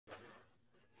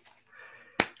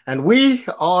And we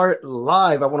are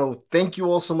live. I want to thank you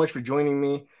all so much for joining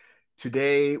me.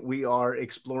 Today, we are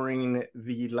exploring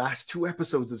the last two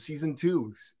episodes of season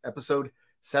two, episode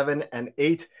 7 and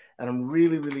 8. And I'm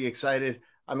really, really excited.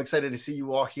 I'm excited to see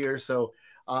you all here. So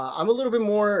I'm a little bit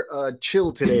more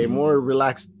chill today, more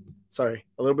relaxed. Sorry,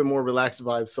 a little bit more relaxed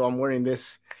vibe. So I'm wearing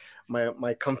this,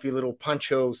 my comfy little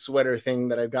poncho sweater thing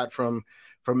that I got from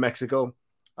Mexico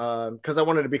because I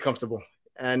wanted to be comfortable.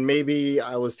 And maybe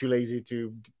I was too lazy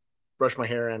to brush my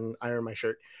hair and iron my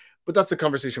shirt. But that's a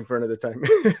conversation for another time.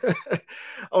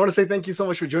 I want to say thank you so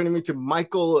much for joining me. To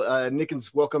Michael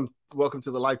Nickens, welcome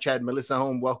to the live chat. Melissa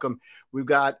Home, welcome. We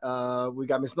got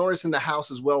Miss Norris in the house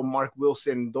as well. Mark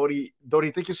Wilson, Dori,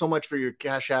 thank you so much for your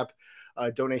Cash App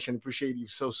donation. Appreciate you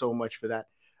so much for that.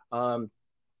 And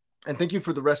thank you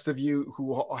for the rest of you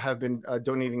who have been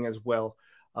donating as well.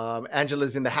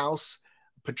 Angela's in the house.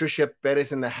 Patricia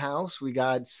Perez in the house. We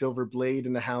got Silver Blade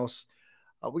in the house.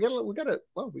 We got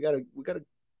a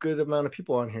good amount of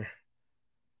people on here.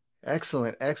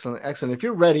 Excellent. If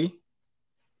you're ready,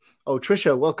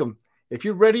 Trisha, welcome. If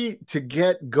you're ready to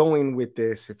get going with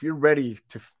this, if you're ready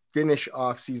to finish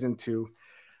off season 2,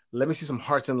 let me see some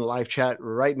hearts in the live chat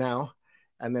right now,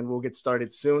 and then we'll get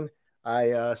started soon.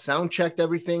 I sound checked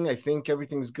everything. I think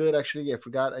everything's good. Actually, I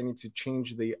forgot I need to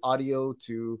change the audio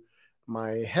to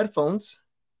my headphones,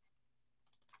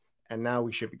 and now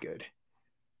we should be good.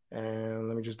 And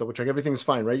let me just double check. Everything's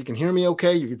fine, right? You can hear me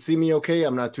okay. You can see me okay.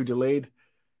 I'm not too delayed.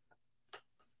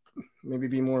 Maybe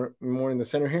be more in the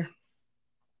center here.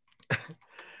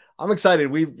 I'm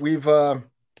excited. We've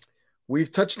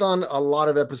touched on a lot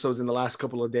of episodes in the last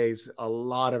couple of days.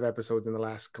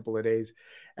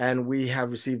 And we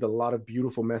have received a lot of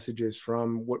beautiful messages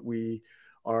from what we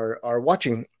are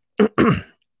watching. Let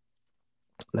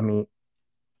me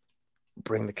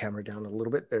bring the camera down a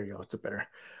little bit. There you go. It's a better.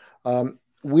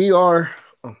 We are,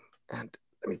 and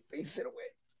let me face it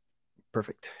away.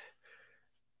 Perfect.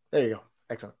 There you go.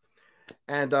 Excellent.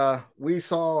 And we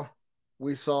saw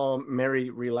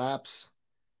Mary relapse,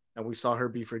 and we saw her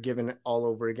be forgiven all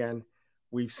over again.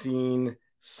 We've seen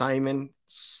Simon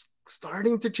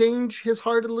starting to change his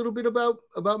heart a little bit about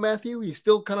Matthew. He's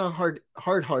still kind of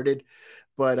hard-hearted,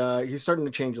 but he's starting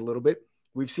to change a little bit.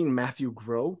 We've seen Matthew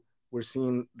grow. We're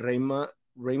seeing Rema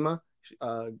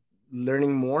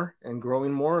learning more and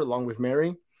growing more along with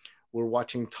Mary. We're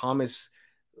watching Thomas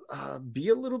be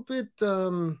a little bit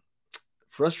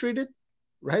frustrated,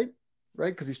 right?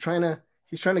 Because he's trying to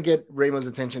get Rema's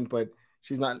attention, but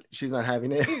she's not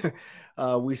having it.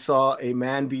 We saw a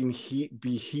man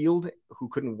be healed who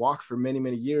couldn't walk for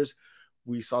many years.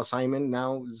 We saw Simon.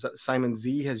 Now Simon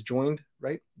Z has joined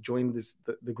the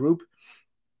group.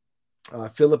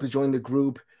 Philip has joined the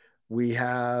group. We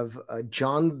have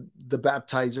John the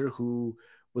Baptizer, who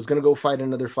was going to go fight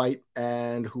another fight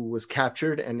and who was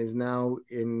captured and is now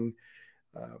in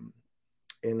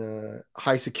a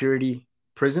high security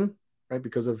prison, right?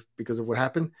 Because of what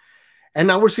happened. And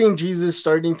now we're seeing Jesus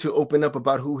starting to open up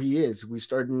about who he is. We're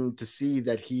starting to see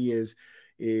that he is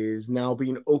now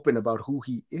being open about who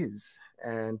he is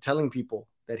and telling people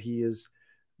that he is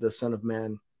the Son of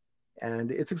Man.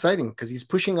 And it's exciting because he's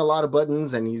pushing a lot of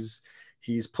buttons and he's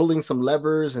pulling some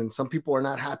levers, and some people are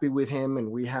not happy with him,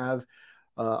 and we have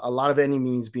a lot of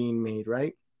enemies being made,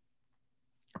 right?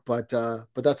 But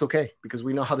that's okay because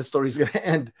we know how the story is going to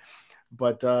end.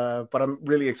 But I'm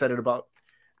really excited about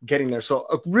getting there. So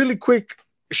a really quick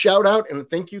shout out and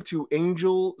thank you to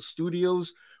Angel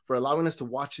Studios for allowing us to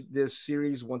watch this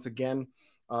series once again.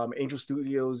 Angel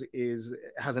Studios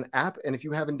has an app, and if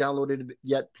you haven't downloaded it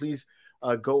yet, please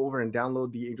go over and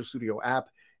download the Angel Studio app.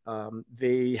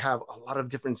 They have a lot of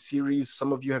different series.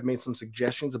 Some of you have made some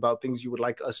suggestions about things you would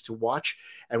like us to watch,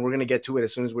 and we're going to get to it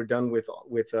as soon as we're done with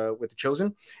The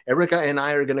Chosen. Erica and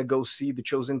I are going to go see The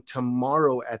Chosen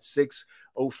tomorrow at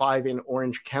 6:05 in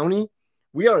Orange County.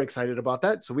 We are excited about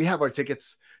that. So we have our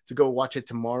tickets to go watch it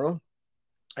tomorrow,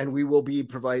 and we will be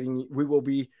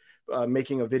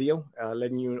making a video,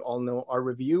 letting you all know our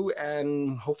review,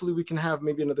 and hopefully we can have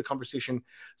maybe another conversation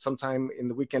sometime in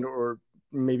the weekend or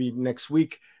maybe next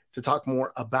week to talk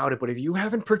more about it. But if you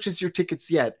haven't purchased your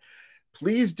tickets yet,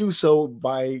 please do so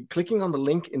by clicking on the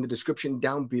link in the description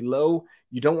down below.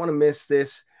 You don't want to miss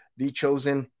this. The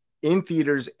Chosen in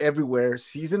theaters everywhere.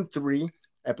 Season 3,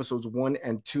 episodes 1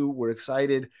 and 2. We're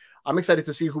excited. I'm excited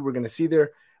to see who we're going to see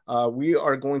there. We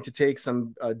are going to take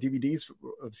some DVDs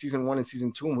of season 1 and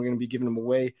season 2, and we're going to be giving them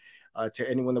away to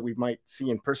anyone that we might see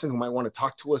in person who might want to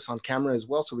talk to us on camera as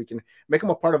well, so we can make them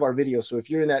a part of our video. So if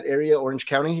you're in that area, Orange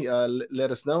County, let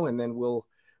us know, and then we'll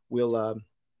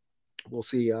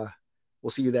see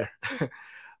you there.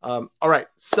 All right,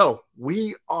 so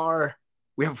we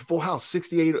We have a full house,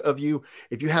 68 of you.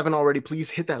 If you haven't already, please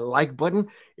hit that like button.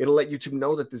 It'll let YouTube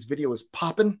know that this video is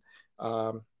popping.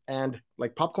 And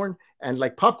like popcorn,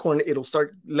 it'll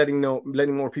start letting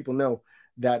more people know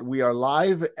that we are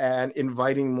live and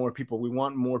inviting more people. We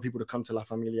want more people to come to La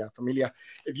Familia. Familia,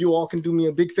 if you all can do me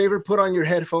a big favor, put on your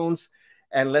headphones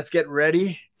and let's get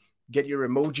ready. Get your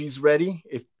emojis ready.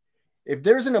 If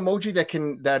there's an emoji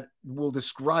that will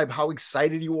describe how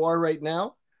excited you are right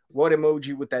now, what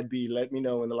emoji would that be? Let me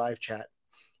know in the live chat.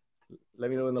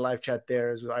 Let me know in the live chat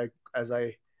there as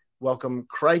I welcome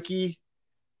Crikey.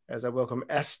 As I welcome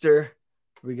Esther,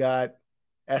 we got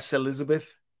S.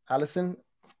 Elizabeth Allison.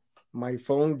 My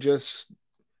phone just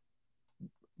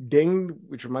dinged,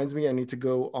 which reminds me I need to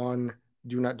go on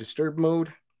Do Not Disturb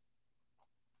mode.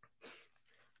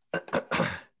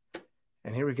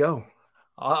 And here we go.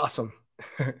 Awesome.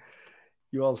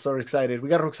 You all so excited. We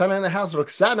got Roxana in the house.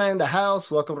 Roxana in the house.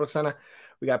 Welcome, Roxana.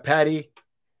 We got Patty.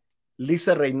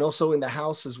 Lisa Reynoso in the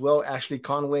house as well. Ashley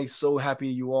Conway, so happy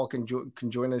you all can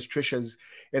join us. Trisha's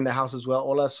in the house as well.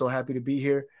 Ola, so happy to be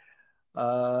here.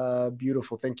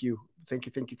 Beautiful. Thank you.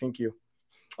 Thank you.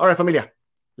 All right, familia.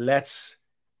 Let's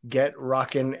get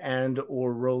rocking and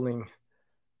or rolling.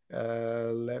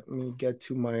 Let me get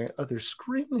to my other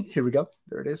screen. Here we go.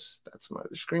 There it is. That's my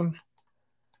other screen.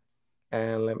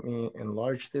 And let me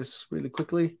enlarge this really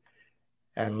quickly.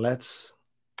 And let's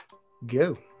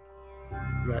go.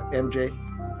 We got MJ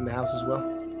in the house as well.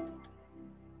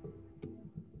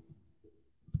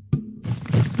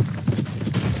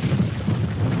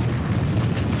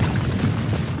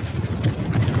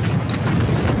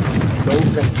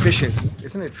 Loaves and fishes.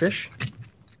 Isn't it fish?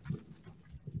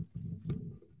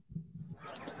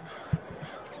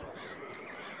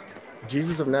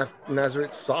 Jesus of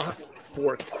Nazareth sought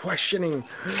for questioning.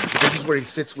 This is where he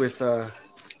sits with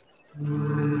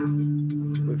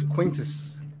Quintus.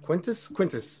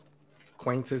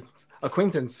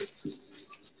 Acquaintance.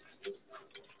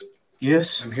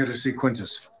 Yes, I'm here to see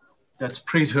Quintus. That's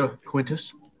Praetor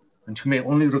Quintus, and you may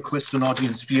only request an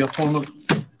audience via formal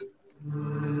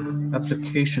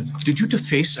application. Did you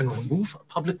deface and remove a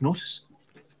public notice?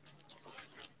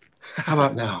 How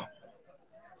about now?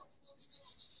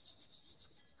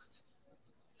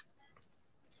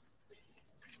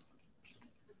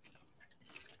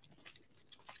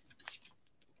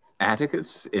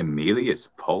 Atticus Emilius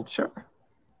Pulcher?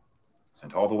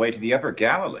 Sent all the way to the Upper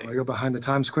Galilee. Well, you're behind the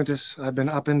times, Quintus. I've been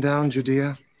up and down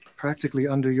Judea, practically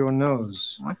under your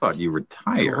nose. I thought you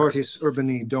retired. Cohortis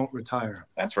Urbani don't retire.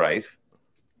 That's right.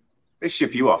 They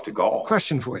ship you off to Gaul.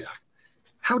 Question for you.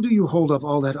 How do you hold up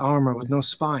all that armor with no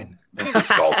spine? Don't be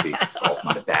salty. Gaul's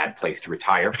not a bad place to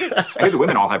retire. I hear the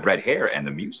women all have red hair and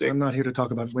the music. I'm not here to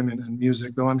talk about women and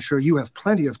music, though I'm sure you have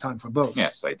plenty of time for both.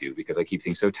 Yes, I do, because I keep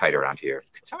things so tight around here.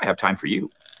 It's how I have time for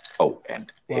you. Oh,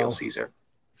 and hail Caesar.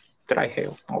 Did I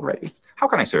hail already? How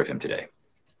can I serve him today?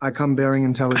 I come bearing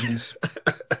intelligence.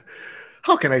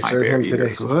 How can I serve him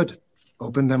today? Good.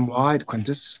 Open them wide,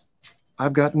 Quintus.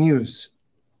 I've got news.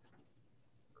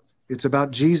 It's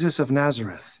about Jesus of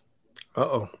Nazareth.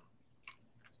 Uh-oh.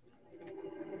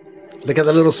 Look at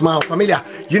the little smile. Familia,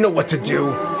 you know what to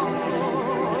do.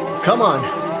 Come on.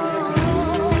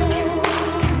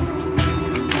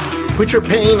 Put your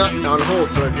pain on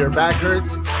hold. So if your back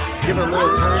hurts, give it a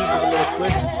little turn, a little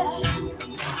twist.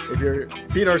 If your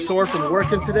feet are sore from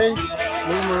working today, move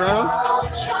them around.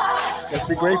 Let's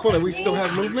be grateful that we still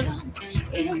have movement.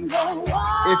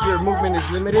 If your movement is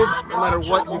limited, no matter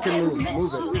what, you can move.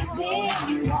 Move it.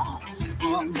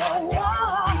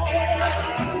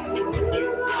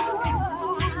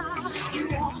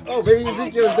 Oh, baby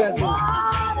Ezekiel's dancing.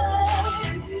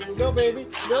 Go, baby.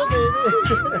 Go, baby.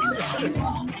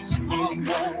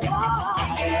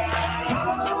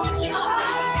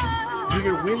 Do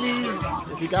your willies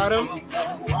if you got them.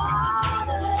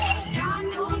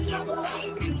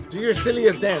 Do your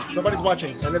silliest dance. Nobody's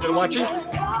watching. And if they're watching,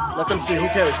 let them see. Who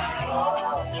cares?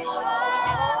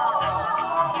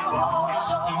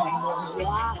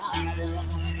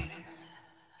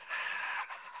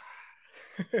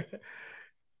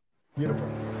 Beautiful.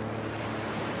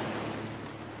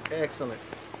 Excellent.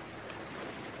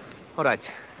 All right.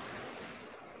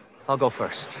 I'll go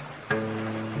first.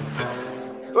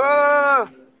 Whoa!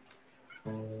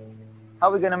 How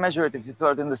are we going to measure it if you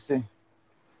throw it in the sea?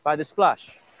 By the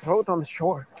splash. Throw it on the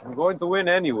shore. I'm going to win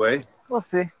anyway. We'll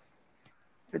see.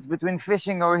 If it's between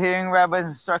fishing or hearing Rabbi's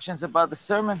instructions about the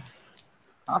sermon,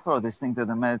 I'll throw this thing to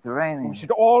the Mediterranean. We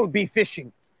should all be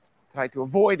fishing. Try to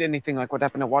avoid anything like what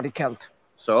happened at Wadi Kelt.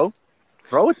 So,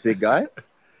 throw it, big guy.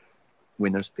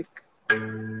 Winner's pick.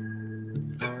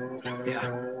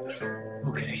 Yeah.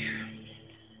 Okay.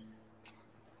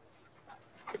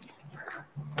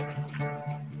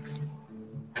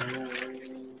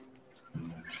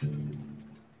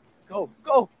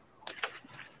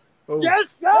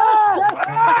 Yes!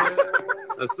 Yes!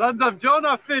 The sons of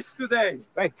Jonah fished today.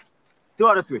 Right. 2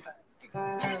 out of 3.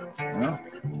 No.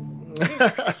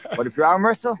 What if you are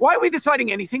Mercer? Why are we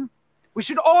deciding anything? We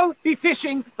should all be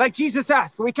fishing like Jesus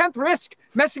asked. We can't risk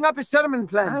messing up his settlement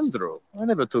plans. Andrew, I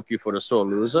never took you for a sore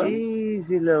loser.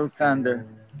 Easy, little thunder.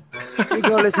 You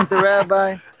go listen to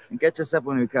Rabbi and catch us up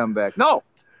when we come back. No,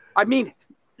 I mean it.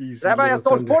 Easy, Rabbi has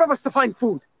little told thunder. 4 of us to find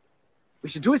food. We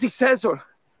should do as he says, or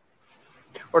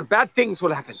bad things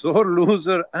will happen. Sore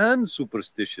loser and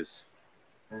superstitious.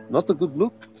 Not a good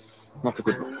look. Not a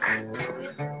good look.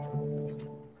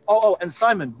 Oh, and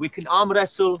Simon, we can arm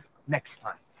wrestle next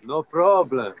time. No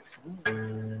problem.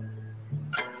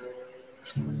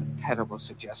 It's a terrible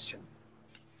suggestion.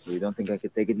 You don't think I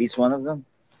could take at least one of them?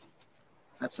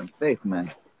 Have some faith,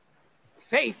 man.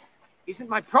 Faith isn't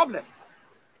my problem.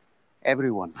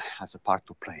 Everyone has a part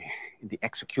to play in the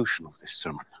execution of this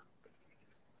sermon.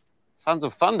 Sons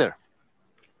of Thunder,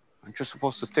 aren't you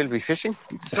supposed to still be fishing?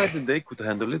 We decided they could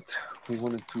handle it. We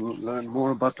wanted to learn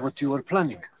more about what you were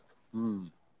planning.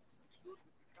 You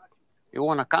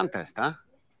won a contest, huh?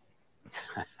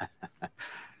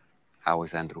 How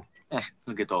is Andrew?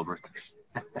 We'll get over it.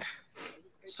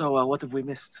 So, what have we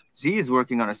missed? Z is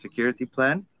working on a security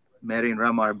plan. Mary and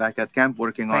Rama are back at camp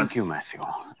working on... Thank you, Matthew.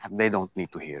 They don't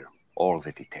need to hear all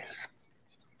the details.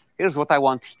 Here's what I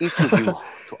want each of you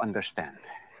to understand,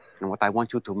 and what I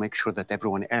want you to make sure that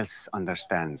everyone else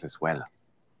understands as well.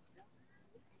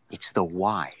 It's the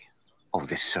why of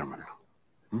this sermon.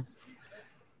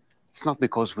 It's not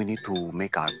because we need to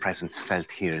make our presence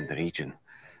felt here in the region.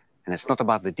 And it's not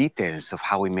about the details of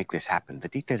how we make this happen. The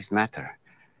details matter,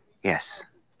 yes.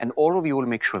 And all of you will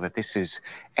make sure that this is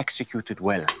executed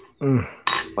well.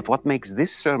 But what makes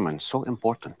this sermon so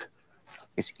important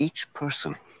is each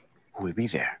person who will be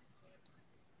there.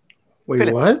 Wait,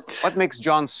 Philip, what? What makes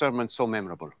John's sermon so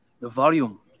memorable? The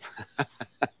volume.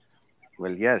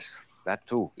 Well, yes, that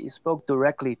too. He spoke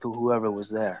directly to whoever was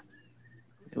there.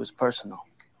 It was personal.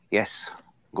 Yes,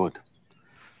 good.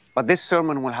 But this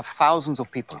sermon will have thousands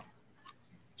of people.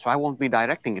 So I won't be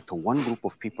directing it to one group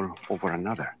of people over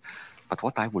another. But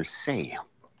what I will say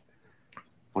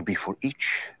will be for each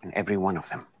and every one of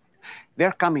them.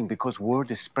 They're coming because word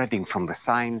is spreading from the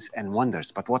signs and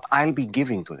wonders. But what I'll be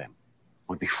giving to them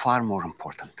will be far more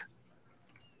important.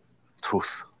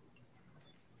 Truth.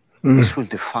 This will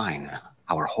define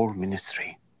our whole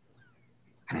ministry.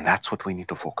 And that's what we need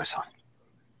to focus on.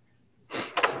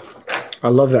 I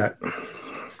love that.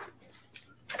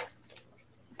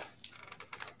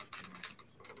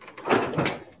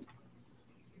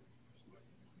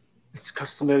 It's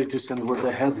customary to send word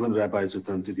ahead when rabbis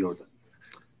return to the order.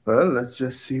 Well, let's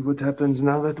just see what happens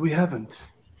now that we haven't.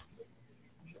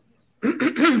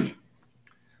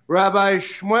 Rabbi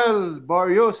Shmuel Bar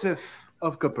Yosef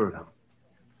of Capernaum.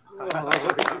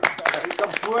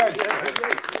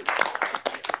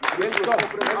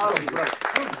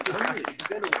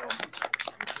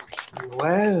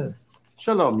 Shmuel.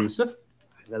 Shalom, Yusuf.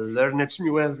 The learned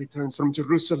Shmuel returns from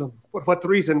Jerusalem. For what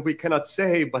reason we cannot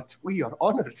say, but we are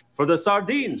honored. For the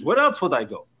sardines, where else would I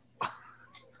go?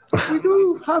 We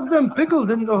do have them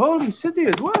pickled in the holy city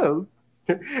as well.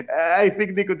 I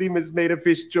think Nicodemus made a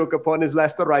fish joke upon his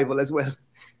last arrival as well.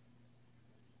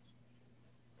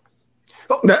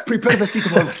 Oh, prepare the seat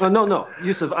of honor. No,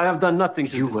 Yusuf, I have done nothing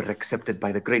to... You were accepted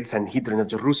by the great Sanhedrin of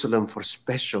Jerusalem for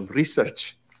special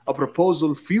research. A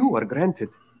proposal few are granted.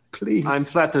 Please. I'm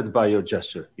flattered by your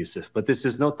gesture, Yusuf, but this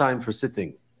is no time for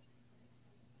sitting.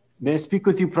 May I speak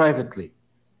with you privately?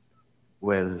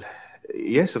 Well,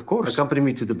 yes, of course. Accompany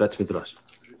me to the Bet Midrash.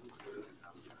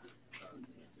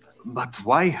 But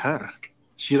why her?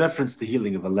 She referenced the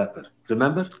healing of a leper.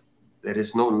 Remember? There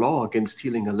is no law against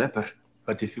healing a leper.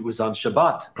 But if it was on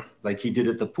Shabbat, like he did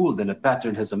at the pool, then a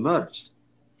pattern has emerged.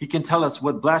 He can tell us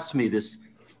what blasphemy this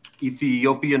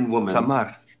Ethiopian woman...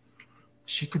 Tamar.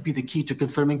 She could be the key to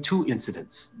confirming 2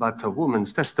 incidents. But a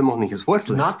woman's testimony is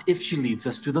worthless. Not if she leads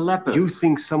us to the leper. You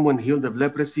think someone healed of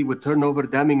leprosy would turn over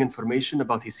damning information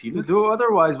about his healing? To do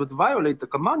otherwise would violate the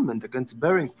commandment against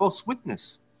bearing false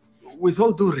witness. With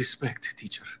all due respect,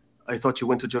 teacher, I thought you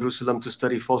went to Jerusalem to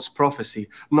study false prophecy,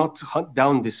 not to hunt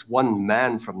down this one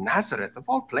man from Nazareth, of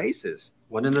all places.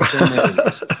 One in the same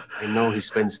area. I know he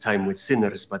spends time with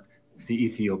sinners, but... The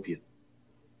Ethiopian.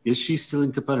 Is she still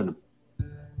in Capernaum?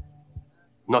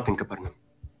 Not in Capernaum.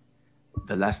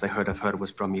 The last I heard of her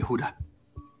was from Yehuda.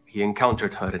 He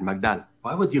encountered her in Magdal.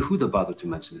 Why would Yehuda bother to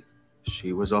mention it?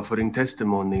 She was offering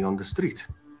testimony on the street.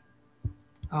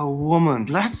 A woman.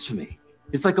 Blasphemy.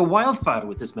 It's like a wildfire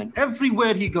with this man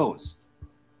everywhere he goes.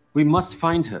 We must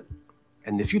find her.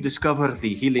 And if you discover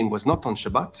the healing was not on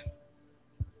Shabbat,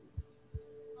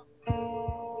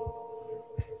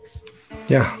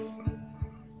 Yeah.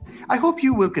 I hope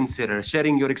you will consider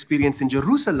sharing your experience in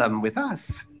Jerusalem with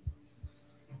us.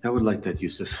 I would like that,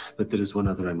 Yusuf, but there is one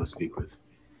other I must speak with.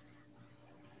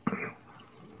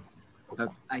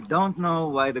 I don't know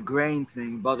why the grain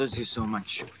thing bothers you so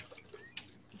much.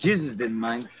 Jesus didn't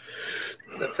mind.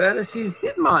 The Pharisees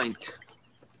did mind.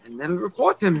 And they'll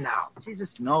report him now.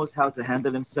 Jesus knows how to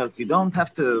handle himself. You don't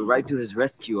have to ride to his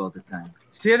rescue all the time.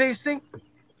 Seriously?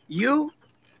 You?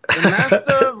 The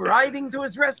master of riding to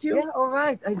his rescue? Yeah, all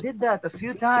right. I did that a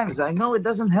few times. I know it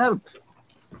doesn't help.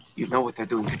 You know what they're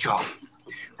doing to Joe.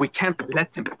 We can't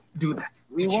let them do that.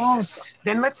 We won't.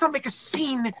 Then let's not make a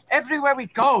scene everywhere we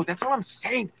go. That's all I'm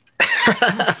saying.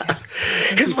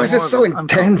 His voice is so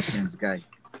intense. Guy.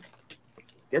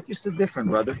 Get used to different,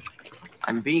 brother.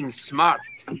 I'm being smart.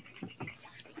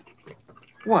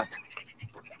 What?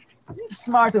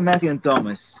 Smart to Matthew and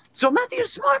Thomas. So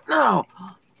Matthew's smart now.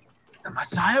 The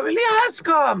Messiah really has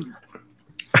come.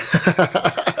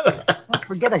 Well,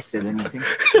 forget I said anything.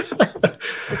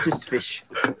 Let's just fish.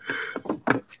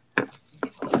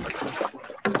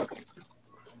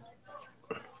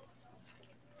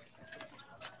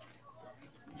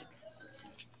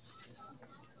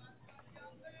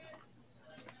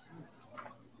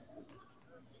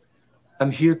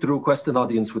 I'm here to request an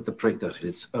audience with the praetor.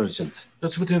 It's urgent.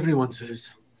 That's what everyone says.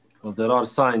 Well, there are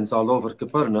signs all over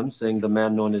Capernaum saying the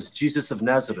man known as Jesus of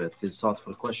Nazareth is sought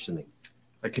for questioning.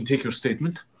 I can take your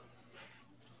statement.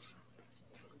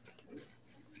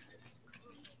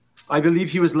 I believe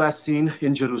he was last seen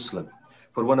in Jerusalem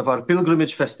for one of our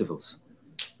pilgrimage festivals.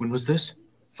 When was this?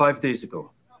 5 days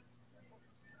ago.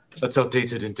 That's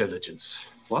outdated intelligence.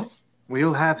 What?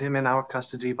 We'll have him in our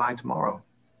custody by tomorrow.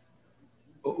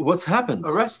 What's happened?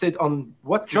 Arrested on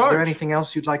what Is charge? there anything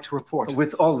else you'd like to report?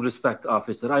 With all respect,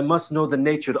 officer, I must know the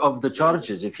nature of the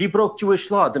charges. If he broke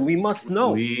Jewish law, then we must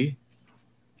know.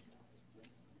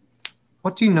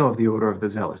 What do you know of the Order of the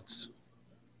Zealots?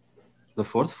 The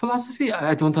fourth philosophy?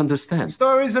 I don't understand.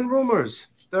 Stories and rumors.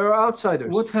 They're outsiders.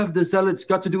 What have the zealots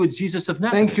got to do with Jesus of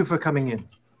Nazareth? Thank you for coming in.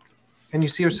 Can you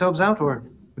see yourselves out, or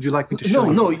would you like me to show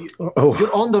you? No,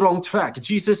 you're on the wrong track.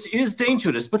 Jesus is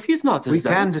dangerous, but he's not a We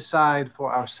zealot. can decide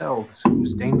for ourselves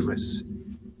who's dangerous.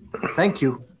 Thank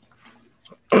you.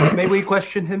 May we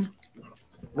question him?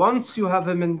 Once you have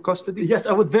him in custody? Yes,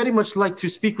 I would very much like to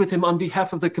speak with him on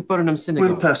behalf of the Capernaum synagogue.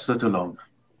 We'll pass that along.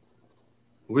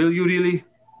 Will you really?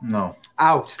 No.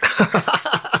 Out.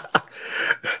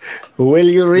 Will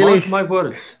you really? Mark my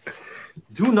words.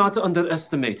 Do not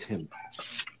underestimate him.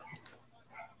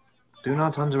 Do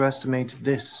not underestimate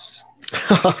this.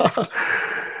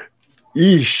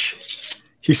 Yeesh.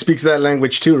 He speaks that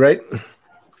language too, right?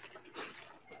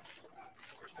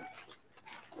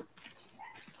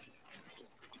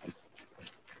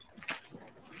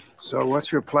 So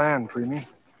what's your plan, Preemie?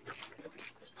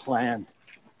 Plan.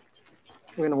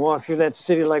 We're going to walk through that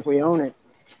city like we own it.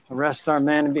 Arrest our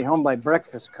man and be home by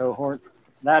breakfast, cohort.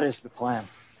 That is the plan.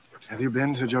 Have you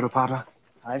been to Jotapata?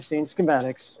 I've seen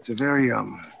schematics. It's a very,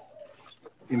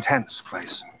 intense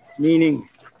place. Meaning?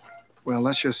 Well,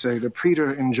 let's just say the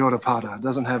praetor in Jotapata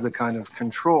doesn't have the kind of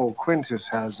control Quintus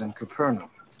has in Capernaum.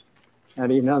 How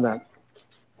do you know that?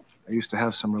 I used to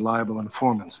have some reliable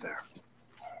informants there.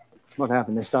 What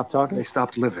happened? They stopped talking? They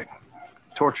stopped living,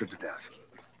 tortured to death,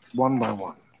 one by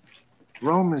one.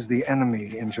 Rome is the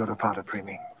enemy in Jotapata,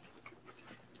 Preemie.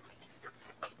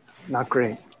 Not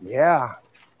great. Yeah.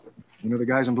 You know the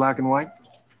guys in black and white?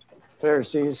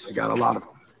 Pharisees. They got a lot of them.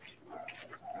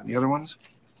 And the other ones?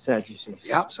 Sadducees.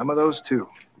 Yeah, some of those too.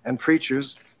 And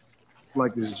preachers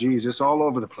like this Jesus all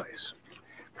over the place.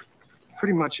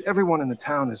 Pretty much everyone in the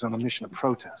town is on a mission of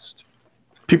protest.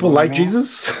 People like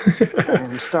Jesus?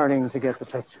 I'm starting to get the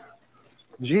picture.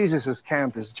 Jesus'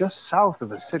 camp is just south of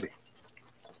the city.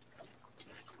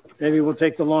 Maybe we'll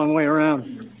take the long way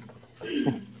around.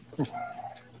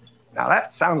 Now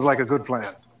that sounds like a good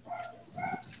plan.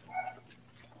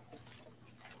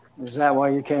 Is that why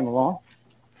you came along?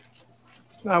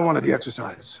 I wanted the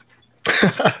exercise.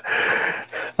 I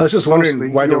was just wondering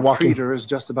Mostly, why they're your walking. Peter is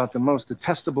just about the most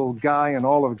detestable guy in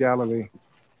all of Galilee.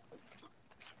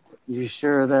 You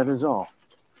sure that is all?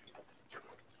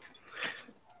 I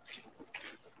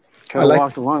Could have like-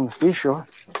 walked along the seashore.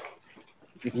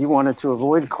 If you wanted to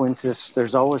avoid Quintus,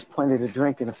 there's always plenty to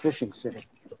drink in a fishing city.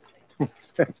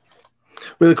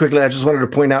 Really quickly, I just wanted to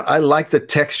point out, I like the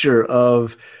texture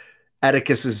of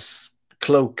Atticus's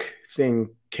cloak thing,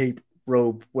 cape,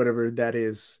 robe, whatever that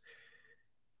is.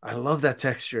 I love that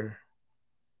texture.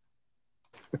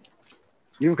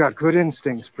 You've got good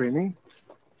instincts, Preemie.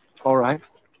 All right.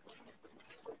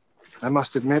 I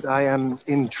must admit I am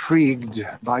intrigued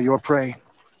by your prey.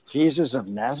 Jesus of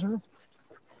Nazareth?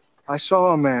 I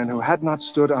saw a man who had not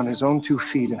stood on his own 2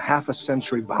 feet in half a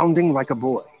century, bounding like a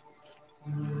boy.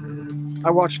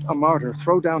 I watched a martyr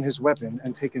throw down his weapon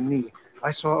and take a knee.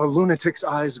 I saw a lunatic's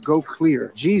eyes go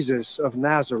clear. Jesus of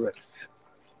Nazareth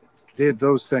did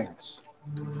those things.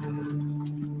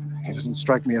 He doesn't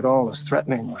strike me at all as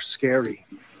threatening or scary.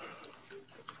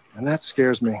 And that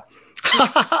scares me.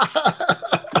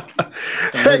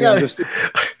 Hang on.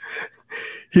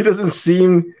 He doesn't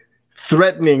seem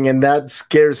threatening, and that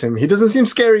scares him. He doesn't seem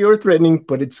scary or threatening,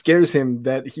 but it scares him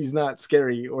that he's not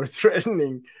scary or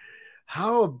threatening.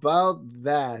 How about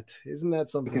that? Isn't that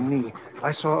something?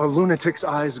 I saw a lunatic's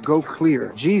eyes go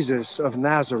clear. Jesus of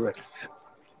Nazareth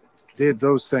did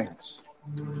those things.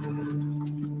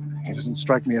 He doesn't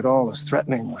strike me at all as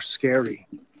threatening or scary.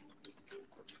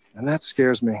 And that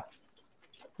scares me.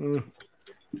 Well,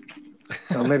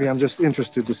 maybe I'm just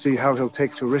interested to see how he'll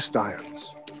take to wrist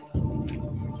irons.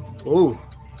 Oh.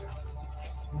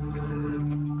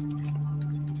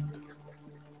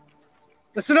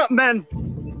 Listen up, men.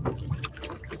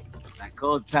 Like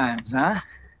old times, huh?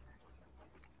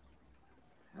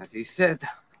 As he said,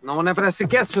 no one ever has to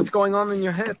guess what's going on in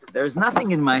your head. There's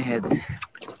nothing in my head.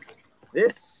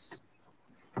 It's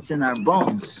in our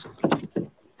bones.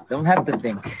 Don't have to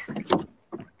think.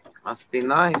 Must be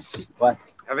nice. What?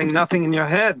 Having nothing in your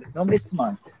head. Don't be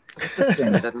smart. It's just the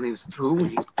same. That leaves true.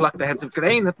 When you pluck the heads of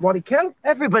grain at what he killed.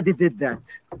 Everybody did that.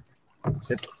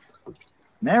 Except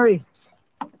Mary.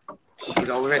 She'd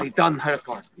already done her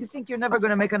part. You think you're never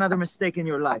going to make another mistake in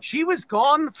your life? She was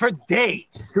gone for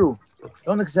days. True.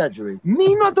 Don't exaggerate.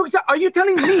 Me not to exaggerate? Are you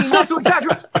telling me not to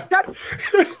exaggerate?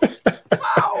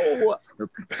 Wow!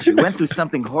 Look, she went through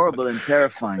something horrible and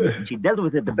terrifying, and she dealt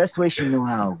with it the best way she knew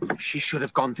how. She should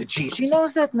have gone to Jesus. She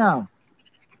knows that now.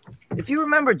 If you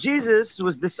remember, Jesus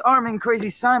was disarming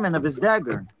crazy Simon of his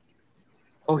dagger.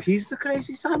 Oh, he's the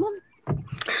crazy Simon?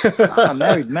 A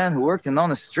married man who worked an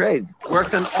honest trade.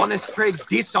 Worked an honest trade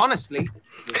dishonestly.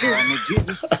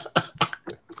 Jesus.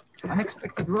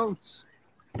 Unexpected roads.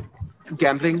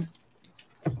 Gambling.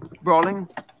 Brawling.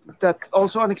 That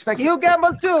also unexpected. You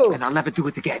gamble too. And I'll never do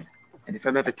it again. And if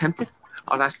I'm ever tempted,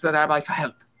 I'll ask the rabbi for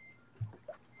help.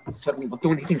 Suddenly won't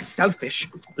do anything selfish.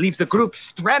 Leaves the group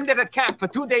stranded at camp for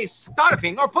 2 days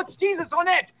starving, or puts Jesus on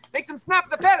edge. Makes him snap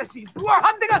the Pharisees who are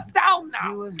hunting us down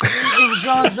now. He was using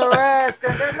John's arrest,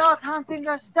 and they're not hunting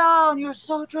us down. You're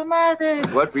so dramatic.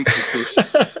 What reaches truth?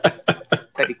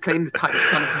 That he claimed the title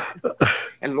Son of God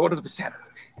and Lord of the Sabbath.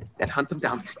 That hunt him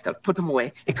down, they'll put him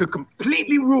away. It could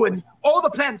completely ruin all the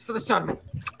plans for the sermon.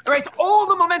 Erase all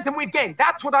the momentum we've gained.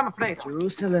 That's what I'm afraid of.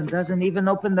 Jerusalem doesn't even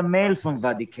open the mail from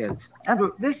Vadiket.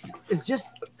 Andrew, this is just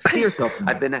fear talking.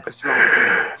 I've been at this long.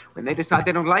 When they decide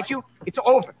they don't like you, it's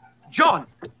over. John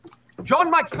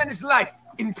might spend his life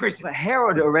in prison. But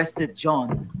Herod arrested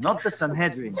John, not the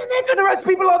Sanhedrin. Sanhedrin arrests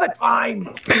people all the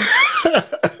time.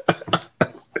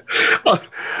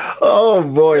 Oh,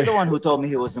 boy. You're the one who told me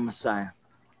he was the Messiah.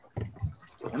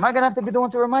 Am I going to have to be the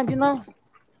one to remind you now?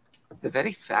 The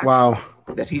very fact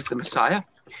that he's the Messiah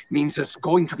means there's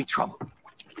going to be trouble.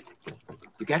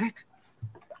 You get it?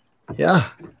 Yeah.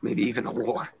 Maybe even a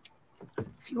war.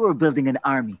 If you were building an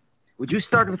army, would you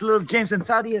start with little James and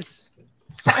Thaddeus?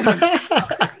 Simon!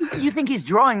 You think he's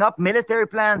drawing up military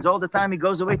plans all the time he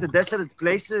goes away to desolate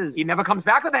places? He never comes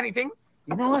back with anything.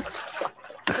 You know what?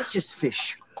 Let's just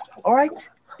fish. All right?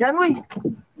 Can we?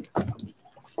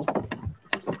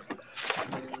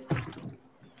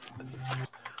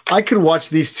 I could watch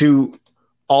these two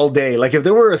all day. Like if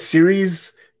there were a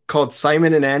series called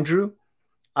Simon and Andrew,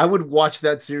 I would watch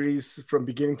that series from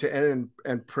beginning to end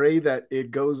and pray that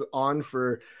it goes on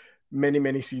for many,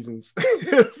 many seasons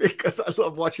because I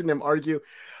love watching them argue.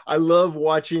 I love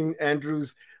watching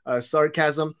Andrew's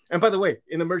sarcasm. And by the way,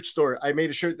 in the merch store, I made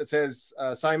a shirt that says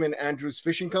Simon Andrew's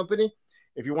Fishing Company.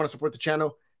 If you want to support the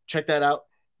channel, check that out.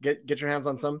 Get your hands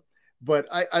on some. But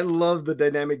I love the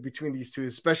dynamic between these two,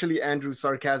 especially Andrew's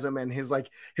sarcasm and his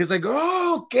like,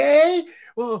 oh, okay,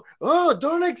 well, oh,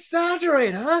 don't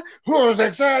exaggerate, huh? Who's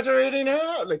exaggerating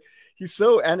now? Like he's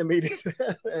so animated,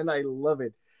 and I love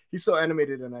it. He's so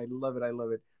animated, and I love it. I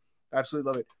love it,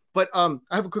 absolutely love it. But I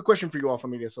have a quick question for you all,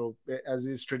 Familia. So as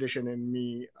is tradition in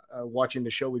me watching the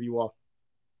show with you all,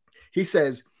 he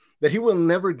says that he will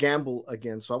never gamble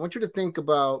again. So I want you to think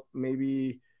about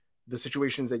maybe the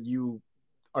situations that you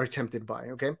are tempted by,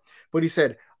 okay? But he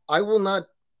said, I will not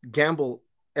gamble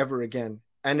ever again.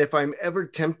 And if I'm ever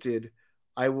tempted,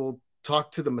 I will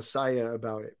talk to the Messiah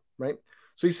about it, right?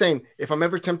 So he's saying, if I'm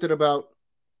ever tempted about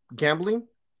gambling,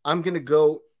 I'm going to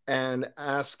go and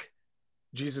ask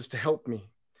Jesus to help me.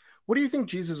 What do you think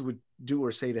Jesus would do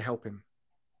or say to help him?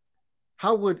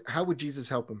 How would Jesus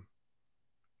help him?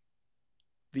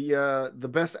 The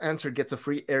best answer gets a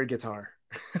free air guitar.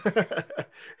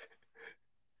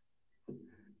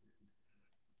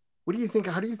 What do you think?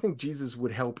 How do you think Jesus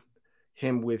would help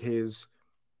him with his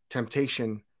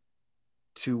temptation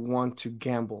to want to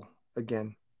gamble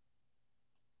again?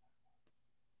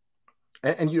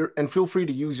 And feel free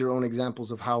to use your own examples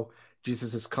of how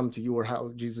Jesus has come to you or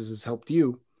how Jesus has helped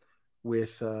you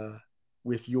with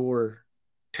your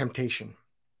temptation.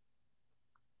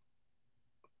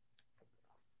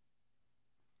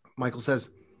 Michael says,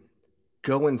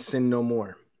 "Go and sin no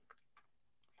more."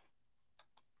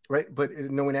 Right? But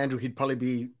knowing Andrew, he'd probably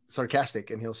be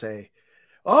sarcastic and he'll say,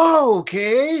 "Oh,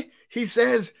 okay." He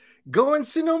says, "Go and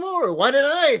sin no more. Why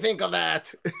didn't I think of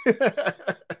that?"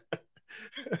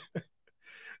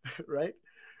 Right?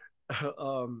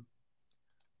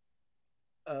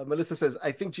 Melissa says,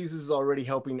 "I think Jesus is already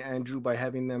helping Andrew by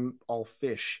having them all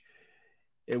fish.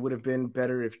 It would have been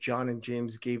better if John and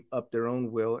James gave up their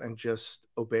own will and just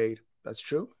obeyed." That's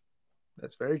true.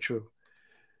 That's very true.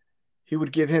 He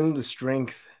would give him the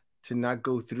strength to not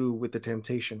go through with the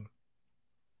temptation.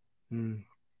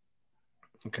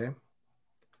 Okay.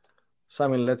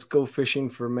 Simon, let's go fishing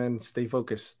for men. Stay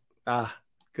focused. Ah,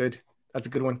 good. That's a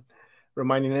good one.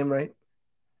 Reminding him, right?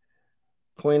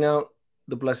 Point out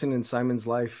the blessing in Simon's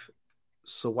life.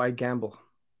 So why gamble?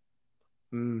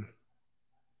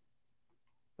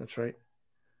 That's right.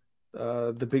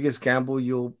 The biggest gamble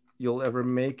you'll ever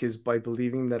make is by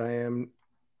believing that I am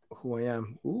who I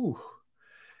am. Ooh,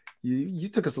 you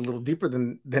took us a little deeper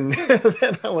than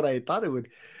what I thought it would.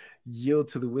 Yield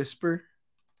to the whisper.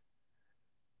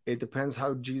 It depends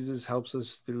how Jesus helps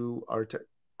us through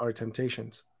our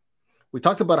temptations. We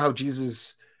talked about how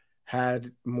Jesus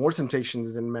had more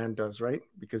temptations than man does, right?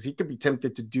 Because he could be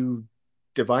tempted to do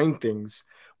divine things,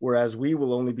 whereas we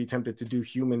will only be tempted to do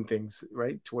human things,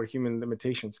 right? To our human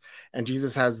limitations. And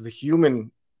Jesus has the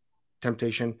human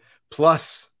temptation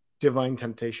plus divine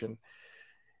temptation.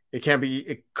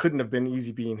 It couldn't have been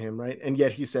easy being him, right? And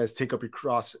yet he says, take up your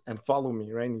cross and follow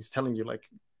me, right? And he's telling you, like,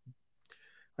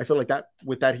 I feel like that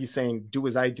with that, he's saying, do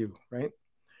as I do, right?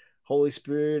 Holy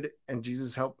Spirit and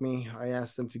Jesus help me. I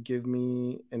ask them to give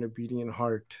me an obedient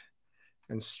heart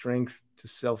and strength to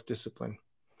self-discipline.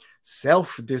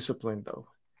 Self-discipline, though.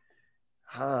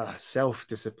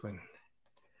 Self-discipline.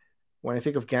 When I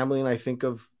think of gambling, I think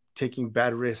of taking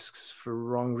bad risks for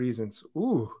wrong reasons.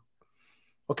 Ooh.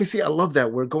 Okay, see, I love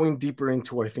that. We're going deeper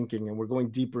into our thinking and we're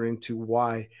going deeper into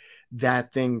why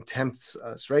that thing tempts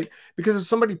us, right? Because if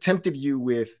somebody tempted you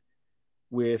with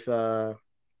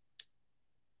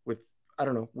I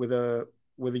don't know, with a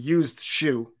used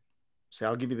shoe, say,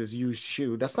 I'll give you this used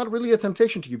shoe, that's not really a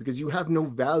temptation to you because you have no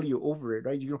value over it,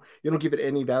 right? You don't give it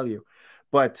any value.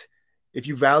 But if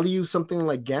you value something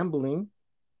like gambling,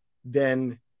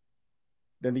 then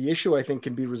the issue, I think,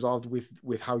 can be resolved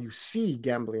with how you see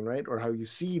gambling, right? Or how you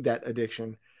see that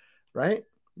addiction, right?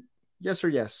 Yes or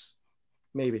yes?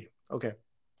 Maybe. Okay.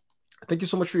 Thank you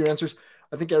so much for your answers.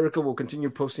 I think Erica will continue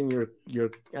posting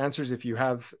your answers if you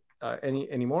have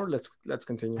any more. Let's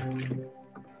continue.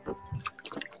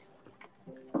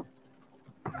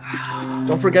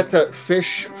 Don't forget to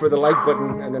fish for the like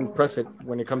button and then press it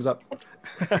when it comes up.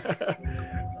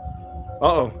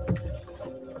 Uh-oh.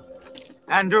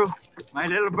 Andrew, my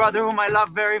little brother whom I love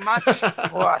very much.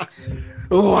 What?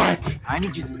 What? I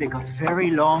need you to take a very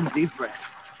long, deep breath.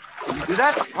 Can you do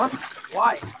that? What?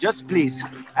 Why? Just please.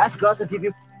 Ask God to give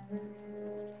you...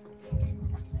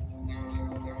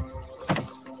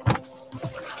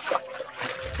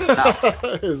 Now,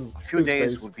 a few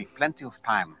days will be plenty of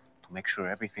time to make sure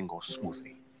everything goes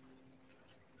smoothly.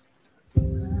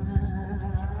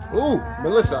 Ooh,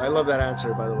 Melissa, I love that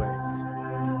answer, by the way.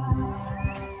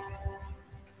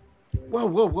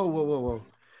 Whoa.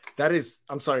 That is,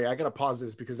 I'm sorry, I got to pause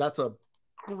this because that's a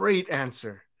great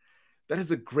answer. That is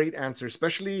a great answer,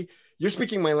 especially, you're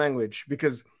speaking my language,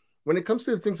 because when it comes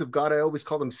to the things of God, I always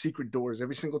call them secret doors.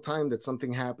 Every single time that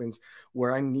something happens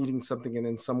where I'm needing something and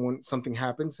then something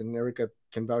happens, and Erica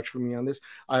can vouch for me on this,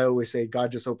 I always say,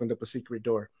 God just opened up a secret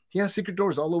door. He has secret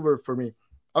doors all over for me.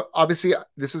 Obviously,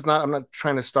 I'm not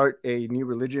trying to start a new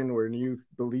religion or a new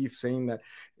belief saying that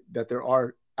there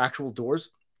are actual doors.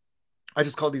 I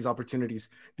just call these opportunities,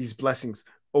 these blessings,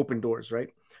 open doors, right?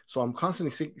 So I'm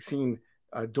constantly seeing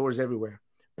doors everywhere.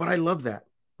 But I love that,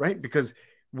 right? Because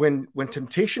when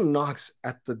temptation knocks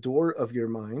at the door of your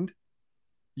mind,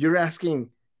 you're asking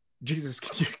Jesus,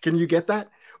 can you get that?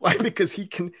 Why? Because he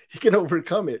can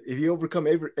overcome it. If he overcome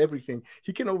everything,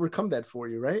 he can overcome that for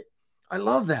you, right? I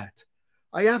love that.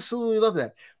 I absolutely love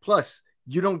that. Plus,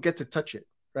 you don't get to touch it,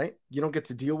 right? You don't get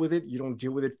to deal with it. You don't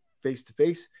deal with it face to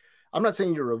face. I'm not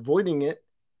saying you're avoiding it,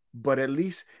 but at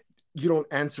least you don't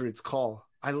answer its call.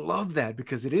 I love that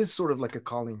because it is sort of like a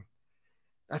calling.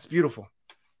 That's beautiful.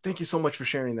 Thank you so much for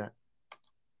sharing that.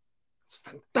 It's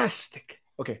fantastic.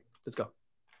 Okay, let's go.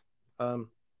 I'm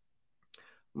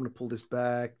going to pull this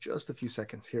back just a few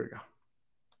seconds. Here we go.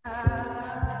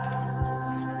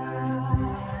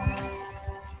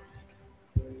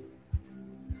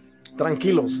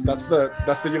 Tranquilos. That's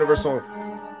the universal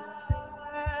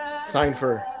sign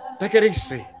for take it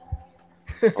easy.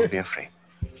 Don't be afraid.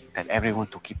 Tell everyone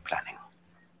to keep planning.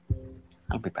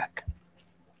 I'll be back.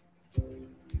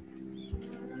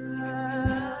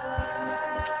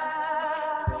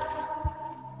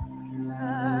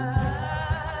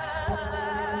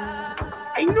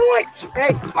 I knew it!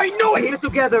 Hey, I knew it! Keep it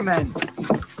together, man.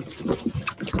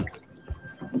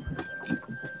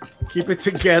 Keep it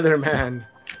together, man.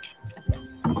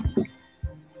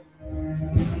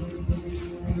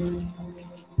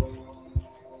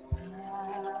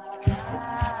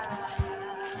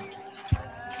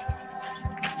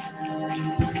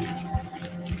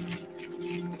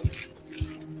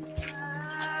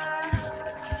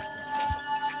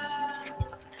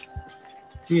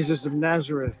 Jesus of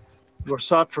Nazareth, you were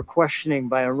sought for questioning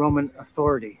by a Roman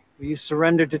authority. Will you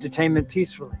surrender to detainment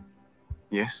peacefully?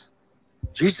 Yes?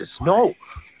 Jesus, no!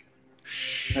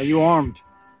 Are you armed?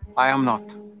 I am not,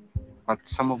 but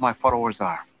some of my followers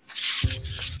are.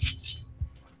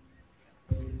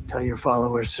 Tell your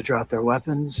followers to drop their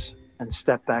weapons and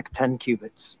step back 10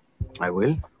 cubits. I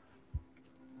will.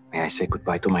 May I say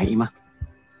goodbye to my Ima?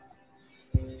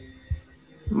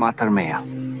 Mater mea.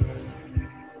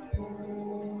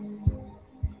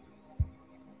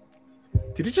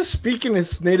 Did he just speak in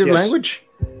his native Yes. language?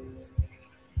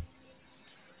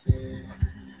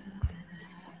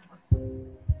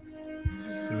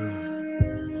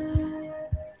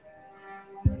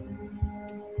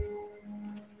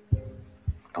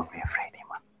 Don't be afraid,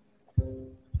 Ima.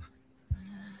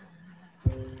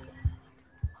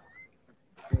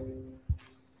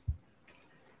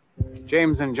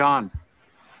 James and John,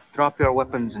 drop your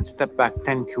weapons and step back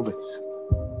 10 cubits.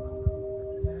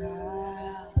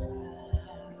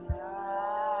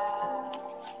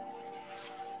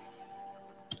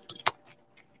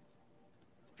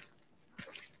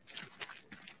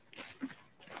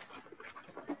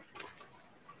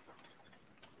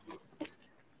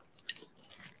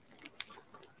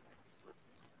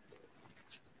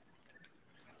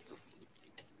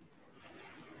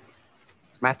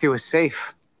 Matthew is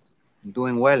safe,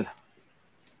 doing well.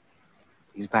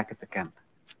 He's back at the camp.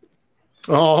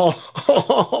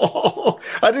 Oh,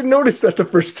 I didn't notice that the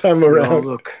first time Oh, around.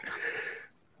 look.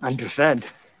 Underfed.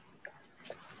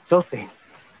 Filthy.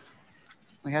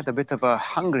 We had a bit of a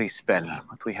hungry spell,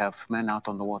 but we have men out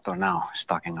on the water now,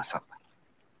 stocking us up.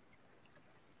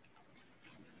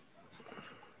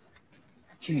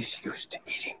 He's used to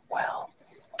eating well.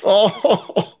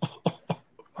 Oh,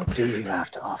 What do you have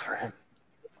to offer him?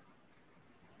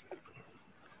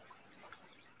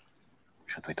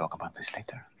 Should we talk about this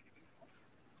later?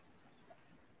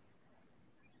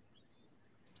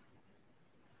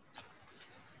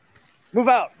 Move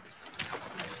out.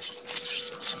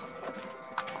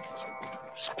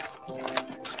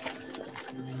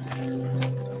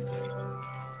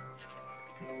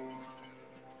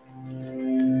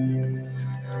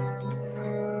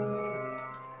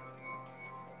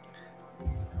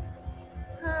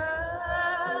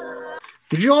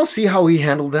 did you all see how he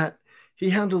handled that?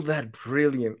 He handled that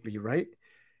brilliantly, right?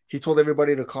 He told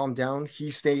everybody to calm down.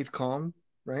 He stayed calm,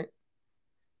 right?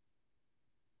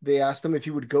 They asked him if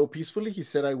he would go peacefully. He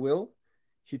said, I will.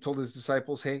 He told his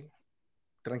disciples, hey,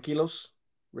 tranquilos,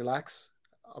 relax.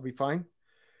 I'll be fine.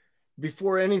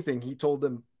 Before anything, he told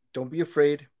them, don't be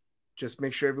afraid. Just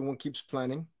make sure everyone keeps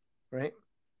planning, right?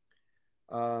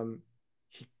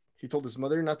 He told his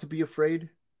mother not to be afraid,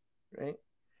 right?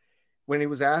 When he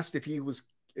was asked if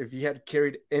he had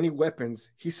carried any weapons,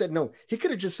 he said no. He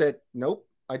could have just said, nope,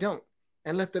 I don't,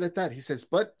 and left it at that. He says,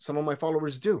 but some of my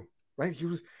followers do, right?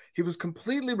 He was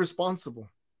completely responsible.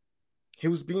 He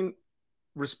was being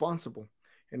responsible,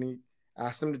 and he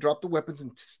asked them to drop the weapons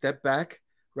and step back,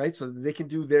 right? So that they can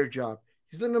do their job.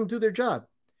 He's letting them do their job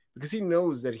because he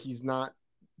knows that he's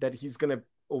going to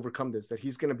overcome this, that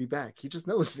he's going to be back. He just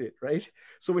knows it, right?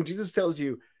 So when Jesus tells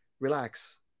you,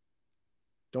 relax,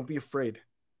 don't be afraid,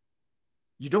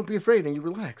 you don't be afraid and you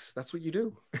relax. That's what you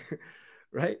do,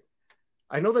 right?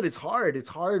 I know that it's hard. It's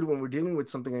hard when we're dealing with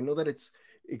something. I know that it's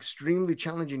extremely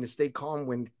challenging to stay calm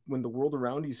when the world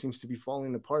around you seems to be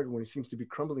falling apart, when it seems to be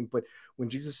crumbling. But when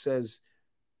Jesus says,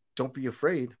 don't be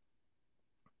afraid,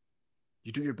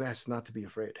 you do your best not to be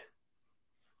afraid,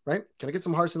 right? Can I get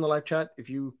some hearts in the live chat if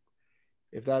you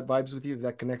If that vibes with you, if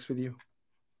that connects with you.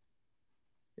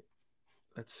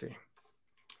 Let's see.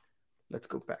 Let's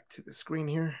go back to the screen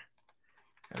here.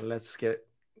 And let's get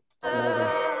moving.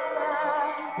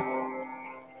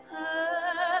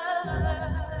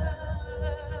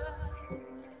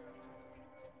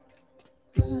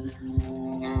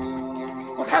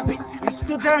 What happened? He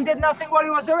stood there and did nothing while he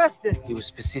was arrested. He was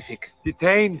specific.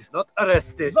 Detained, not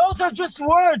arrested. Those are just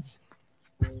words.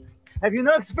 Have you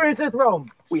no experience with Rome?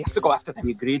 We have to go after them.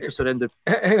 He agreed to surrender.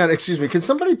 Hang on, excuse me. Can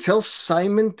somebody tell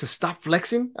Simon to stop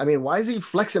flexing? I mean, why is he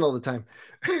flexing all the time?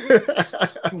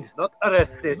 Not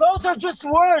arrested. Those are just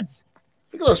words.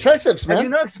 Look at those triceps, man. Have you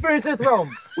no experience with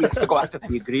Rome? We have to go after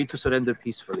them. He agreed to surrender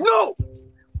peacefully. No!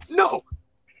 No!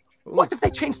 What if they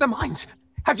change their minds?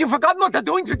 Have you forgotten what they're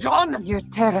doing to John? You're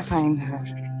terrifying her.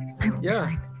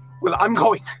 Yeah. Well, I'm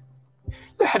going.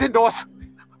 They're headed north.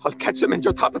 I'll catch them in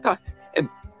Jotapata and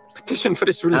petition for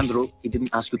his release. Andrew, he didn't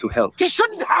ask you to help. He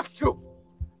shouldn't have to.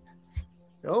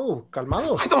 Oh,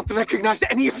 calmado. I don't recognize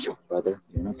any of you. Brother,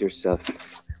 you're not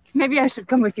yourself. Maybe I should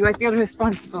come with you. I feel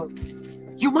responsible.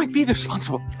 You might be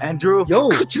responsible. Andrew,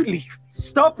 could you leave?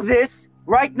 Stop this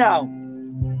right now.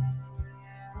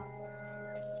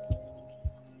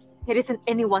 It isn't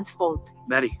anyone's fault.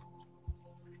 Mary,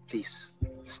 please,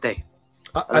 stay.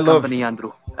 I love company,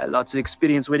 Andrew. I had lots of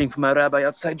experience waiting for my rabbi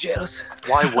outside jails.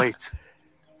 Why wait?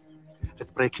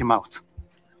 Let's break him out.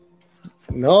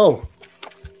 No.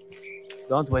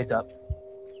 Don't wait up.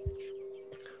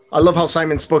 I love how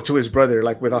Simon spoke to his brother,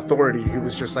 like with authority. He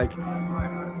was just like,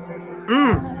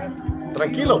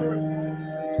 tranquilo.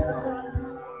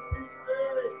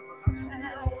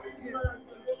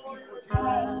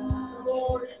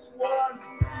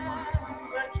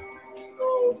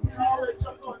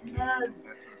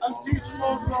 And teach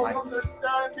more of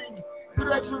understanding,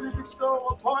 gradually bestow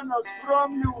upon us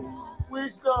from you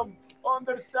wisdom,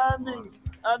 understanding,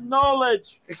 and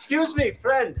knowledge. Excuse me,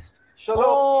 friend. Shalom.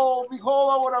 Oh,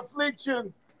 behold our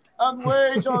affliction and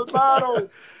wage our battle.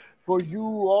 For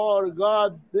you are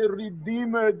God, the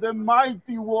Redeemer, the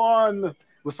Mighty One.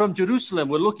 We're from Jerusalem.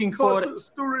 We're looking for... Cause us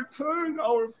to return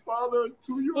our Father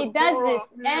to your He does Torah,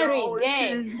 this every our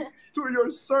day. King, to your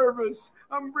service,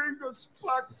 and bring us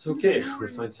back. It's okay. We'll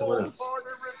find someone else.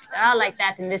 They're all like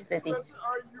that in this city.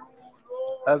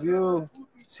 Have you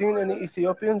seen any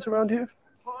Ethiopians around here?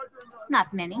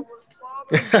 Not many.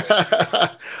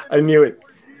 I knew it.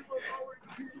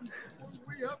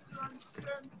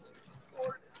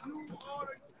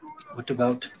 What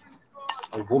about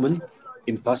a woman?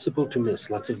 Impossible to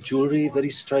miss. Lots of jewelry, very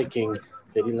striking,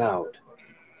 very loud.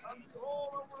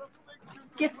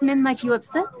 Gets men like you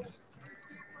upset?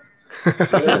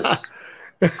 Yes.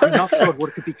 I'm not sure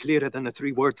what could be clearer than the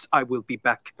 3 words, I will be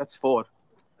back. That's 4.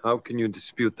 How can you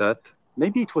dispute that?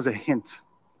 Maybe it was a hint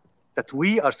that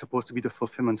we are supposed to be the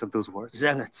fulfillment of those words.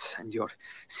 Zealots and your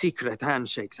secret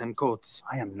handshakes and codes.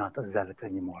 I am not a zealot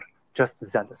anymore, just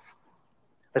zealous.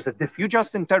 There's a difference. You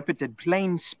just interpreted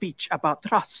plain speech about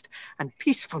trust and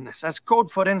peacefulness as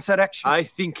code for insurrection. I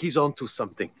think he's onto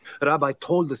something. Rabbi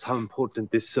told us how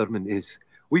important this sermon is.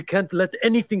 We can't let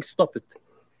anything stop it.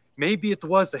 Maybe it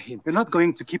was a hint. You're not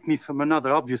going to keep me from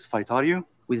another obvious fight, are you?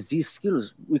 With these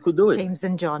skills, we could do it. James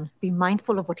and John, be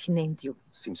mindful of what he named you.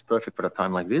 Seems perfect for a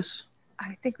time like this.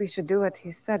 I think we should do what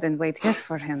he said and wait here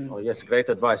for him. Oh, yes, great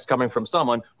advice coming from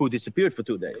someone who disappeared for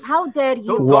 2 days. How dare you?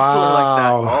 Don't talk to her like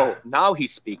that. Oh, now he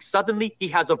speaks. Suddenly, he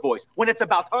has a voice. When it's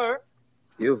about her...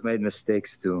 You've made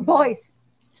mistakes too. Boys,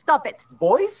 stop it.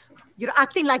 Boys? You're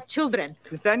acting like children.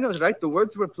 Nathaniel's right. The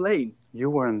words were plain. You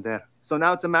weren't there. So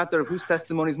now it's a matter of whose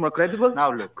testimony is more credible?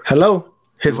 Now look. Hello?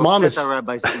 His mom is...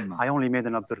 I only made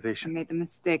an I observation. made a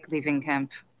mistake leaving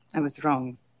camp. I was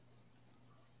wrong.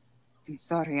 I'm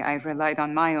sorry. I relied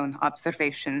on my own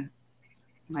observation,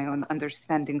 my own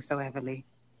understanding so heavily.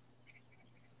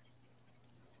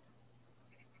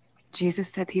 Jesus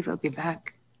said he will be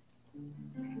back.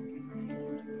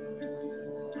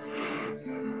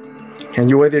 And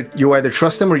you either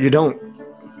trust him or you don't.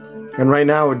 And right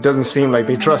now, it doesn't seem like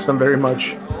they trust him very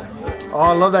much. Oh,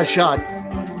 I love that shot.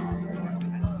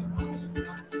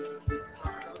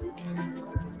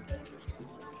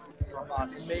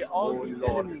 May all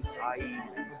enemies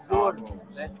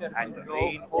and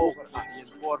rain over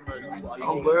us.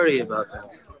 Don't worry about that.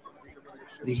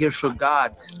 We're here for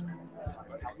God.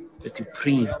 We're to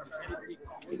pray.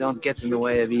 We don't get in the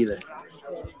way of either.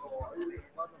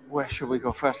 Where should we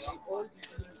go first?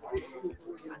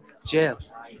 Jail.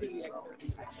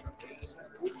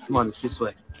 Come on, it's this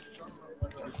way.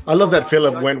 I love that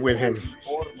Philip went with him.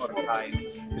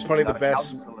 He's probably the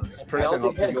best This person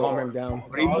up to calm him down.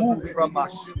 Remove from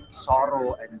us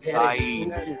sorrow and sighing,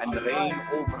 and reign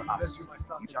over us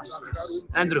justice.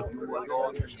 Andrew. You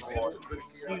alone, Lord,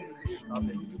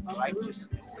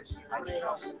 righteousness and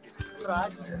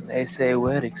justice. They say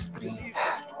we're extreme.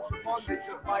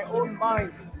 My own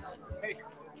mind.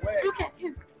 Look at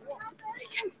him. He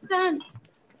can stand.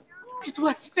 It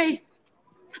was faith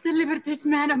that delivered this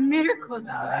man a miracle.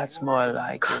 Now that's more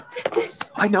like it. Did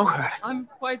this. I know her. I'm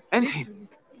quite And him.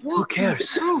 Who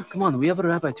cares? Come on, we have a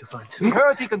rabbi to find. We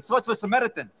heard he consorts with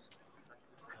Samaritans.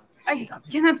 I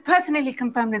cannot personally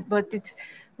confirm it, but it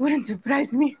wouldn't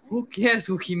surprise me. Who cares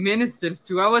who he ministers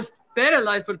to? I was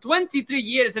paralyzed for 23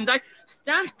 years, and I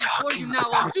stand before you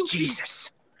now on 2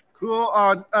 feet. Who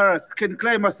on earth can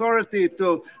claim authority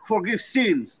to forgive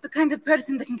sins? The kind of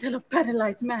person that can tell a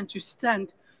paralyzed man to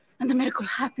stand, and the miracle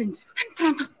happens in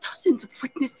front of dozens of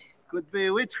witnesses. Could be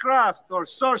witchcraft or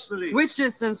sorcery.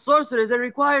 Witches and sorcerers are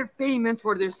required payment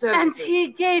for their services. And he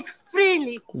gave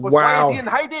freely. Wow. Why is he in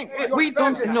hiding? We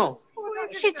don't know.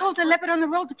 He told the leper on the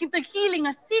road to keep the healing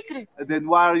a secret. Then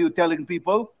why are you telling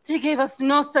people? He gave us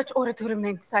no such order to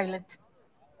remain silent.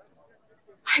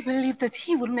 I believe that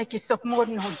he will make himself more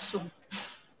known soon.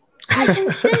 I can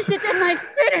sense it in my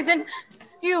spirit, and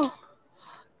you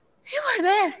were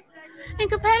there in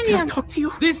Capernaum. Can I talk to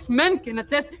you? This man can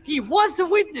attest he was a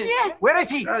witness. Yes. Where is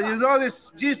he? You know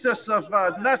this Jesus of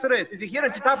Nazareth. Is he here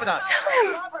in Chitapadan?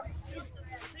 Tell him.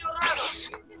 Please,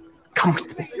 come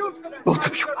with me, both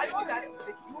of you.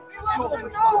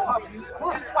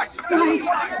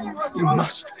 You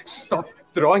must stop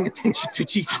drawing attention to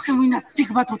Jesus. How can we not speak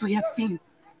about what we have seen?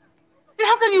 And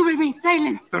how can you remain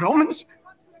silent? The Romans?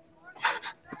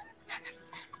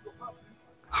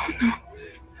 Oh no.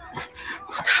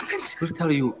 What happened? We'll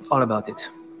tell you all about it.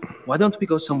 Why don't we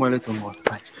go somewhere a little more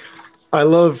private? I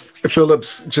love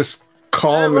Philip's just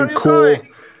calm and cool,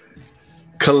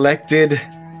 collected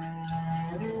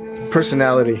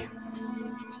personality.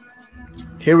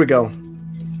 Here we go.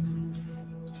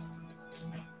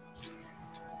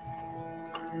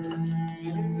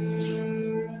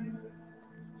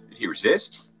 Did he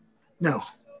resist? No,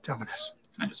 Dominus.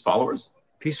 And his followers?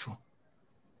 Peaceful.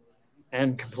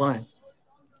 And compliant.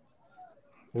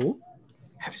 Ooh.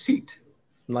 Have a seat.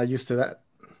 I'm not used to that.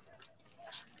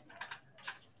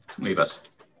 Leave us.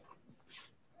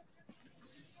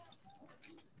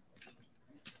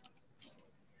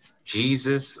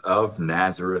 Jesus of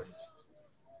Nazareth.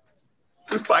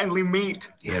 We finally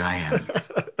meet. Here I am.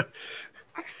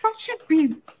 I thought you'd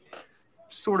be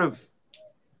sort of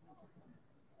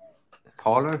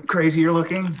taller, crazier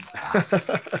looking.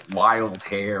 Wild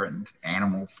hair and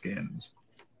animal skins.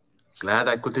 Glad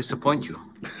I could disappoint you.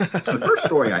 The first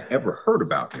story I ever heard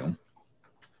about you,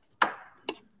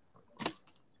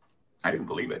 I didn't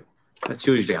believe it. That's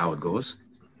usually how it goes.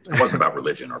 It wasn't about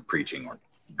religion or preaching or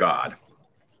God.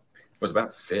 It was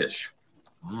about fish.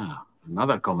 Ah,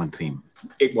 another common theme.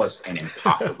 It was an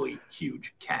impossibly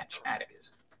huge catch,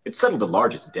 Atticus. It settled the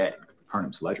largest debt in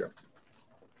Capernaum's ledger.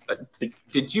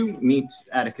 Did you meet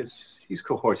Atticus? He's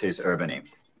cohortes urbanae.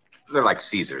 They're like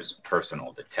Caesar's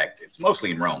personal detectives,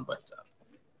 mostly in Rome, but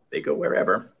they go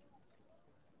wherever.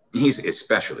 He's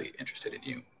especially interested in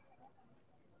you.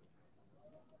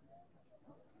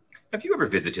 Have you ever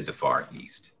visited the Far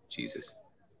East, Jesus?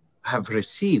 I have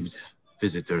received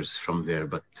visitors from there,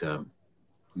 but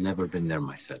never been there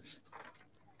myself.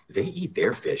 They eat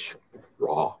their fish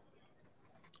raw.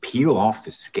 Peel off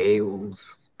the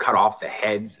scales, cut off the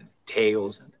heads and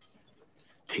tails, and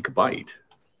take a bite.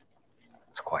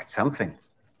 It's quite something.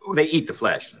 They eat the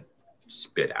flesh and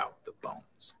spit out the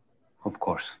bones. Of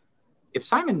course. If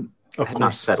Simon had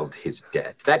not settled his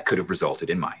debt, that could have resulted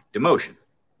in my demotion.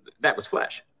 That was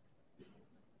flesh.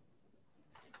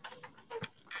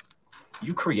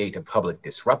 You create a public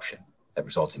disruption that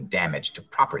results in damage to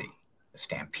property, a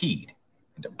stampede,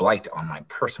 and a blight on my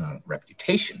personal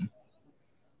reputation.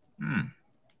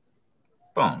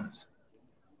 Bones.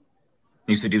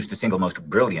 You seduced the single most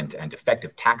brilliant and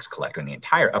effective tax collector in the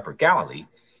entire Upper Galilee.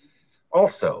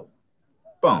 Also,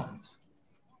 bones.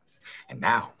 And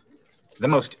now, the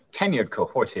most tenured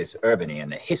cohortes urbanae in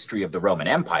the history of the Roman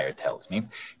Empire tells me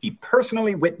he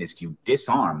personally witnessed you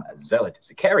disarm a zealot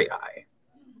Sicarii.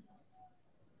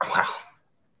 Wow.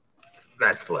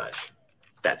 That's flesh.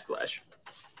 That's flesh.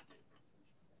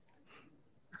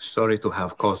 Sorry to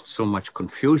have caused so much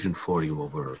confusion for you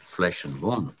over flesh and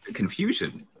bone.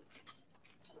 Confusion?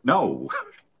 No.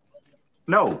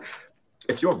 No.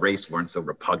 If your race weren't so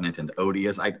repugnant and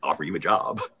odious, I'd offer you a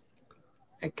job.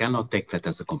 I cannot take that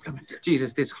as a compliment.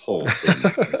 Jesus, this whole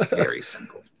thing is very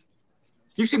simple.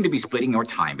 You seem to be splitting your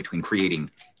time between creating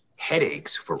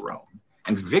headaches for Rome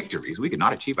and victories we could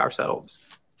not achieve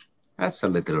ourselves. That's a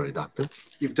little reductive.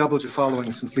 You've doubled your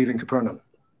following since leaving Capernaum.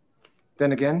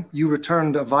 Then again, you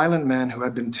returned a violent man who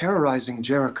had been terrorizing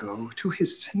Jericho to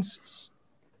his senses.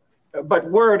 But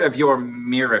word of your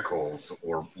miracles,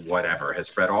 or whatever, has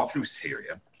spread all through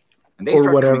Syria. And they Or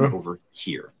start whatever. coming over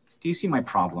here. Do you see my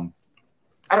problem?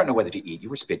 I don't know whether to eat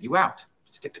you or spit you out.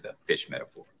 Stick to the fish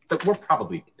metaphor. But we're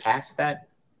probably past that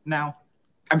now.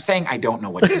 I'm saying I don't know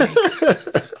what to make.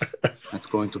 That's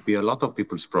going to be a lot of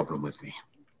people's problem with me.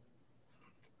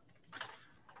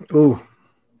 Ooh.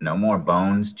 No more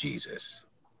bones, Jesus.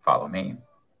 Follow me.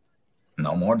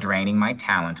 No more draining my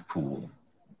talent pool,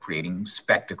 creating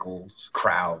spectacles,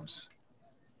 crowds.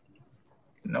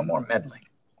 No more meddling.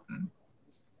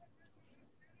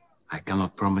 I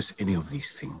cannot promise any of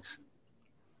these things.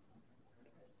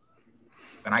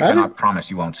 And I cannot promise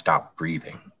you won't stop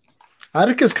breathing.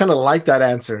 Atticus kind of liked that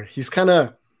answer. He's kind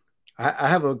of, I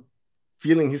have a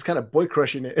feeling he's kind of boy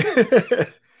crushing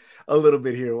it a little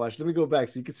bit here. Watch, let me go back.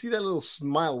 So you can see that little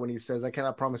smile when he says, I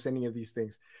cannot promise any of these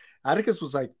things. Atticus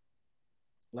was like,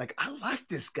 I like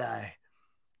this guy.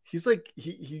 He's like,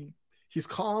 he's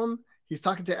calm. He's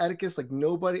talking to Atticus like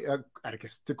nobody,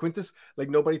 Atticus, to Quintus, like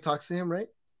nobody talks to him, right?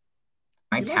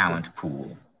 My talent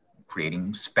pool,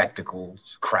 creating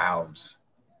spectacles, crowds.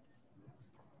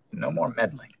 No more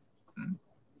meddling.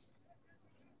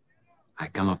 I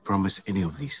cannot promise any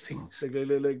of these things.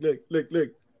 Look.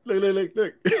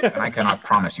 And I cannot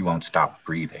promise you won't stop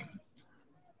breathing.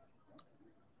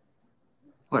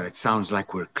 Well, it sounds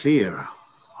like we're clear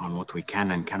on what we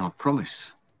can and cannot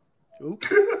promise. Oop.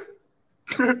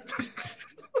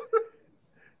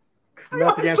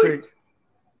 Not the answer.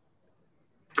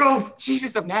 Go,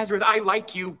 Jesus of Nazareth, I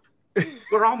like you.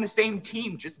 We're on the same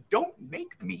team. Just don't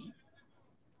make me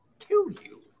kill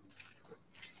you.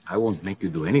 I won't make you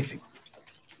do anything.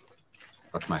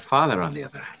 But my father, on the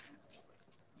other hand.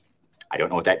 I don't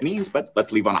know what that means, but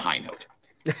let's leave on a high note.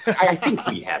 I think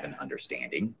we have an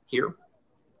understanding here.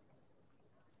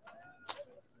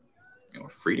 You're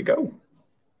free to go.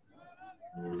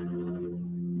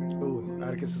 Oh,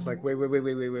 Atticus is like, wait.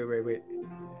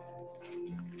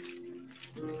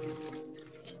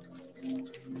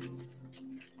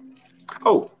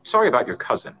 Oh, sorry about your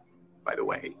cousin, by the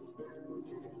way.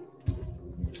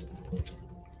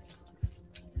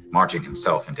 Marching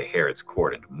himself into Herod's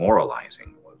court and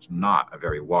moralizing was not a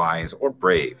very wise or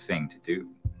brave thing to do.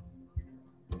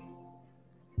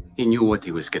 He knew what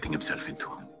he was getting himself into.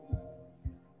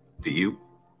 Do you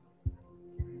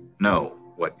know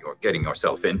what you're getting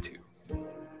yourself into?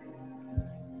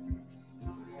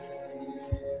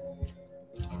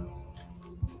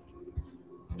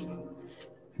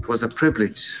 It was a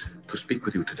privilege to speak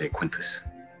with you today, Quintus.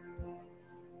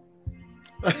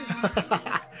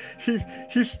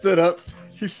 He stood up.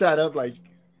 He sat up like,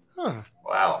 huh.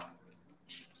 Wow.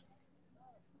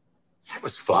 That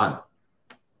was fun.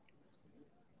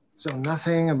 So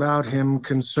nothing about him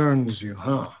concerns you,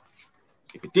 huh?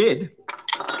 If it did,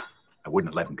 I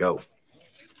wouldn't have let him go.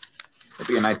 It'd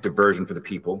be a nice diversion for the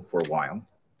people for a while.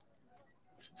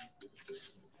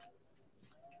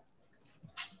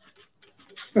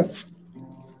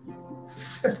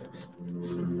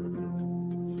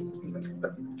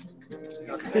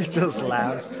 He just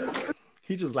laughs.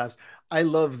 He just laughs. I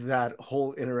love that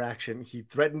whole interaction. He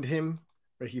threatened him,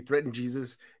 or he threatened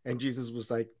Jesus, and Jesus was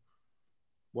like,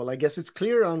 well, I guess it's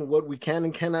clear on what we can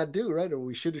and cannot do, right? Or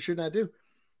we should or should not do.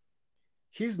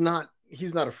 He's not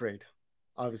afraid.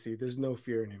 Obviously, there's no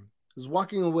fear in him. He's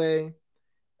walking away,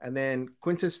 and then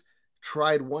Quintus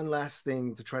tried one last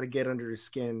thing to try to get under his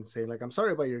skin, saying, like, I'm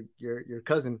sorry about your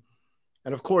cousin.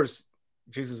 And of course,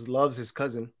 Jesus loves his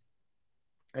cousin.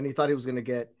 And he thought he was going to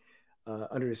get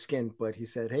under his skin, but he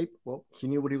said, hey, well, he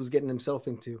knew what he was getting himself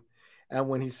into. And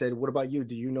when he said, what about you?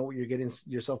 Do you know what you're getting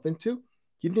yourself into?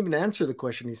 He didn't even answer the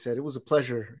question. He said, it was a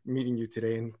pleasure meeting you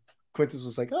today. And Quintus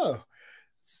was like, oh,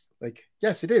 it's like,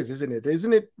 yes, it is, isn't it?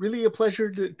 Isn't it really a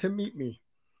pleasure to meet me?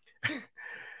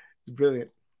 It's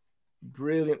brilliant.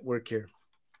 Brilliant work here.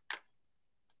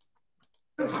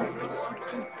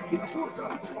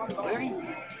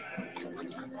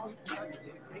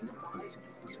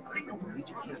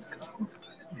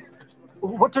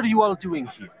 What are you all doing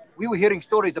here? We were hearing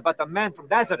stories about a man from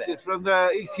Nazareth. From the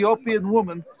Ethiopian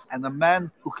woman and the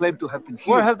man who claimed to have been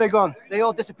healed. Where have they gone? They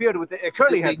all disappeared with the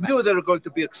curly hair. They knew they were going to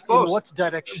be exposed. In what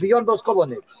direction? Beyond those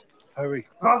colonnades. Hurry.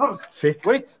 Brothers! See?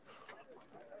 Wait.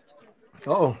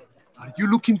 Uh-oh. Are you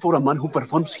looking for a man who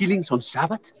performs healings on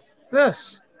Sabbath?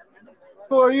 Yes.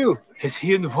 Who are you? Has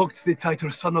he invoked the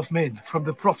title Son of Man from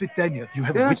the prophet Daniel? You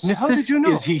have Yes, witnessed how this? did you know?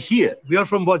 Is he here? We are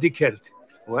from Wadi Kelt.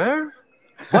 Where?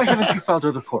 Why haven't you filed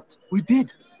a report? We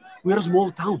did. We're a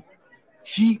small town.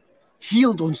 He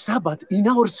healed on Sabbath in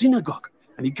our synagogue,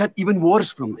 and he got even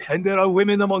worse from there. And there are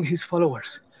women among his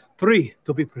followers. 3,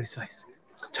 to be precise.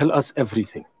 Tell us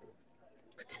everything.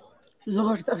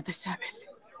 Lord of the Sabbath,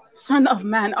 Son of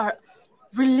Man are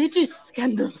religious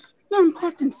scandals. No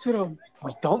importance to Rome.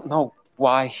 We don't know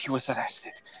why he was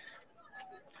arrested.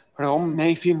 Rome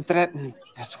may feel threatened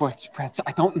as word spreads.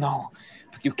 I don't know.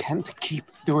 But you can't keep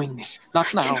doing this.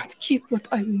 Not now. I cannot keep what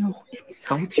I know inside.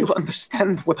 Don't you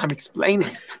understand what I'm explaining?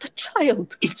 I'm not a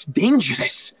child. It's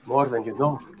dangerous. More than you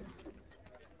know.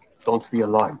 Don't be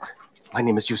alarmed. My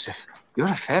name is Yusuf. You're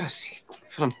a Pharisee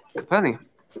from Capernaum.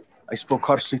 I spoke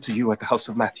harshly to you at the house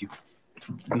of Matthew.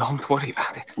 Don't worry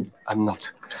about it. I'm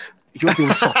not. You're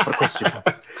being sought for questioning.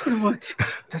 For what?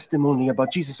 Testimony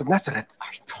about Jesus of Nazareth.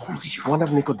 I told you. One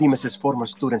of Nicodemus's former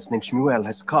students named Shmuel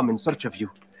has come in search of you.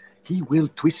 He will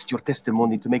twist your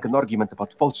testimony to make an argument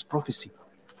about false prophecy.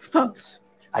 False?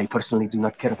 I personally do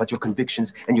not care about your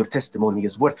convictions, and your testimony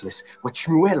is worthless. What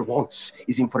Shmuel wants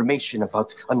is information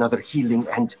about another healing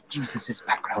and Jesus'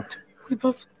 background. We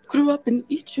both grew up in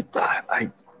Egypt.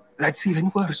 That's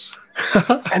even worse.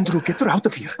 Andrew, get her out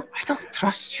of here. I don't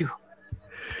trust you.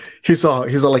 He's all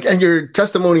like, and your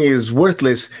testimony is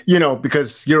worthless,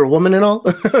 because you're a woman and all.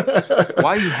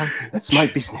 Why you have me? That's my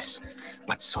business.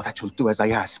 But so that you'll do as I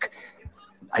ask.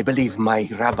 I believe my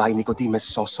Rabbi Nicodemus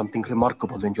saw something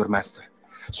remarkable in your master.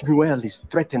 Shmuel is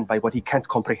threatened by what he can't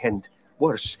comprehend.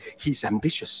 Worse, he's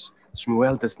ambitious.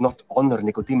 Shmuel does not honor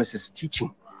Nicodemus's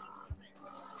teaching.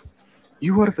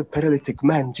 You are the paralytic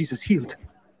man Jesus healed.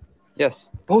 Yes.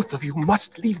 Both of you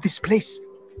must leave this place.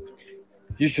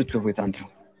 You should go with Andrew.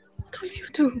 What will you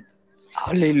do?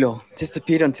 I'll lay low.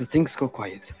 Disappear until things go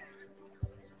quiet.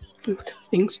 What if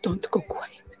things don't go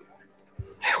quiet?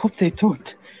 I hope they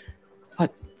don't.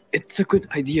 But it's a good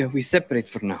idea we separate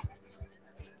for now.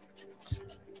 Just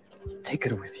take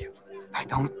her with you. I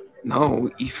don't know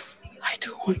if... I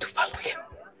do want to follow him.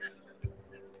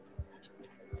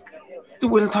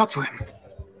 We'll talk to him.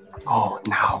 Go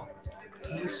now.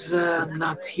 He's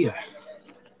not here.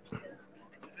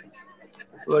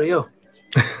 Who are you?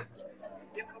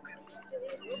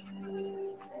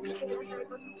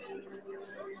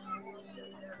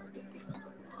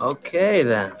 Okay,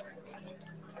 then.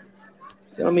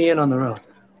 Fill me in on the road.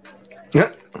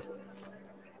 Yeah.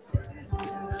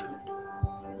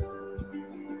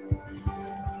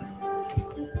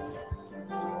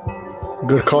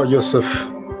 Good call, Yusuf.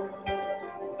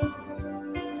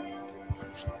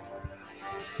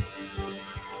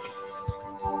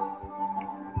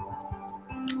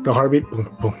 The heartbeat,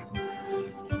 boom, boom.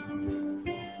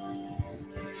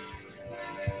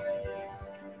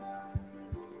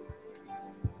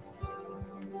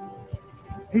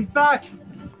 He's back.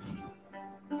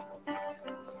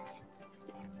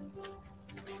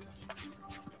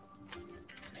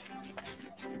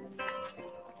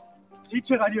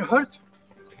 Teacher, are you hurt?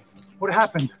 What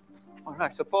happened? Well, I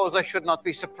suppose I should not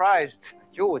be surprised that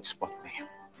you would spot me.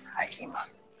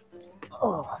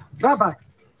 Oh, Rabbi,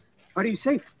 are you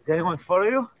safe? Did anyone follow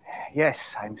you?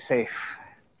 Yes, I'm safe.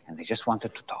 And they just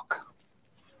wanted to talk.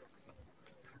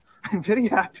 I'm very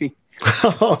happy.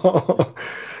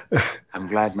 I'm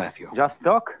glad, Matthew. Just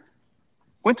talk?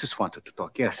 Quintus wanted to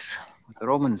talk, yes. The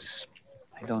Romans,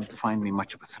 they don't find me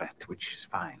much of a threat, which is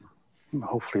fine.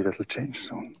 Hopefully that'll change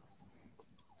soon.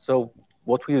 So,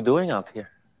 what were you doing out here?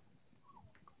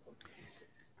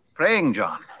 Praying,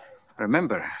 John.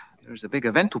 Remember, there's a big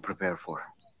event to prepare for.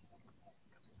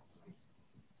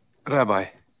 Rabbi,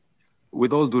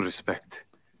 with all due respect,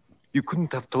 you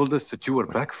couldn't have told us that you were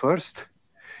back first?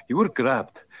 You were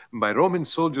grabbed by Roman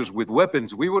soldiers with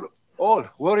weapons. We were all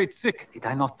worried sick. Did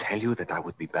I not tell you that I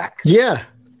would be back? Yeah.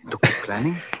 To keep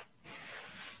planning?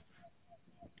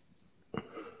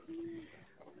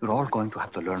 You're all going to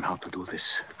have to learn how to do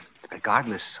this,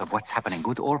 regardless of what's happening,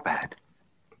 good or bad.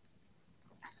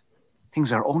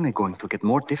 Things are only going to get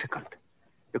more difficult.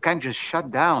 You can't just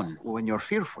shut down when you're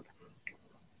fearful.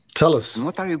 Tell us. And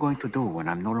what are you going to do when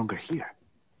I'm no longer here?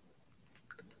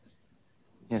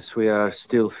 Yes, we are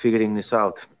still figuring this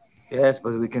out. Yes,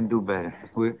 but we can do better.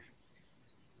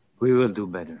 We will do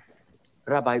better.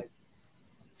 Rabbi,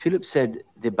 Philip said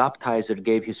the baptizer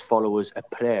gave his followers a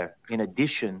prayer in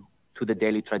addition to the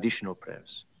daily traditional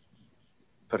prayers.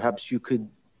 Perhaps you could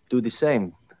do the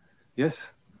same. Yes,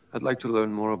 I'd like to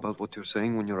learn more about what you're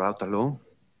saying when you're out alone.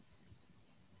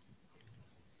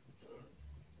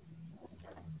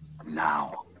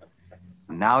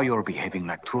 Now you're behaving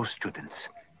like true students.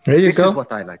 There you This go. is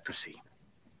what I like to see.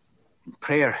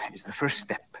 Prayer is the first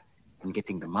step in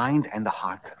getting the mind and the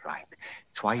heart right.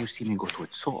 It's why you see me go to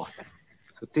it so often.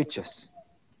 to teach us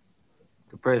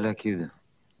to pray like you do.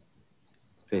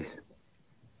 Please.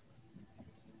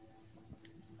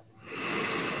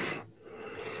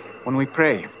 When we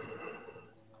pray,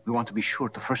 we want to be sure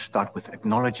to first start with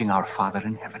acknowledging our Father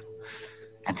in heaven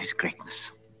and his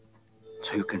greatness.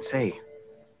 So you can say,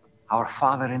 "Our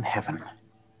Father in heaven,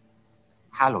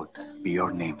 hallowed be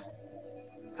your name."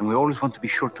 And we always want to be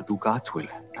sure to do God's will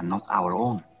and not our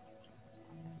own.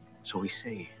 So we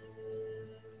say,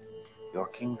 "Your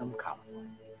kingdom come,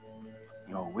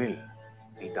 your will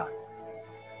be done,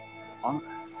 on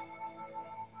earth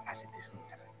as it is in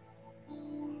heaven."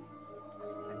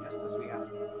 And just as we ask.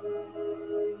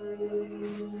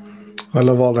 I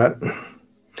love all that.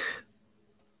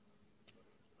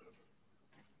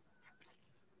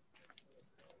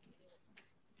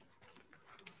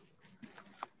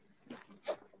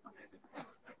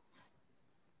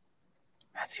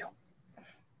 Matthew.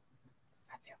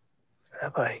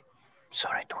 Rabbi,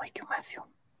 sorry to wake you, Matthew.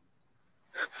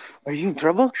 Are you in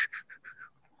trouble? Shh.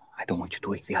 I don't want you to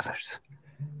wake the others.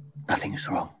 Nothing is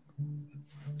wrong.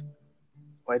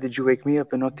 Why did you wake me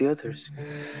up and not the others?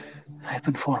 I've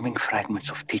been forming fragments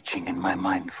of teaching in my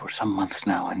mind for some months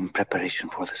now in preparation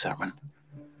for the sermon.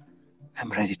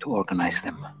 I'm ready to organize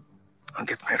them. I'll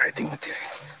get my writing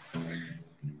materials.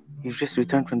 You've just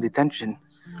returned from detention.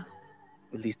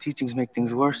 Will these teachings make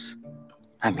things worse?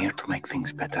 I'm here to make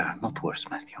things better, not worse,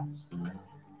 Matthew.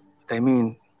 But I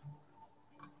mean,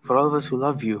 for all of us who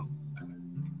love you.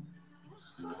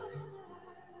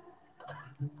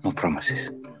 No promises.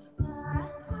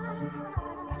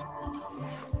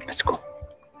 Let's go.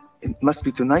 It must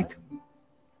be tonight.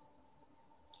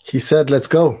 He said, let's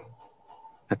go.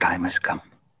 The time has come.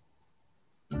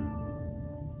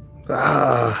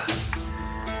 Ah,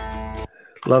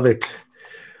 love it.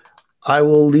 I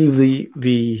will leave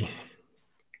the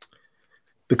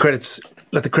credits,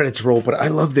 let the credits roll, but I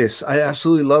love this. I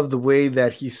absolutely love the way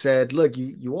that he said, look,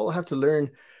 you all have to learn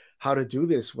how to do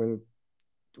this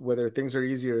whether things are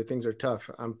easy or things are tough.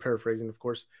 I'm paraphrasing, of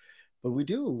course, but we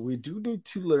do need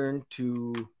to learn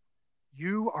to.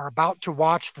 You are about to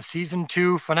watch the season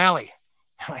 2 finale.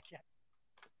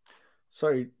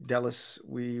 Sorry, Dallas.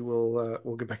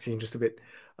 We'll get back to you in just a bit.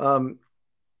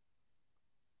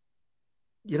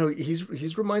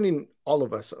 He's reminding all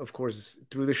of us, of course,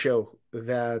 through the show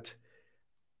that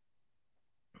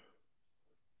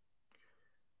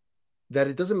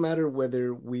it doesn't matter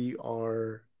whether we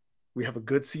have a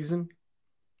good season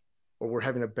or we're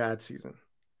having a bad season.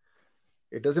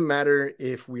 It doesn't matter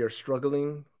if we are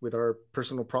struggling with our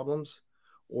personal problems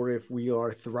or if we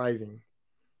are thriving.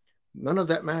 None of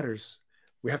that matters.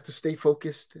 We have to stay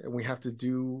focused and we have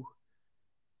to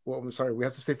we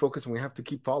have to stay focused and we have to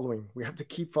keep following. We have to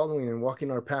keep following and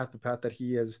walking our path, the path that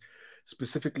he has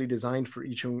specifically designed for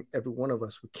each and every one of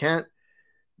us. We can't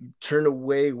turn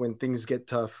away when things get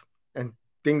tough, and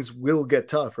things will get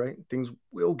tough, right? Things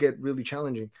will get really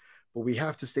challenging, but we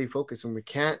have to stay focused, and we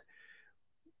can't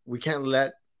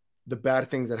let the bad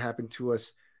things that happen to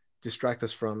us distract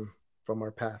us from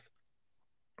our path.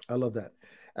 I love that.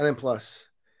 And then plus,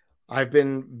 I've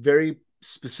been very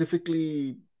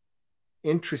specifically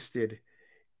interested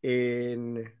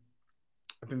in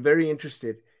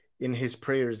his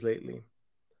prayers lately.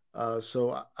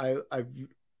 So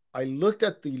I looked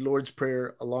at the Lord's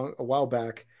Prayer a while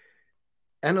back,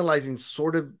 analyzing it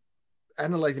sort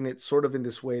of in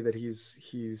this way that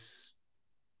he's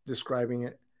describing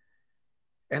it.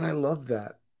 And I love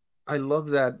that. I love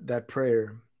that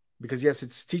prayer, because yes,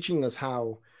 it's teaching us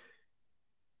how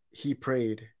he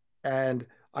prayed. And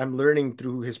I'm learning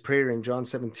through his prayer in John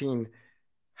 17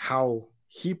 how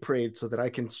he prayed so that I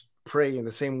can pray in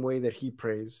the same way that he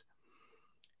prays.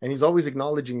 And he's always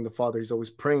acknowledging the Father. He's always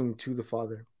praying to the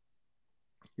Father.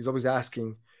 He's always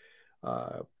asking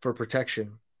for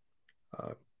protection.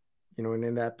 And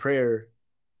in that prayer,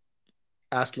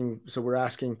 we're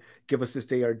asking, give us this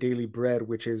day our daily bread,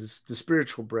 which is the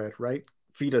spiritual bread, right?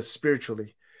 Feed us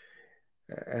spiritually.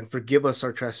 And forgive us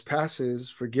our trespasses,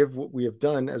 forgive what we have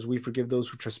done as we forgive those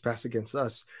who trespass against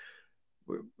us.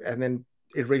 And then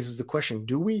it raises the question,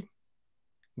 do we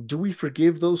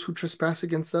forgive those who trespass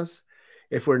against us?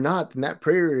 If we're not, then that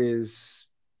prayer is,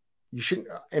 you shouldn't,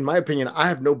 in my opinion, I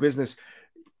have no business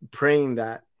praying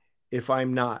that if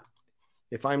I'm not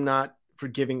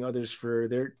forgiving others for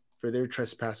their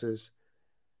trespasses,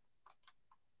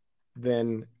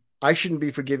 then I shouldn't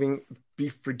be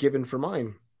forgiven for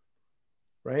mine.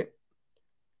 Right?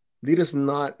 Lead us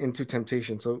not into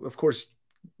temptation. So, of course,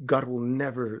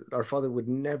 our Father would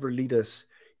never lead us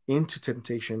into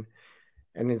temptation.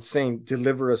 And it's saying,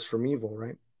 deliver us from evil,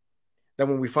 right? That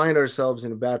when we find ourselves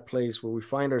in a bad place, where we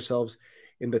find ourselves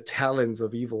in the talons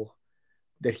of evil,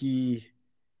 that he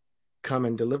come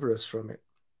and deliver us from it.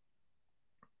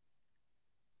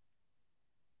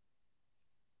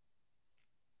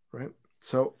 Right?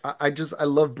 So I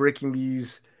love breaking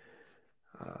these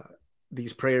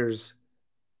prayers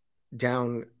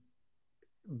down,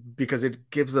 because it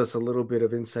gives us a little bit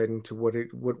of insight into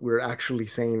what we're actually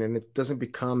saying, and it doesn't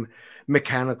become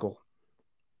mechanical.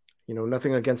 You know,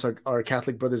 nothing against our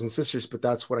Catholic brothers and sisters, but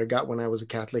that's what I got when I was a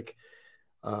Catholic.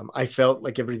 I felt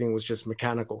like everything was just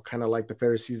mechanical, kind of like the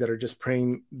Pharisees that are just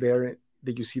praying there,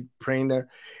 that you see praying there.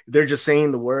 They're just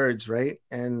saying the words, right?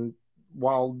 And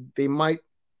while they might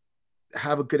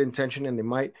have a good intention and they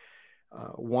might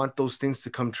want those things to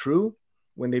come true,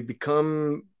 when they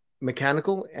become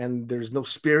mechanical and there's no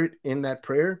spirit in that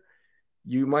prayer,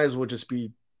 you might as well just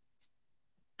be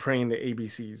praying the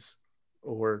ABCs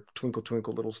or Twinkle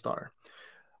Twinkle Little Star.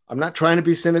 I'm not trying to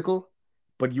be cynical,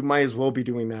 but you might as well be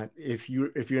doing that if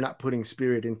you're not putting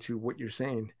spirit into what you're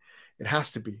saying. It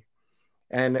has to be.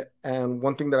 And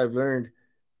one thing that I've learned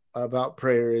about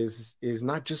prayer is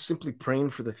not just simply praying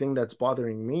for the thing that's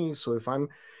bothering me. So if I'm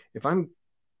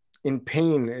in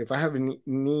pain, if I have a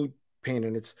knee pain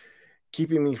and it's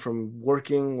keeping me from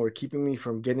working or keeping me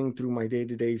from getting through my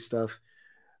day-to-day stuff,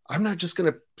 I'm not just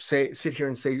going to sit here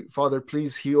and say, Father,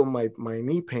 please heal my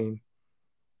knee pain.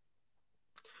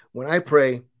 When I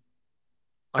pray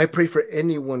for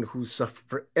anyone who's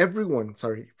for everyone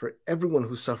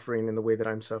who's suffering in the way that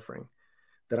I'm suffering,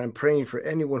 that I'm praying for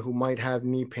anyone who might have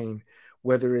knee pain,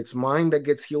 whether it's mine that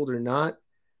gets healed or not,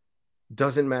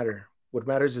 doesn't matter. What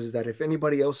matters is that if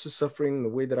anybody else is suffering in the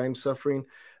way that I'm suffering,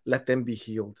 let them be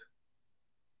healed.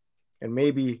 And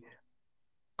maybe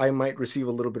I might receive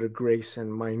a little bit of grace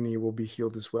and my knee will be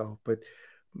healed as well. But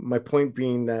my point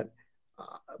being that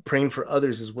praying for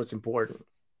others is what's important.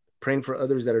 Praying for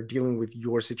others that are dealing with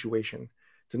your situation.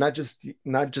 To not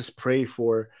just pray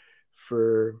for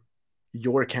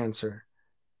your cancer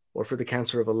or for the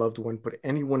cancer of a loved one, but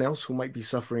anyone else who might be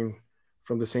suffering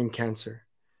from the same cancer.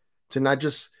 To not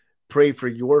just pray for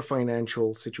your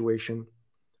financial situation,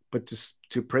 but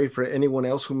to pray for anyone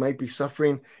else who might be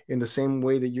suffering in the same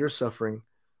way that you're suffering,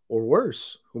 or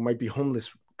worse, who might be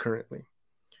homeless currently,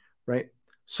 right?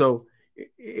 So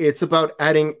it's about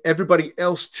adding everybody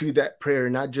else to that prayer,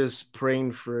 not just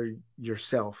praying for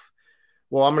yourself.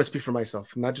 Well, I'm going to speak for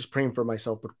myself, not just praying for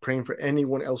myself, but praying for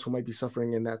anyone else who might be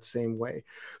suffering in that same way.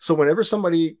 So whenever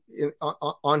somebody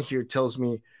on here tells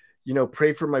me, you know,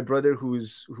 pray for my brother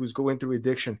who's going through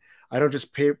addiction, I don't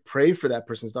just pray for that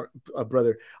person's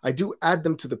brother. I do add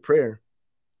them to the prayer,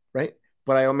 right?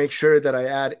 But I'll make sure that I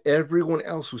add everyone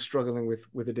else who's struggling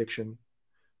with addiction,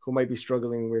 who might be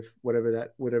struggling with whatever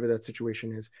that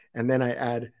situation is. And then I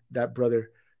add that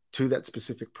brother to that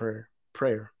specific prayer.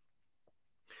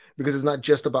 Because it's not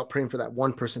just about praying for that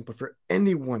one person, but for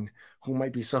anyone who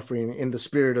might be suffering in the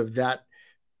spirit of that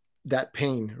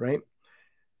pain, right?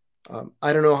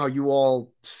 I don't know how you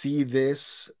all see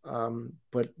this,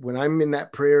 but when I'm in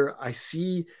that prayer, I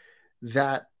see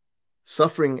that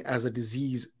suffering as a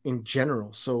disease in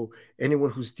general. So anyone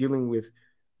who's dealing with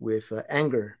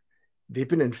anger, they've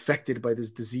been infected by this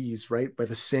disease, right? By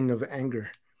the sin of anger.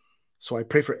 So I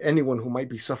pray for anyone who might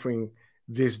be suffering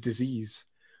this disease,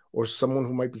 or someone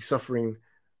who might be suffering,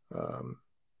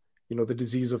 the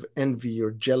disease of envy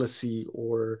or jealousy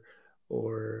or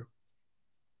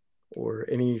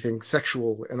anything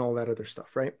sexual and all that other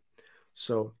stuff, right?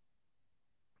 So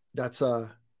that's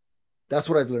what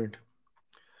I've learned.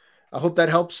 I hope that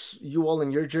helps you all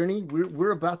in your journey.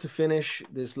 We're about to finish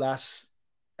this last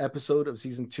episode of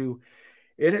season 2.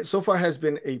 It so far has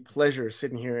been a pleasure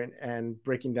sitting here and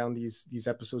breaking down these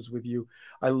episodes with you.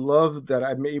 I love that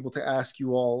I'm able to ask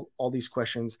you all these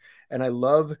questions, and I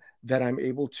love that I'm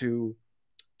able to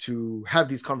have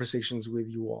these conversations with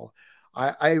you all.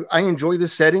 I enjoy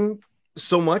this setting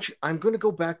so much. I'm going to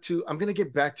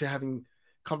get back to having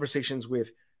conversations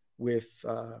with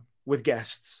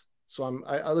guests. So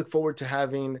I look forward to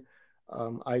having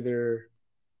either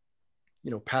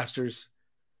pastors,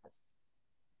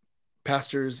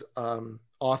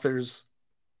 authors,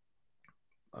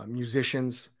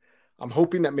 musicians. I'm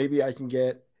hoping that maybe I can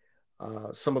get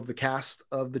some of the cast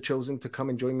of The Chosen to come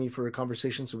and join me for a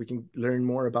conversation so we can learn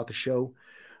more about the show.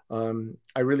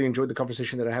 I really enjoyed the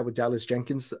conversation that I had with Dallas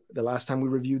Jenkins the last time we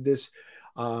reviewed this.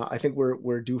 I think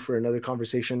we're due for another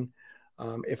conversation.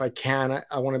 If I can,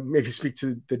 I want to maybe speak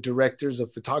to the directors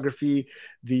of photography,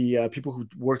 the people who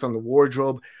worked on the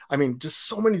wardrobe. I mean, just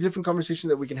so many different conversations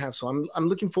that we can have. So I'm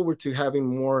looking forward to having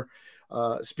more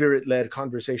spirit-led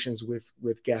conversations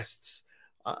with guests.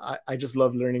 I just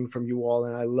love learning from you all,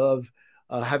 and I love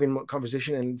having more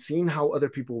conversation and seeing how other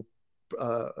people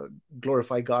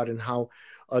glorify God and how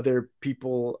other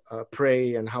people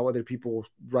pray and how other people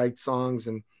write songs,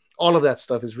 and all of that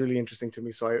stuff is really interesting to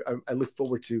me. So I look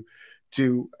forward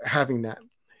to having that.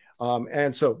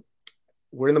 And so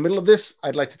we're in the middle of this.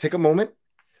 I'd like to take a moment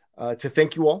to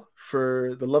thank you all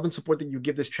for the love and support that you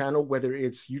give this channel, whether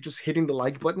it's you just hitting the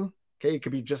like button. Okay, it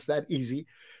could be just that easy.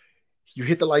 You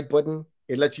hit the like button,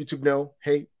 it lets YouTube know,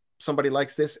 hey, somebody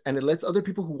likes this, and it lets other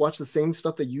people who watch the same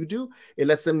stuff that you do, it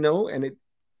lets them know, and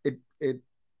it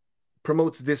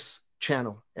promotes this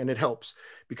channel, and it helps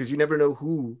because you never know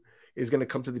who is going to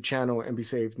come to the channel and be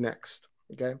saved next.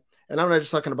 Okay, and I'm not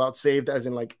just talking about saved as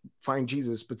in like find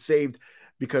Jesus, but saved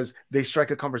because they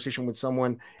strike a conversation with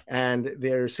someone and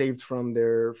they're saved from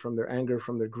their anger,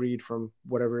 from their greed, from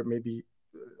whatever it may be,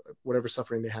 whatever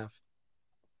suffering they have.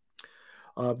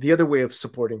 The other way of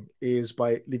supporting is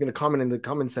by leaving a comment in the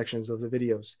comment sections of the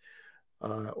videos,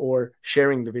 or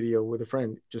sharing the video with a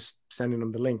friend, just sending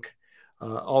them the link.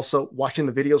 Also, watching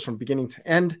the videos from beginning to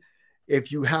end.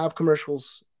 If you have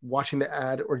commercials, watching the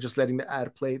ad or just letting the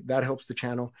ad play, that helps the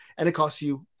channel, and it costs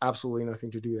you absolutely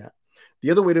nothing to do that. The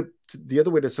other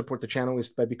way to support the channel is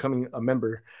by becoming a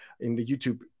member in the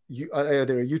YouTube,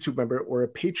 either a YouTube member or a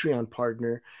Patreon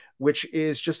partner, which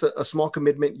is just a small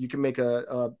commitment. You can make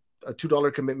a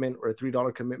 $2 commitment or a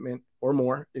 $3 commitment or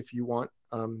more if you want.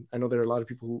 I know there are a lot of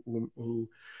people who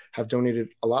have donated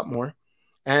a lot more,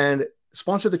 and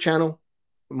sponsor the channel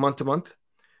month to month.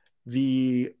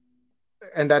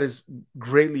 And that is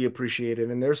greatly appreciated.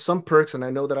 And there's some perks, and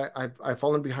I know that I've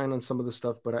fallen behind on some of the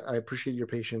stuff, but I appreciate your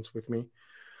patience with me.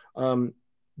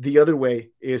 The other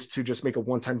way is to just make a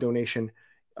one-time donation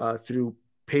through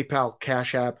PayPal,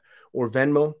 Cash App, or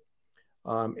Venmo.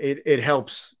 It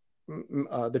helps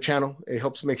the channel. It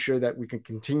helps make sure that we can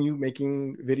continue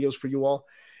making videos for you all,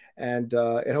 and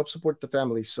it helps support the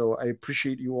family. So I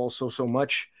appreciate you all so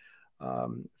much.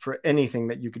 For anything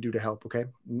that you could do to help. Okay,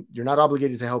 you're not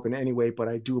obligated to help in any way, but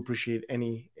I do appreciate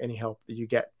any help that you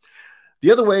get.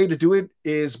 The other way to do it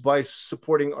is by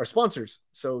supporting our sponsors.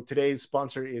 So today's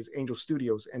sponsor is Angel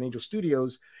Studios, and Angel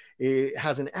Studios, it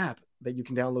has an app that you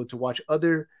can download to watch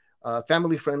other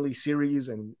family-friendly series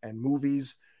and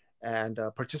movies, and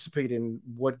participate in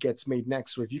what gets made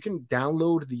next. So if you can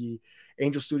download the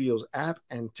Angel Studios app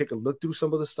and take a look through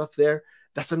some of the stuff there,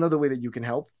 that's another way that you can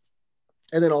help.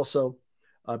 And then also,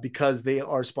 because they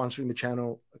are sponsoring the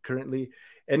channel currently,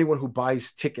 anyone who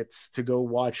buys tickets to go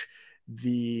watch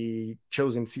the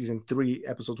Chosen Season 3,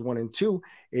 Episodes 1 and 2,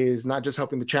 is not just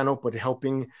helping the channel, but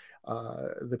helping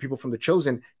the people from the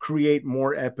Chosen create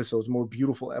more episodes, more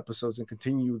beautiful episodes, and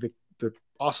continue the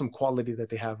awesome quality that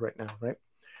they have right now, right?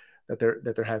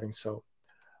 That they're having. So,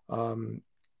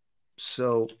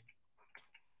 so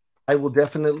I will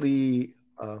definitely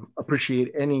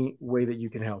appreciate any way that you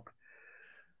can help.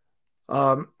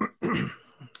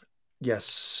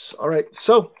 Yes. All right.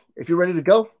 So if you're ready to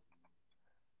go,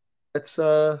 let's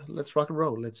rock and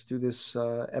roll. Let's do this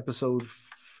episode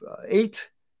 8,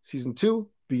 season 2,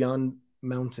 Beyond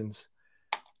Mountains.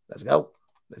 Let's go.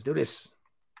 Let's do this.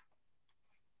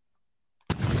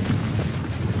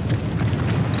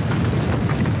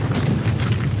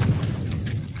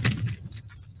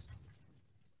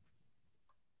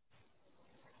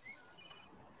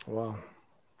 Wow.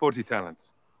 40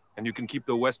 talents. And you can keep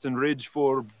the Western Ridge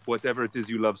for whatever it is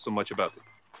you love so much about it.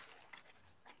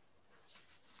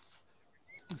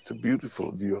 It's a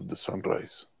beautiful view of the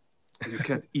sunrise. You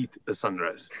can't eat a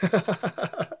sunrise.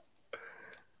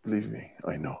 Believe me,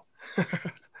 I know.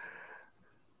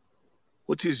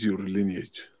 What is your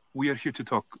lineage? We are here to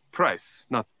talk price,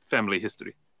 not family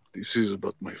history. This is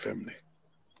about my family.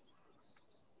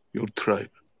 Your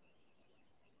tribe.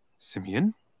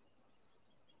 Simeon?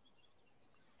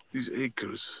 These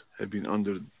acres have been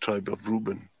under the tribe of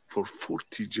Reuben for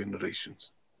 40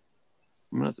 generations.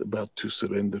 I'm not about to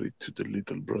surrender it to the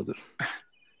little brother.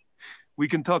 We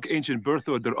can talk ancient birth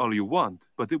order all you want,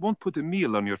 but it won't put a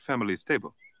meal on your family's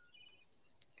table.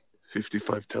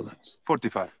 55 talents.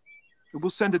 45. We'll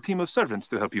send a team of servants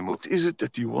to help you move. What is it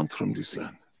that you want from this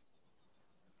land?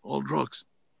 All rocks.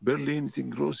 Barely anything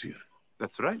grows here.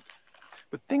 That's right.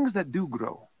 But things that do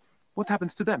grow, what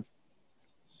happens to them?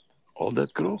 All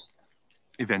that grow?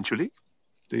 Eventually.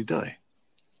 They die.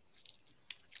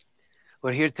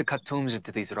 We're here to cut tombs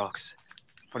into these rocks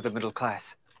for the middle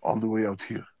class. All the way out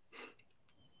here.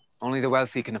 Only the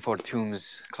wealthy can afford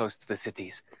tombs close to the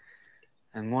cities.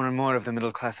 And more of the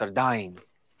middle class are dying,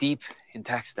 deep in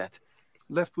tax debt.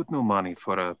 Left with no money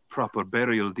for a proper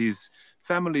burial, these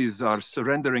families are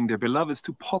surrendering their beloveds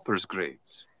to paupers'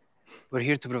 graves. We're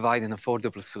here to provide an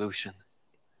affordable solution.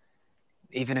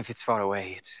 Even if it's far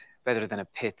away, it's better than a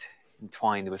pit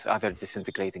entwined with other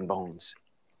disintegrating bones.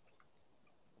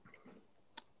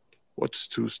 What's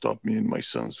to stop me and my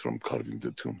sons from carving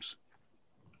the tombs?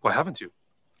 Why haven't you?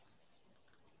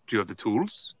 Do you have the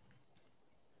tools?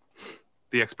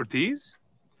 The expertise?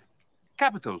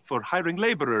 Capital for hiring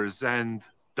laborers and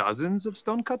dozens of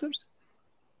stonecutters?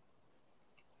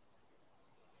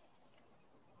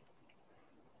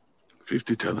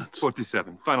 $50 talents.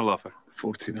 47. Final offer.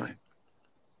 49.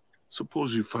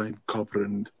 Suppose you find copper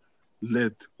and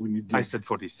lead when you dig. I said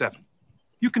 47.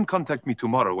 You can contact me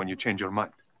tomorrow when you change your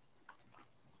mind.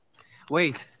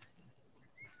 Wait.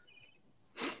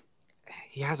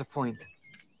 He has a point.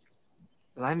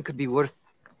 The land could be worth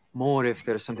more if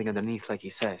there's something underneath, like he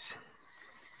says.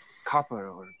 Copper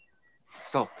or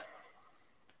salt.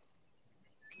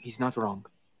 He's not wrong.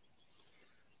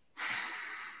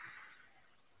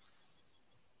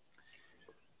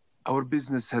 Our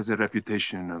business has a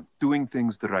reputation of doing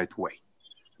things the right way.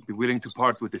 Be willing to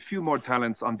part with a few more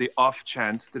talents on the off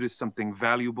chance there is something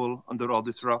valuable under all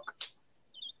this rock?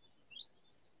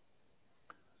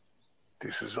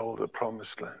 This is all the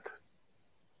promised land.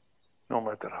 No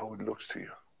matter how it looks to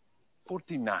you.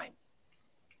 49.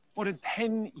 More than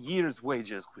 10 years'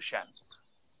 wages, Hushan.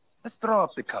 Let's draw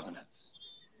up the covenants.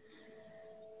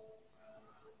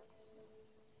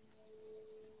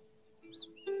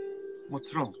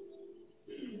 What's wrong?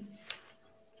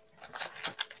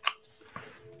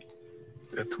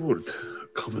 That word,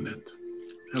 covenant.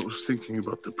 I was thinking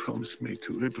about the promise made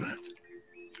to Abraham.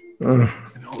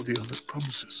 And all the other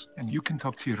promises. And you can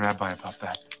talk to your rabbi about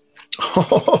that.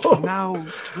 Now,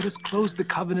 let us close the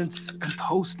covenants and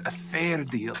post a fair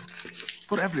deal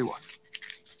for everyone.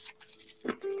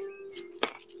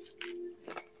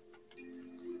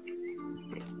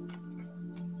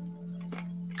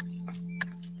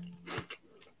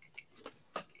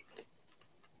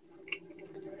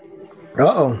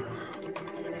 Uh-oh.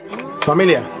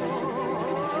 Familia.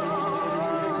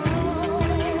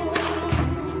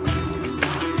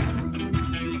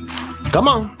 Come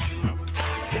on.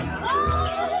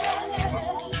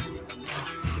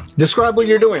 Describe what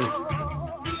you're doing.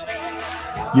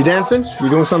 You dancing? You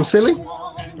doing something silly?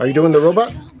 Are you doing the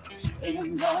robot? Are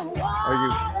you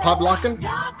pop locking?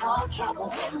 I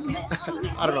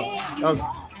don't know. That was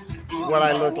what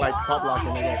I look like, pop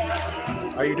locking, I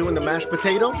guess. Are you doing the mashed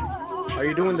potato? Are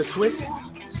you doing the twist?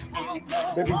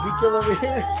 Baby Ezekiel over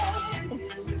here?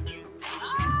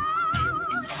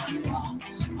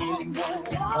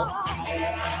 Oh.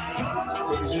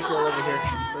 Baby Ezekiel over here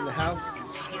in the house.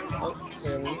 Oh,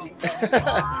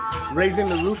 and raising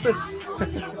the Rufus.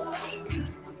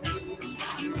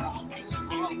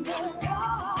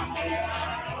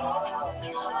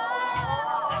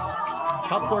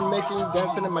 Popcorn making,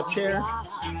 dancing in my chair.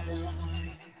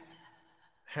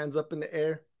 Hands up in the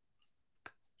air.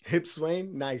 Hip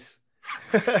swaying, nice.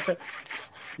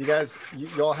 You guys, you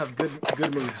all have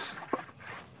good moves.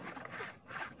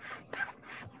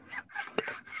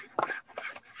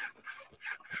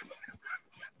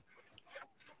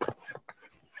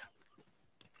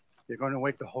 You're going to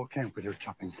wake the whole camp with your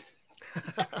chopping.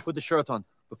 Put the shirt on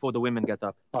before the women get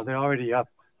up. Oh, they're already up.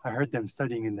 I heard them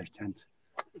studying in their tent.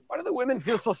 Why do the women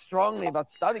feel so strongly about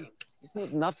studying? Isn't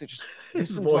it enough to just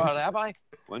listen to our rabbi?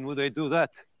 When would they do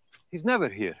that? He's never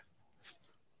here.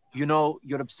 You know,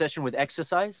 your obsession with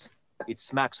exercise, it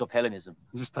smacks of Hellenism.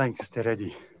 I'm just trying to stay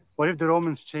ready. What if the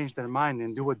Romans change their mind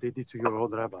and do what they did to your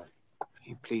old rabbi?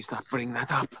 Can you please not bring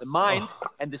that up? The mind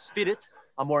and the spirit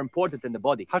are more important than the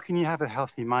body. How can you have a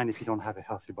healthy mind if you don't have a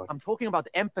healthy body? I'm talking about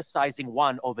emphasizing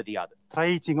one over the other. Try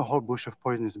eating a whole bush of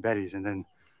poisonous berries and then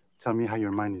tell me how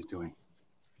your mind is doing.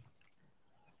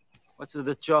 What's with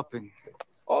the chopping?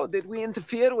 Oh, did we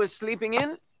interfere with sleeping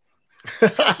in?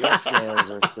 Your sails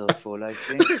are still full, I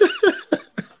think.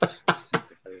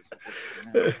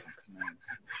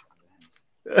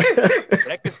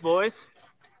 Breakfast, boys.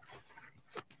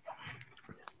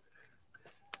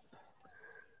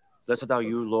 Blessed are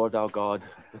you, Lord our God,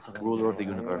 ruler of the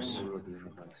universe.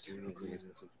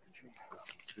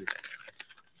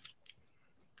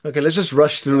 Okay, let's just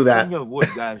rush through that. Bring your wood,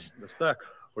 guys. The stack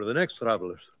for the next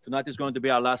travelers. Tonight is going to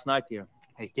be our last night here.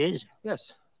 It is?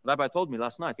 Yes. Rabbi told me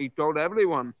last night. He told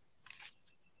everyone.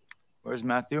 Where's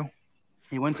Matthew?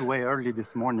 He went away early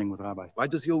this morning with Rabbi. Why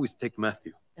does he always take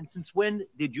Matthew? And since when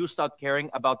did you start caring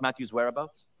about Matthew's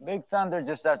whereabouts? Big Thunder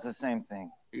just asked the same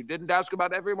thing. You didn't ask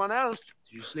about everyone else.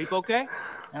 Did you sleep okay?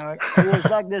 It was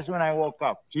like this when I woke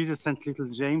up. Jesus sent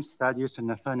little James, Thaddeus, and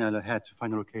Nathaniel ahead to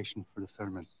find a location for the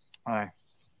sermon. All right.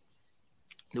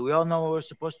 Do we all know what we're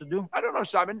supposed to do? I don't know,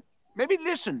 Simon. Maybe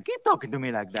listen. Keep talking to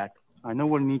me like that. I know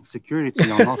we'll need security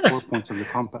on all 4 points of the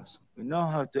compass. We know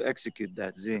how to execute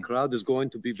that, Z. The crowd is going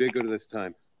to be bigger this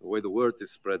time, the way the word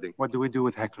is spreading. What do we do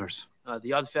with hecklers?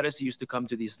 The odd Pharisee used to come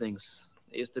to these things.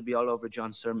 They used to be all over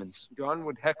John's sermons. John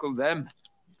would heckle them.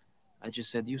 I just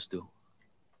said used to.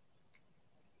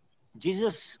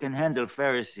 Jesus can handle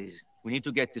Pharisees. We need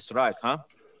to get this right, huh?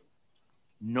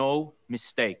 No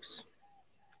mistakes.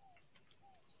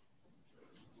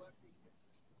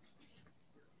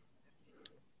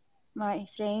 My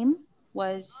frame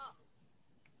was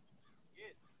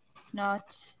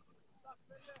not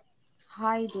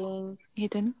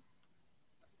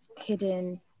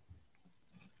hidden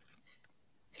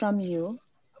from you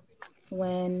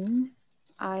when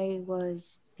I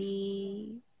was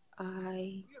being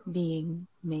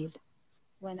made.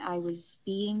 When I was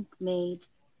being made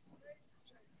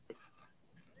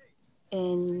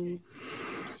in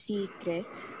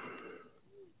secret,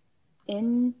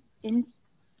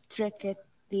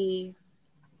 intricately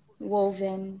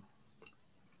woven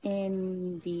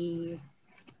in the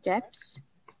depths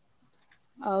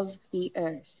of the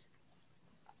earth.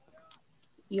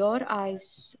 Your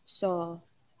eyes saw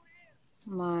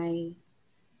my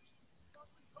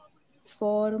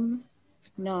form,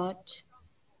 not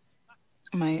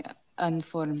my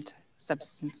unformed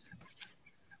substance.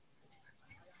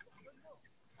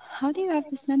 How do you have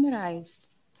this memorized?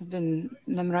 I've been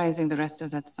memorizing the rest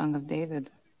of that Song of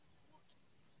David.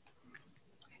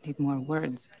 I need more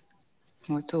words,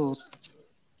 more tools.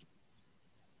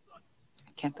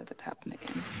 I can't let it happen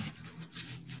again.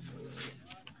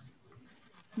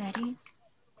 Mary,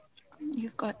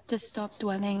 you've got to stop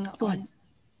dwelling on...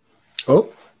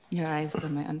 Oh. Your eyes saw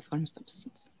my unformed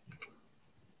substance.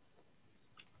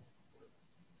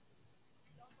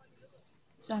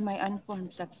 Saw my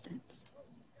unformed substance.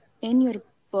 In your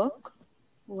book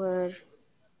were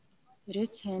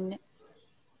written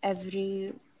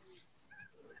every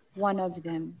one of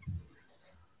them.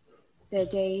 The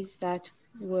days that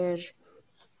were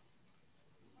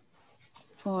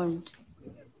formed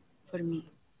for me.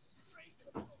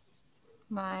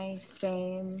 My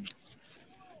frame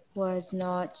was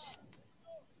not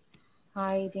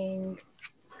hiding.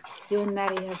 You and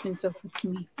Mary have been so good to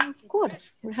me. Of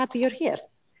course. We're happy you're here.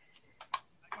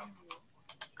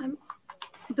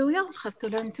 Do we all have to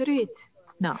learn to read?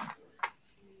 No.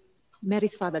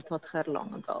 Mary's father taught her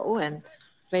long ago, and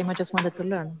Rayma just wanted to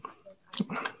learn.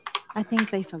 I think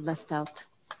they felt left out.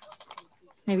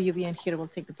 Maybe you being here will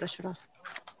take the pressure off.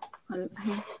 Well,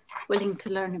 I'm willing to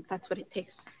learn if that's what it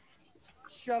takes.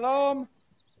 Shalom.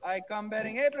 I come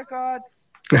bearing apricots.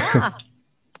 It's a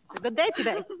good day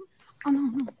today. Oh,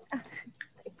 no.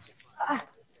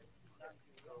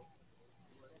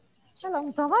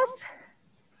 Shalom, Thomas.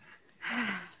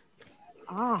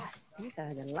 These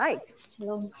are the lights.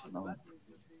 Shalom.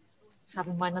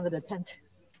 Having mine under the tent.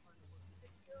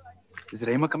 Is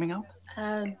Rayma coming out?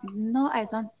 No, I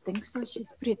don't think so.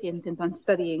 She's pretty intent on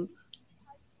studying.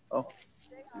 Oh.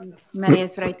 And Mary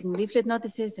is writing leaflet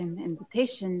notices and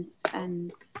invitations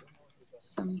and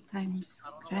sometimes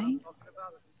crying.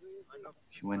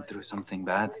 She went through something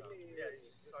bad.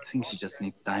 I think she just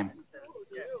needs time.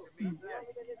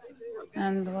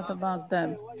 And what about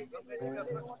them?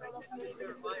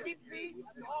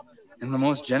 In the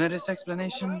most generous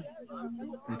explanation,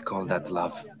 I'd call that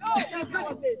love.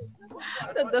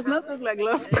 That does not look like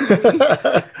love.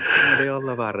 They all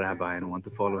love our rabbi and want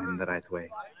to follow him the right way.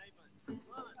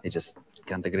 They just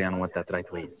can't agree on what that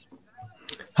right way is.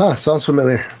 Huh, sounds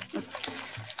familiar.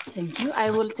 Thank you. I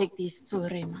will take these to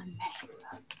Raymond.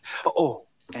 Oh,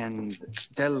 and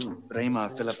tell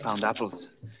Rayma Philip found apples,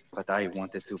 but I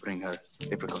wanted to bring her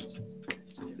apricots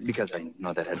because I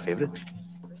know they're her favorite.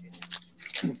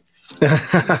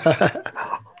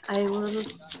 I will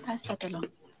pass that along.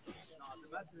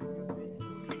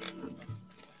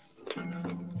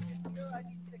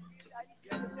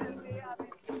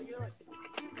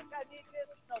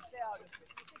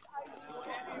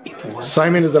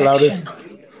 Simon is the loudest.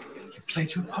 You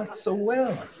played your part so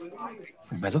well.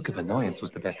 My look of annoyance was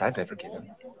the best I've ever given.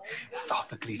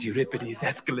 Sophocles, Euripides,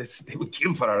 Aeschylus, they would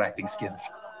kill for our acting skills.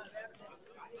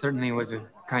 It certainly was a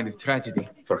kind of tragedy.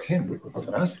 For him,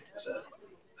 for us, it was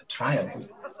a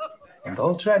triumph. And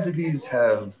all tragedies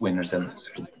have winners and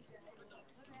losers.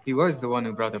 He was the one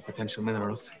who brought up potential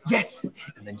minerals. Yes,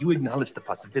 and then you acknowledged the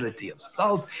possibility of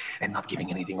salt and not giving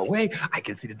anything away. I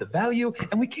conceded the value,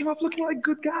 and we came off looking like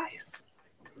good guys.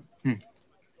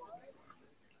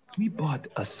 We bought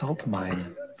a salt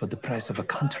mine for the price of a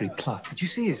country plot. Did you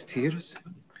see his tears?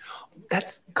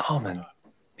 That's common.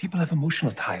 People have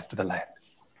emotional ties to the land.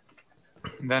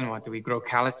 Then what, do we grow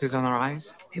calluses on our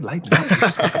eyes? Hey, lighten up. We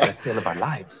just made the best sale of our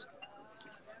lives.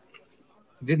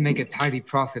 He did make a tidy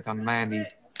profit on land he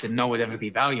didn't know would ever be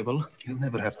valuable. He'll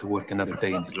never have to work another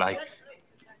day in his life.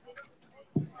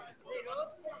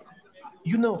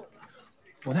 You know,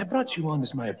 when I brought you on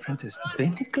as my apprentice, they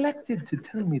neglected to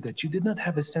tell me that you did not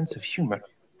have a sense of humor.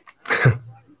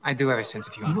 I do have a sense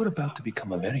of humor. You are about to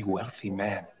become a very wealthy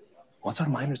man. Once our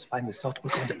miners find the salt, we're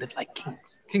going to live like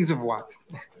kings. Kings of what?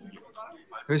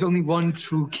 There's only one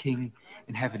true king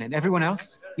in heaven, and everyone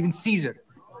else, even Caesar,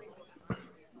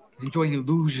 is enjoying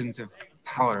illusions of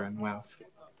power and wealth.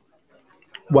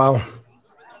 Wow.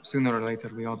 Sooner or later,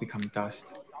 we all become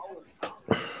dust.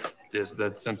 There's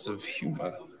that sense of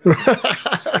humor.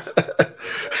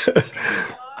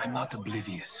 I'm not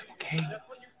oblivious, okay?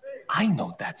 I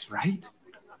know that's right.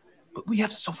 But we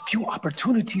have so few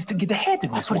opportunities to get ahead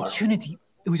in this world. Opportunity?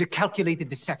 It was a calculated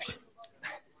deception.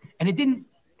 And it didn't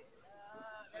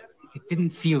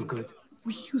feel good.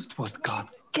 We used what God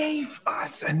gave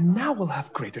us, and now we'll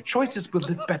have greater choices. We'll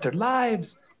live better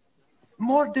lives.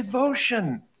 More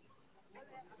devotion.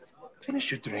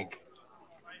 Finish your drink.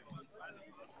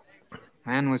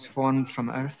 Man was formed from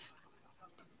earth,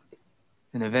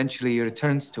 and eventually he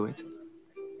returns to it.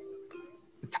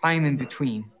 The time in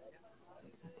between.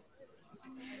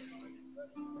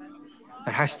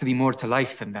 There has to be more to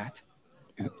life than that.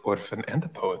 He's an orphan and a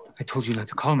poet. I told you not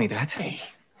to call me that. Hey,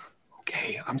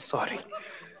 okay, I'm sorry.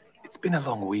 It's been a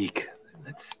long week.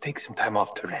 Let's take some time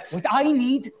off to rest. What I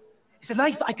need is a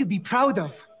life I could be proud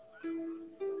of.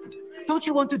 Don't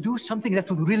you want to do something that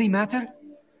will really matter?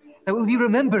 That will be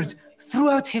remembered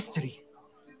throughout history?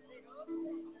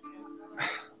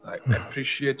 I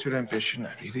appreciate your ambition.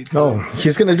 I really do. Oh,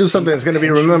 he's going to do something that's going to be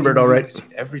remembered, all right.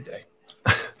 Every day.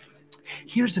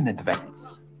 Here's an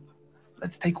advance.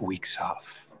 Let's take weeks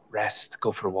off. Rest,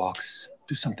 go for walks,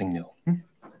 do something new.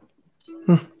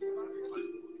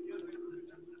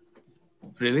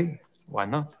 Really? Why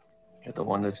not? You're the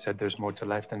one that said there's more to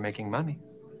life than making money.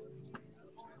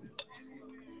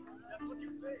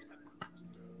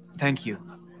 Thank you.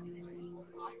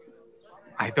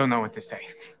 I don't know what to say.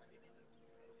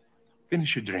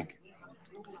 Finish your drink.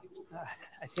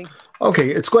 I think. Okay,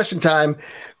 it's question time.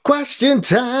 Question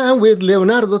time with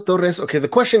Leonardo Torres. Okay, the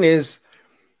question is,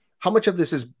 how much of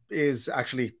this is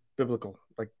actually biblical?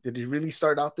 Like, did it really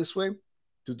start out this way?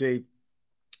 Do they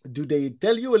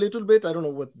tell you a little bit? I don't know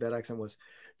what that accent was.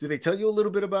 Do they tell you a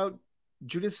little bit about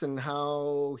Judas and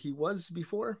how he was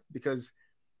before? Because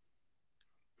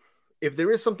if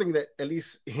there is something that at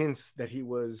least hints that he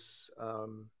was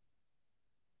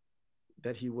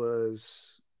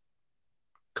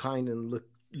kind and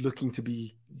looking to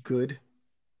be good,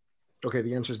 okay,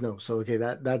 the answer is no. So okay,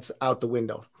 that's out the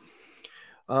window.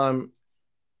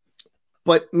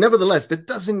 But nevertheless, that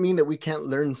doesn't mean that we can't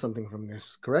learn something from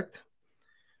this, correct?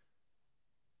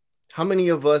 How many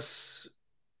of us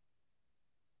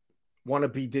want to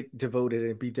be devoted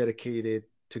and be dedicated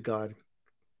to God?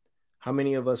 How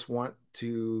many of us want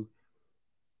to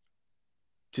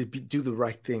do the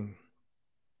right thing?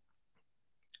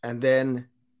 And then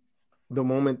the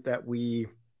moment that we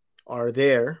are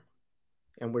there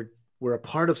and we're a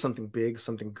part of something big,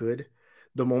 something good,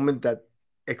 the moment that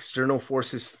external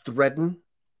forces threaten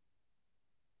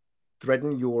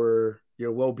your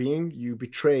well-being, you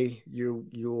betray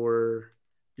your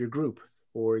group,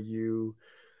 or you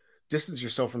distance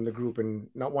yourself from the group and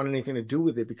not want anything to do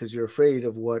with it because you're afraid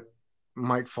of what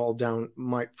might fall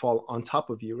on top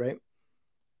of you, right?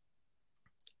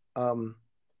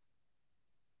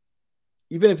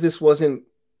 Even if this wasn't,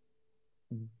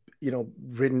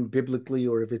 written biblically,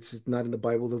 or if it's not in the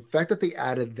Bible, the fact that they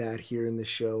added that here in the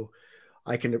show,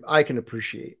 I can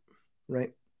appreciate,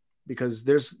 right? Because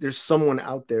there's someone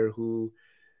out there who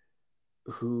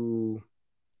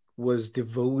was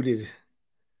devoted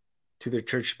to their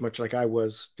church, much like I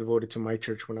was devoted to my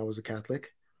church when I was a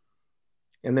Catholic.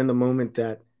 And then the moment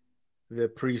that the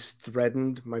priest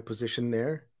threatened my position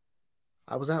there,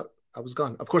 I was out. I was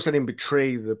gone. Of course, I didn't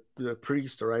betray the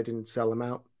priest, or I didn't sell him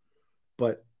out,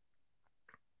 but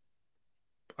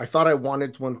I thought I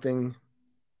wanted one thing,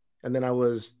 and then I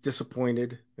was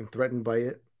disappointed and threatened by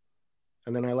it,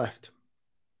 and then I left,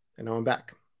 and now I'm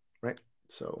back, right?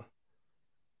 So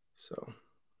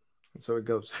it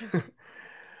goes.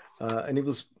 And it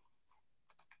was,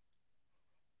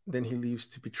 then he leaves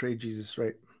to betray Jesus,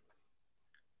 right?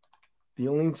 The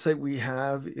only insight we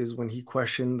have is when he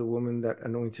questioned the woman that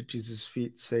anointed Jesus'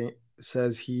 feet,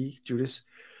 says he, Judas,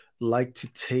 liked to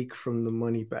take from the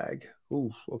money bag.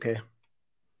 Ooh, okay.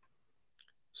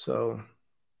 So,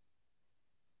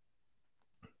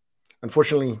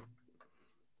 unfortunately,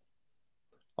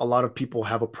 a lot of people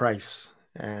have a price,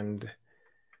 and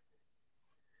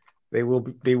they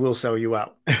will sell you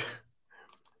out.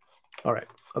 All right.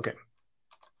 Okay.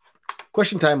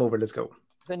 Question time over. Let's go.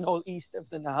 The knoll east of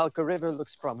the Nahalka River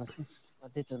looks promising.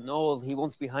 But it's a knoll. He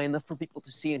won't be high enough for people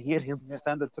to see and hear him. Yes,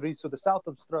 and the trees to the south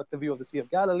obstruct the view of the Sea of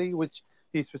Galilee, which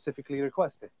he specifically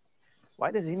requested.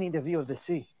 Why does he need a view of the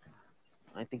sea?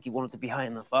 I think he wanted to be high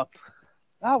enough up.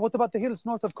 Ah, what about the hills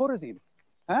north of CORY?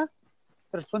 Huh?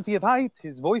 There's plenty of height.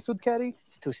 His voice would carry.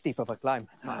 It's too steep of a climb.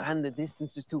 And the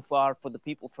distance is too far for the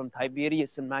people from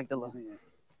Tiberias and Magdala.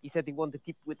 He said he wanted to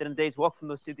keep within a day's walk from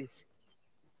those cities.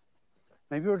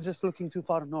 Maybe we're just looking too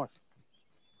far north.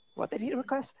 What did he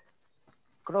request?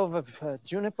 Grove of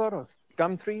juniper or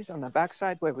gum trees on the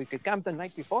backside where we could camp the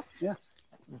night before? Yeah.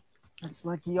 It's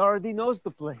like he already knows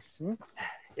the place.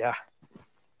 Yeah.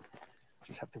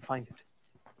 Just have to find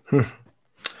it.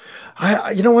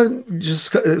 You know what?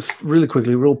 Just really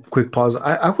quickly, real quick pause.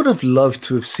 I would have loved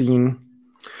to have seen.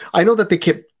 I know that they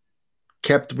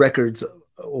kept records,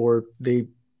 or they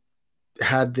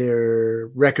had their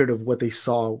record of what they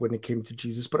saw when it came to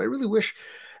Jesus, but I really wish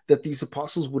that these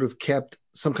apostles would have kept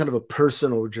some kind of a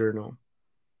personal journal,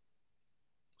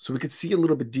 so we could see a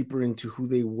little bit deeper into who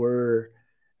they were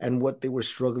and what they were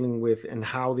struggling with and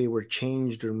how they were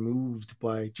changed or moved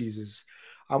by Jesus.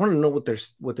 I want to know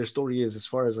what their story is as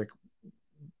far as like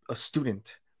a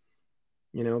student,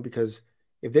 you know, because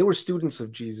if they were students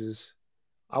of Jesus,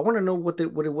 I want to know what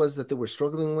it was that they were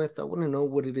struggling with. I want to know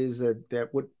what it is that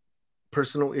what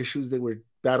personal issues they were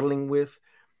battling with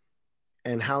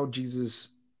and how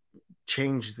Jesus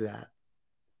changed that.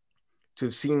 To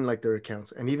have seen like their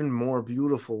accounts, and even more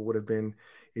beautiful would have been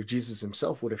if Jesus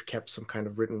himself would have kept some kind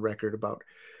of written record about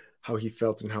how he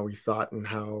felt and how he thought and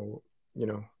how, you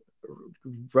know,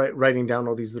 writing down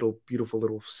all these little beautiful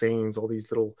little sayings, all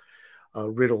these little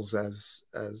riddles, as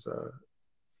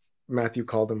Matthew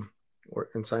called them,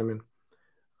 and Simon,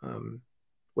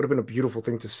 would have been a beautiful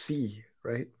thing to see,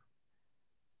 right?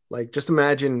 Like just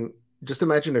imagine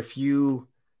a few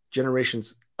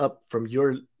generations up from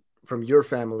your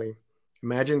family.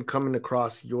 Imagine coming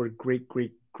across your great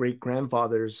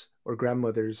grandfather's or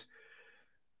grandmother's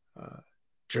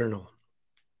journal,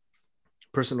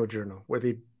 personal journal, where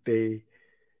they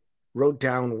wrote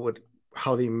down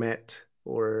how they met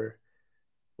or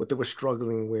what they were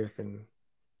struggling with and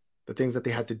the things that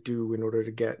they had to do in order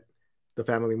to get the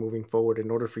family moving forward, in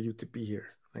order for you to be here.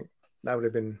 Like that would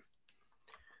have been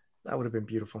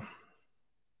beautiful.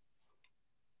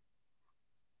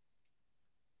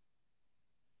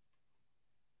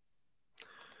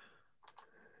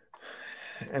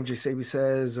 MJ Sabi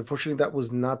says, unfortunately, that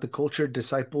was not the culture.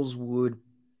 Disciples would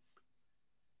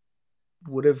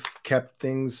have kept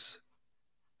things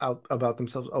out about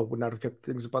themselves. Oh, would not have kept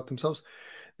things about themselves.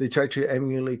 They tried to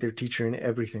emulate their teacher in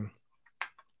everything.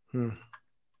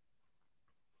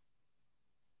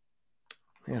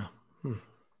 Yeah.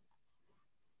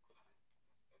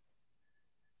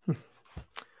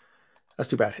 That's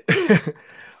too bad.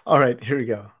 All right, here we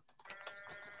go.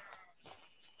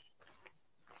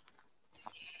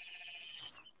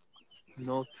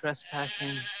 No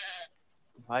trespassing.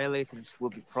 Violators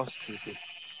will be prosecuted.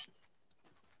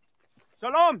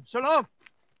 Shalom, shalom.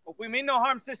 Hope we mean no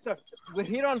harm, sister. We're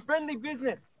here on friendly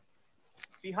business.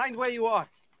 Behind where you are.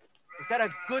 Is that a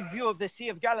good view of the Sea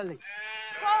of Galilee?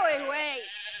 Go away.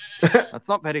 That's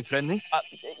not very friendly.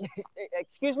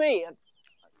 Excuse me.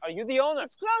 Are you the owner?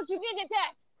 It's closed to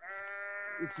visitors.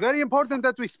 It's very important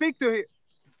that we speak to him.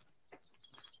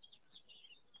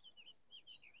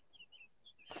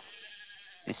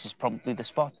 This is probably the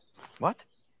spot. What?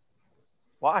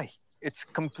 Why? It's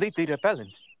completely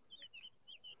repellent.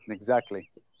 Exactly.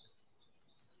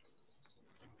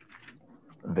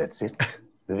 That's it?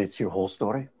 That's your whole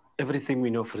story? Everything we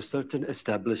know for certain,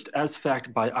 established as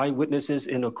fact by eyewitnesses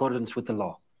in accordance with the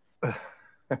law.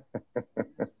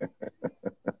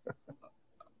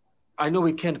 I know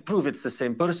we can't prove it's the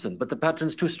same person, but the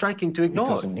pattern's too striking to ignore. It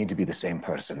doesn't need to be the same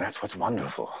person. That's what's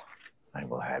wonderful. I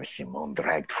will have Shimon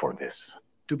dragged for this.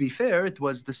 To be fair, it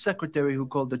was the secretary who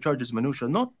called the charges minutia,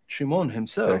 not Shimon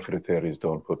himself. Secretaries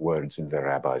don't put words in the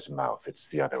rabbi's mouth. It's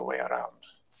the other way around.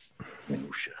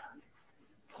 Minutia.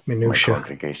 My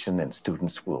congregation and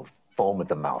students will foam at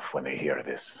the mouth when they hear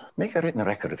this. Make a written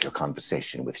record of your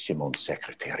conversation with Shimon's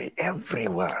secretary, every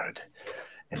word,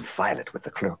 and file it with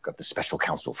the clerk of the Special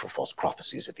Counsel for False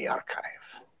Prophecies at the archive.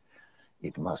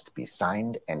 It must be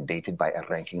signed and dated by a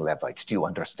ranking Levite. Do you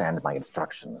understand my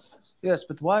instructions? Yes,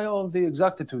 but why all the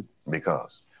exactitude?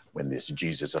 Because when this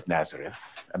Jesus of Nazareth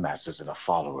amasses enough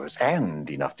followers and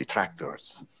enough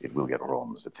detractors, it will get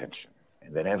Rome's attention.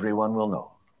 And then everyone will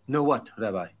know. Know what,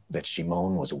 Rabbi? That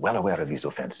Shimon was well aware of these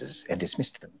offenses and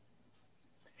dismissed them.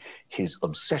 His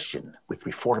obsession with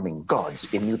reforming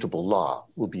God's immutable law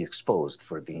will be exposed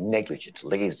for the negligent,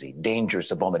 lazy,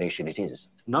 dangerous abomination it is.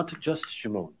 Not just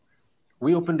Shimon.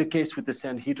 We opened a case with the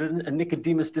Sanhedrin, and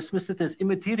Nicodemus dismissed it as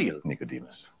immaterial.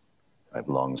 Nicodemus. I've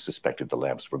long suspected the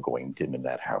lamps were going dim in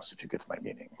that house, if you get my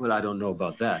meaning. Well, I don't know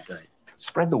about that.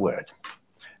 Spread the word.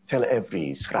 Tell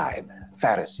every scribe,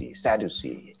 Pharisee,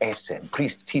 Sadducee, Ascen,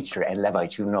 priest, teacher, and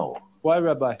Levite you know. Why,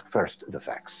 Rabbi? First, the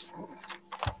facts.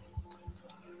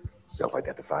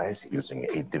 Self-identifies using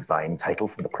a divine title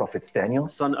from the prophet Daniel.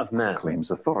 Son of man.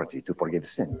 Claims authority to forgive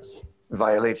sins.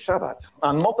 Violates Shabbat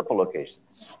on multiple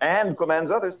occasions and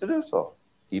commands others to do so.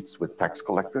 Eats with tax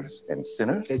collectors and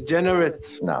sinners.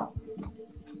 Degenerate. Now,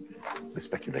 the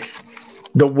speculation.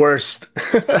 The worst.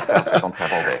 I don't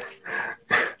have all day.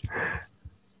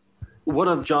 One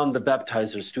of John the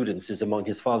Baptizer's students is among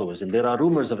his followers, and there are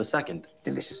rumors of a second.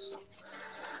 Delicious.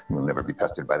 You'll never be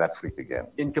pestered by that freak again.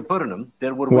 In Capernaum,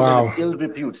 there were women of ill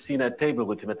repute seen at table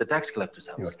with him at the tax collector's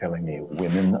house. You're telling me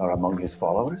women are among his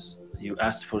followers? You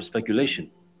asked for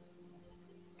speculation.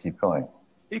 Keep going.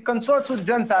 He consorts with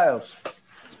Gentiles,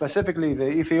 specifically the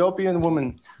Ethiopian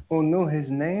woman who knew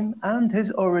his name and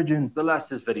his origin. The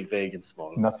last is very vague and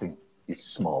small. Nothing is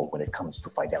small when it comes to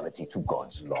fidelity to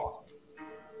God's law.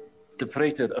 The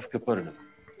praetor of Capernaum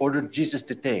ordered Jesus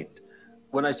detained.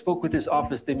 When I spoke with his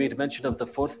office, they made mention of the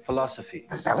fourth philosophy.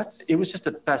 The zealots? It was just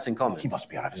a passing comment. He must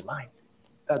be out of his mind.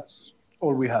 That's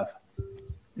all we have.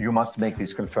 You must make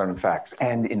these confirmed facts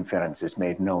and inferences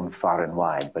made known far and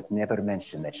wide, but never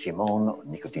mention that Shimon or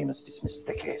Nicodemus dismissed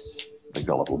the case. The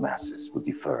gullible masses will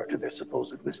defer to their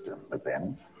supposed wisdom. But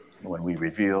then, when we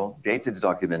reveal dated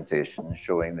documentation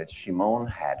showing that Shimon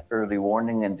had early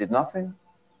warning and did nothing,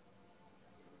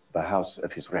 the house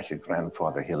of his wretched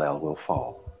grandfather Hillel will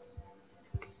fall,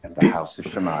 and the house of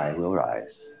Shammai will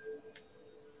rise.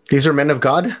 These are men of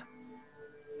God?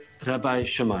 Rabbi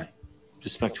Shammai,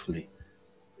 respectfully,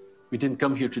 we didn't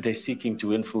come here today seeking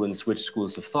to influence which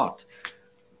schools of thought.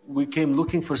 We came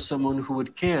looking for someone who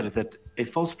would care that a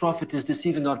false prophet is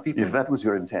deceiving our people. If that was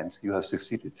your intent, you have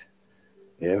succeeded.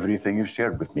 Everything you've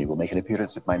shared with me will make an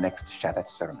appearance at my next Shabbat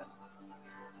sermon.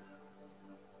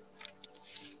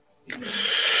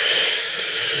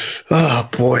 Oh,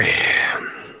 boy.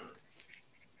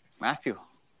 Matthew,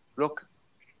 look.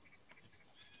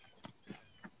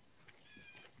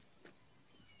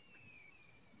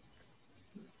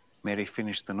 Mary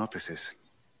finished the notices.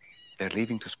 They're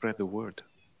leaving to spread the word.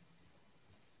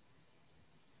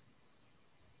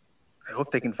 I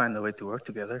hope they can find a way to work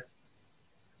together.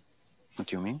 What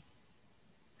do you mean?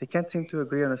 They can't seem to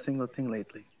agree on a single thing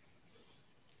lately.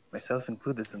 Myself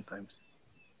included sometimes.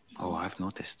 Oh, I've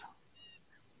noticed.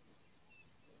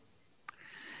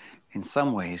 In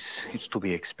some ways, it's to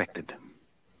be expected.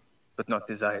 But not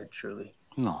desired, surely.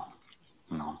 No.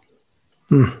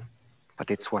 But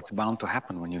it's what's bound to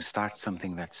happen when you start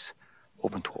something that's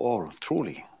open to all,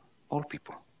 truly, all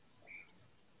people.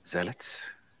 Zealots,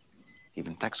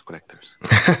 even tax collectors.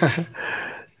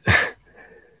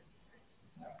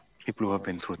 People who have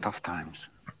been through tough times.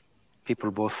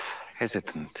 People both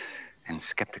hesitant and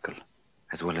skeptical,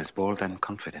 as well as bold and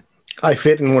confident. I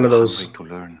fit in one of those. Hungry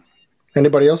to learn.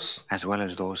 Anybody else? As well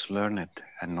as those learned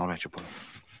and knowledgeable.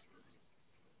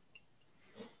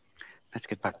 Let's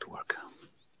get back to work.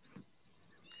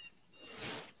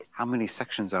 How many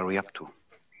sections are we up to?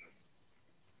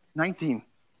 19.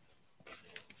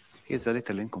 Here's a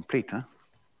little incomplete, huh?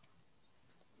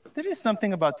 There is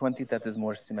something about 20 that is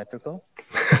more symmetrical.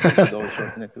 You could always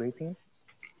shorten it to 18.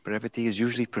 Brevity is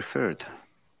usually preferred.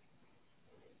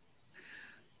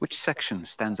 Which section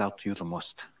stands out to you the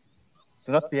most?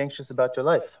 Do not be anxious about your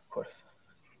life, of course.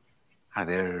 Are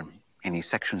there any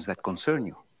sections that concern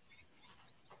you?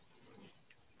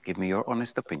 Give me your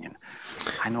honest opinion.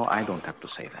 I know I don't have to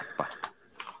say that, but...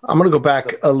 I'm going to go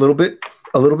back a little bit,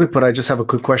 but I just have a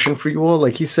quick question for you all.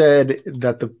 Like he said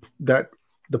that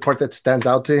the part that stands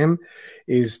out to him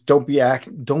is don't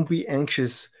be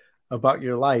anxious about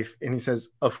your life. And he says,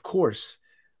 of course.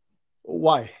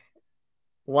 Why?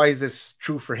 Why is this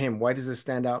true for him? Why does this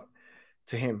stand out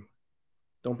to him?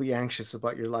 Don't be anxious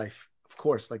about your life. Of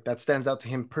course, like that stands out to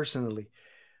him personally.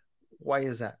 Why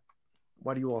is that?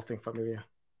 Why do you all think, Familia?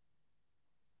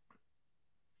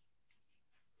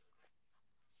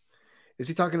 Is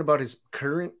he talking about his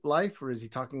current life, or is he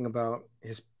talking about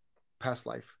his past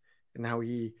life and how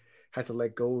he had to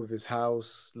let go of his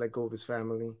house, let go of his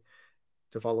family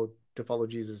to follow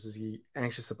Jesus? Is he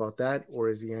anxious about that, or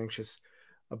is he anxious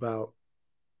about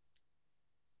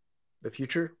the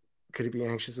future? Could he be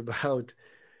anxious about,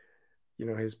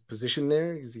 his position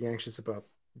there? Is he anxious about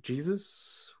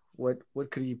Jesus? What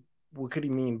could he what could he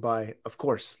mean by, of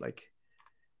course, like,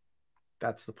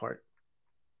 that's the part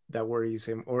that worries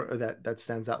him, or that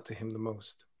stands out to him the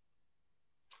most.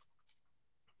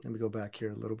 Let me go back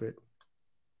here a little bit.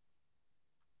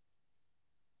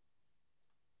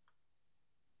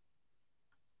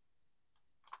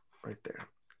 Right there.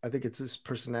 I think it's his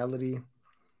personality.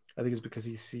 I think it's because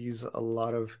he sees a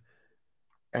lot of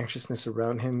anxiousness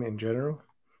around him in general.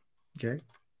 Okay.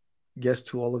 Yes,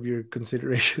 to all of your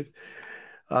consideration.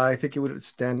 I think it would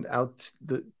stand out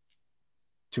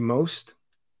to most.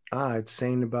 It's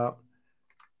saying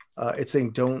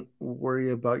don't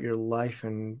worry about your life,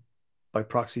 and by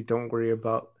proxy, don't worry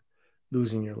about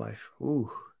losing your life.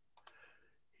 Ooh.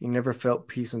 He never felt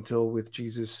peace until with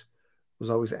Jesus, was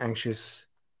always anxious,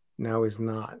 now is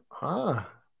not. Oh,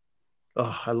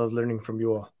 I love learning from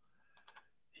you all.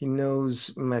 He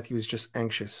knows Matthew is just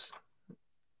anxious.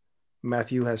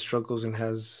 Matthew has struggles and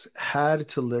has had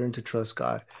to learn to trust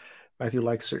God. Matthew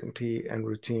likes certainty and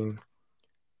routine.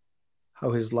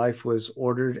 How his life was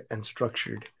ordered and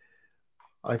structured.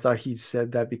 I thought he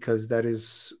said that because that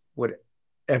is what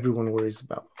everyone worries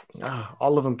about.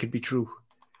 All of them could be true.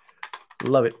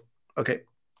 Love it. Okay.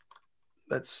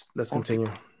 Let's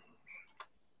continue.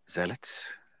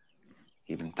 Zealots,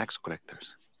 even tax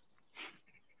collectors.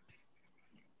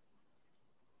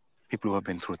 People who have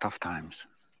been through tough times.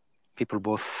 People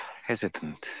both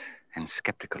hesitant and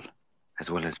skeptical, as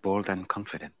well as bold and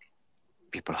confident.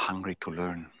 People hungry to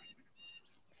learn,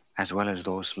 as well as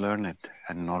those learned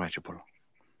and knowledgeable.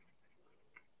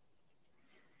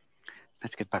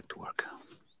 Let's get back to work.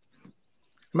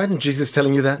 Imagine Jesus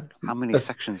telling you that. How many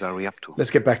sections are we up to?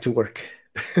 Let's get back to work.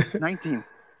 19.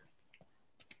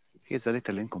 Here's a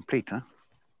little incomplete, huh?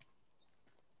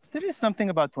 There is something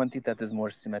about 20 that is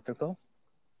more symmetrical.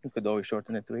 You could always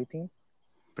shorten it to 18.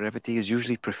 Brevity is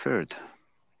usually preferred.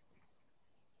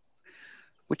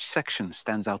 Which section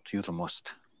stands out to you the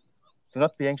most? Do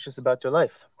not be anxious about your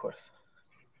life, of course.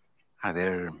 Are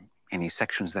there any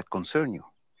sections that concern you?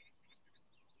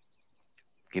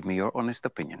 Give me your honest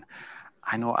opinion.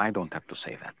 I know I don't have to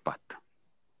say that, but...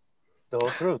 The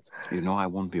whole truth. You know I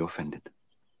won't be offended.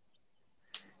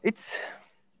 It's,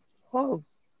 well,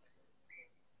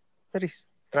 very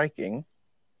striking.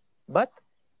 But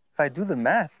if I do the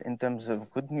math in terms of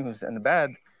good news and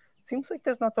bad, it seems like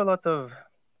there's not a lot of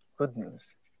good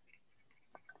news.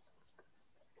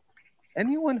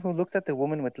 Anyone who looks at a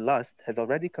woman with lust has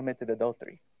already committed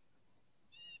adultery.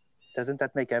 Doesn't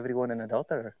that make everyone an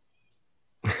adulterer?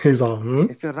 He's all,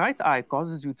 If your right eye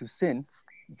causes you to sin,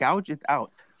 gouge it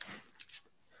out.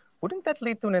 Wouldn't that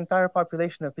lead to an entire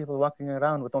population of people walking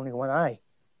around with only one eye?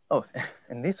 Oh,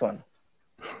 and this one.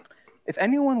 If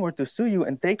anyone were to sue you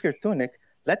and take your tunic,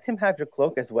 let him have your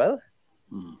cloak as well.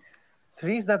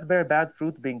 Trees that bear bad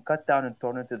fruit being cut down and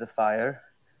thrown into the fire.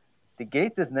 The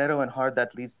gate is narrow and hard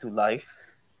that leads to life.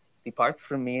 Depart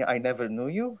from me, I never knew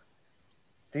you.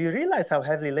 Do you realize how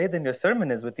heavily laden your sermon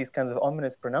is with these kinds of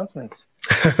ominous pronouncements?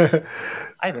 I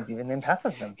haven't even named half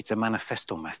of them. It's a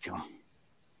manifesto, Matthew.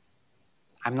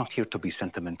 I'm not here to be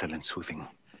sentimental and soothing.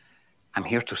 I'm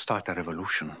here to start a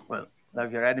revolution. Well,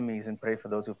 love your enemies and pray for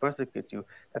those who persecute you.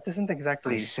 That isn't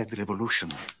exactly... I said revolution,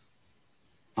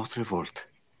 not revolt.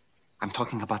 I'm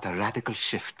talking about a radical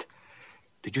shift.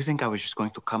 Did you think I was just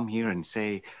going to come here and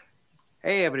say,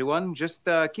 hey, everyone, just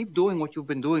keep doing what you've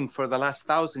been doing for the last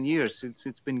 1,000 years since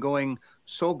it's been going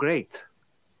so great?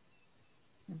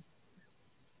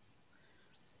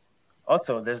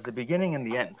 Also, there's the beginning and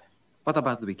the end. What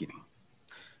about the beginning?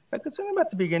 My concern about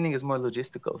the beginning is more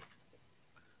logistical.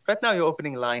 Right now, your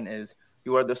opening line is,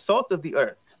 you are the salt of the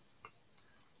earth.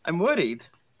 I'm worried,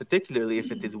 particularly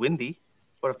if it is windy,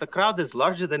 or if the crowd is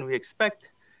larger than we expect,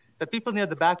 that people near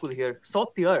the back will hear,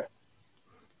 salt the earth.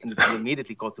 And it will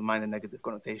immediately call to mind a negative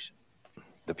connotation.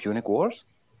 The Punic Wars?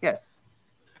 Yes.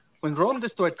 When Rome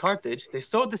destroyed Carthage, they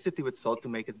sowed the city with salt to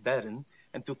make it barren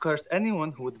and to curse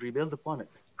anyone who would rebuild upon it.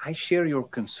 I share your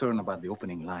concern about the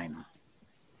opening line,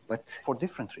 but for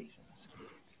different reasons.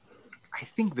 I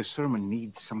think the sermon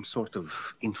needs some sort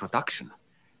of introduction,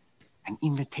 an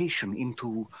invitation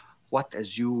into what,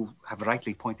 as you have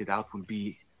rightly pointed out, will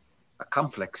be a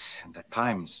complex and at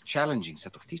times challenging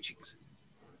set of teachings.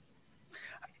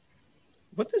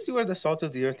 What does you are the salt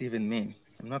of the earth even mean?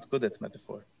 I'm not good at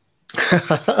metaphor.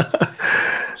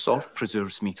 Salt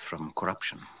preserves meat from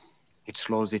corruption. It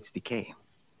slows its decay.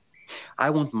 I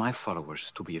want my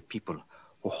followers to be a people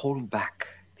who hold back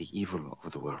the evil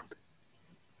of the world.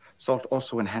 Salt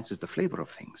also enhances the flavor of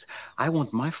things. I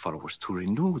want my followers to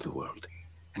renew the world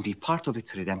and be part of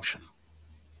its redemption.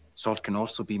 Salt can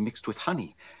also be mixed with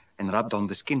honey, and rubbed on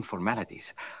the skin for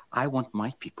maladies. I want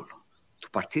my people to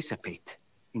participate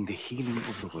in the healing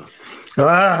of the world,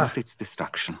 not its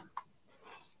destruction.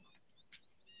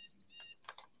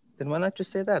 Then why not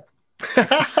just say that?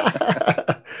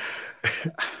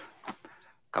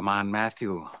 Come on,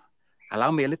 Matthew.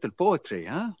 Allow me a little poetry,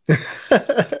 huh?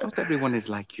 Not everyone is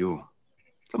like you.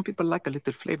 Some people like a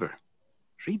little flavor.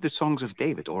 Read the songs of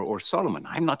David or Solomon.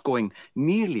 I'm not going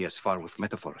nearly as far with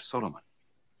metaphor as Solomon.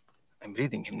 I'm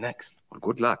reading him next. Well,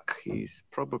 good luck. He's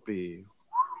probably...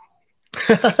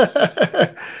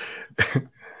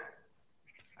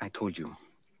 I told you.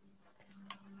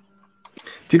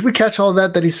 Did we catch all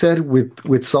that he said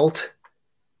with salt?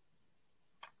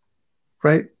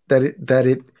 Right? That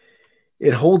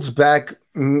it holds back,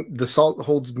 the salt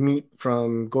holds meat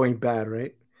from going bad,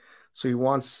 right? So he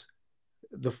wants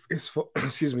his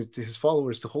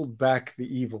followers to hold back the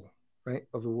evil, right,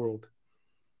 of the world.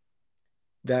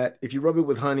 That if you rub it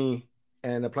with honey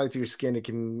and apply it to your skin,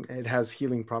 it has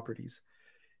healing properties.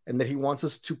 And that he wants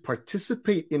us to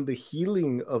participate in the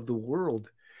healing of the world.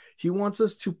 He wants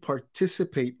us to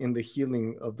participate in the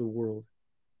healing of the world.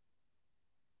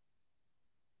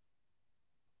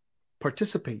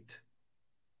 Participate.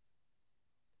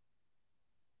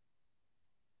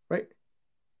 Right?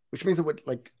 Which means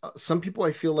that some people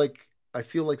I feel like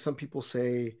some people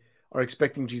say are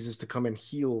expecting Jesus to come and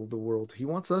heal the world. He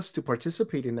wants us to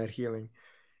participate in that healing.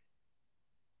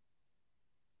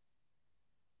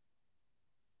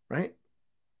 Right?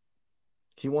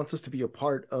 He wants us to be a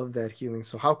part of that healing.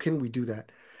 So how can we do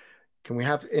that? Can we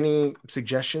have any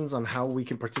suggestions on how we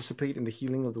can participate in the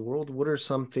healing of the world? What are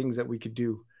some things that we could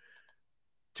do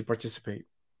to participate?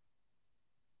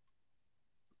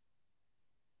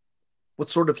 What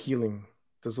sort of healing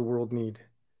does the world need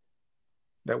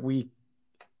that we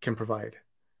can provide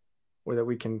or that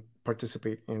we can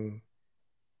participate in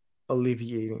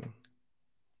alleviating?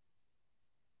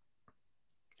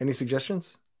 Any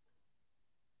suggestions?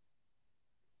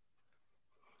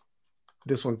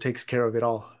 This one takes care of it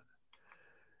all.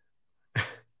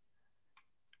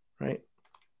 Right?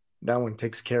 That one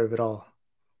takes care of it all.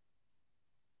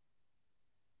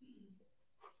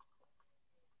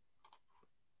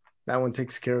 That one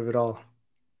takes care of it all.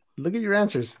 Look at your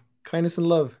answers. Kindness and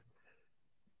love.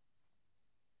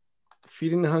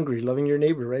 Feeding the hungry, loving your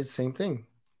neighbor, right? Same thing.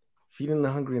 Feeding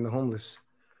the hungry and the homeless.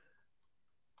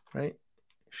 Right?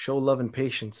 Show love and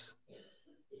patience.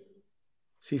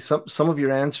 See, some of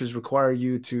your answers require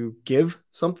you to give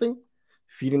something,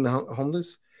 feeding the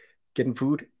homeless, getting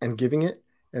food and giving it.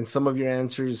 And some of your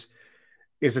answers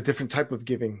is a different type of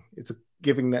giving. It's a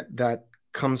giving that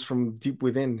comes from deep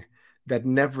within, that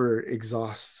never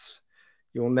exhausts.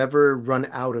 You'll never run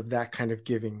out of that kind of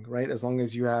giving, right? As long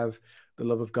as you have the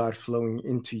love of God flowing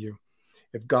into you.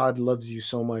 If God loves you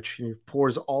so much, and he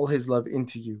pours all his love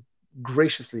into you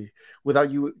graciously without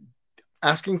you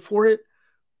asking for it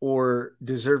or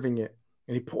deserving it,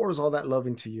 and he pours all that love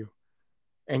into you,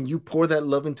 and you pour that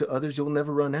love into others, you'll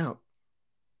never run out.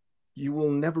 You will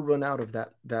never run out of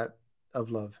that of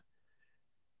love.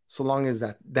 So long as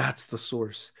that's the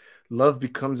source. Love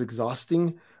becomes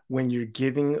exhausting when you're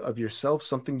giving of yourself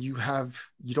something you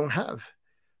don't have,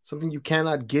 something you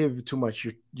cannot give too much,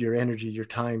 your energy, your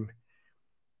time,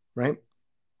 right?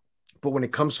 But when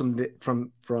it comes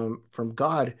from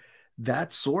God,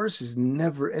 that source is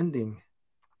never ending.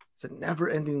 It's a never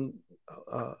ending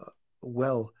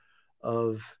well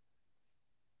of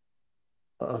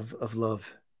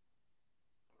love,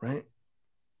 right?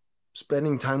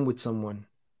 Spending time with someone,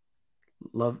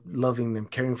 loving them,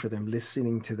 caring for them,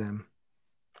 listening to them,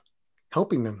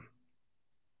 helping them,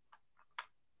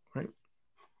 right?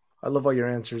 I love all your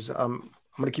answers. I'm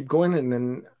going to keep going, and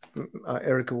then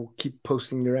Erica will keep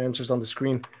posting your answers on the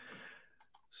screen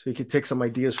so you can take some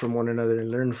ideas from one another and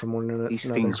learn from one another. These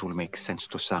things will make sense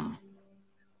to some,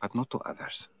 but not to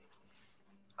others.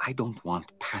 I don't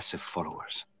want passive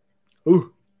followers.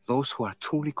 Ooh. Those who are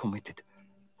truly committed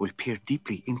will peer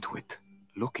deeply into it,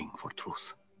 looking for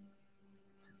truth.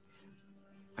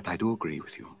 But I do agree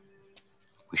with you.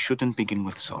 We shouldn't begin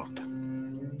with salt.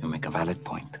 You make a valid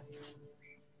point.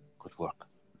 Good work.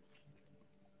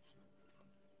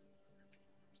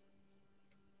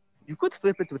 You could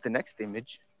flip it with the next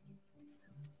image.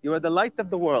 You are the light of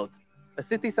the world. A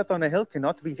city set on a hill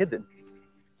cannot be hidden.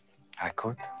 I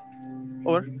could.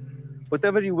 Or,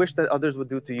 whatever you wish that others would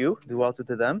do to you, do also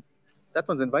to them. That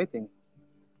one's inviting.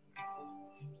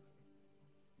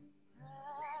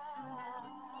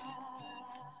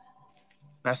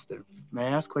 Master, may I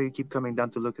ask why you keep coming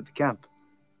down to look at the camp?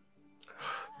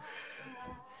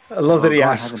 I love that he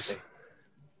asks.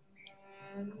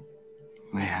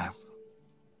 They have.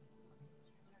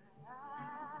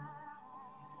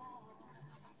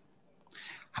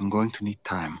 I'm going to need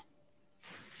time.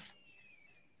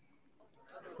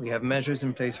 We have measures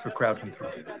in place for crowd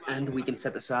control. And we can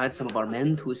set aside some of our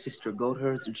men to assist your goat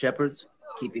herds and shepherds,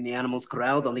 keeping the animals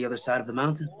corralled on the other side of the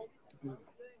mountain.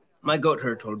 My goat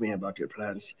herd told me about your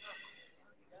plans.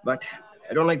 But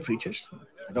I don't like preachers.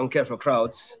 I don't care for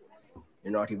crowds.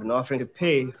 You're not even offering to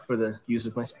pay for the use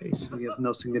of my space. We have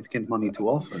no significant money to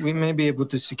offer. We may be able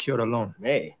to secure a loan.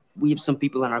 Hey. We have some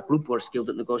people in our group who are skilled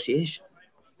at negotiation.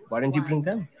 Why didn't you bring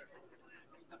them?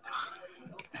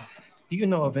 Do you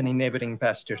know of any neighboring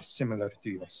pastors similar to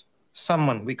yours?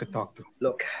 Someone we could talk to.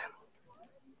 Look,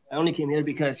 I only came here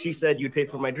because she said you'd pay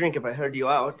for my drink if I heard you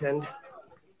out, and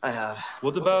I have.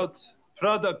 What about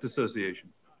product association?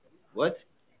 What?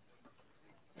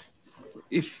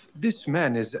 If this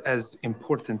man is as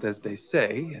important as they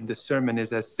say, and the sermon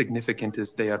is as significant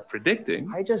as they are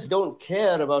predicting... I just don't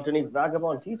care about any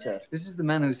vagabond teacher. This is the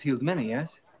man who's healed many,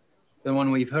 yes? The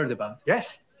one we've heard about.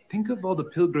 Yes. Think of all the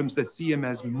pilgrims that see him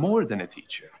as more than a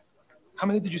teacher. How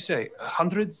many did you say?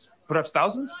 Hundreds? Perhaps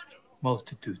thousands?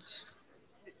 Multitudes.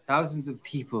 Thousands of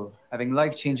people having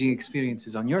life-changing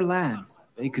experiences on your land.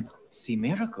 They could see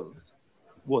miracles.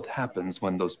 What happens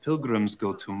when those pilgrims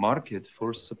go to market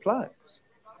for supplies?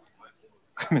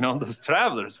 I mean, all those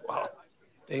travelers, well,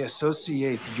 they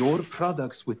associate your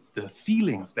products with the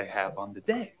feelings they have on the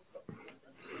day.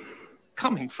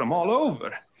 Coming from all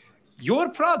over. Your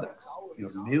products.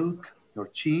 Your milk, your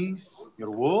cheese, your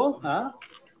wool, huh?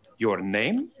 Your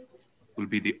name will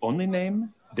be the only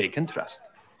name they can trust.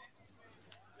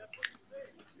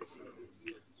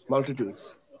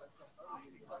 Multitudes.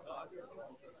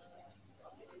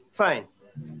 Fine.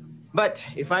 But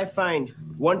if I find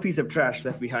one piece of trash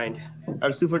left behind,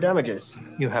 I'll sue for damages.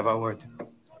 You have our word.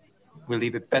 We'll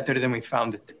leave it better than we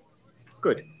found it.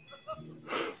 Good.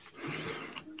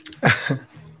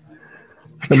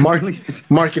 The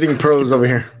marketing pros over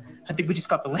here. I think we just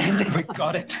got the land. We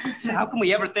got it. How can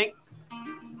we ever think?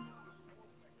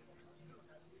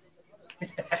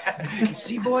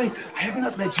 See, boy, I have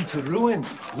not led you to ruin.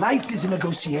 Life is a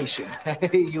negotiation.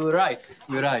 You're right.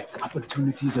 You're right.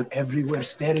 Opportunities are everywhere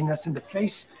staring us in the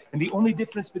face. And the only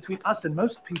difference between us and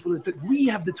most people is that we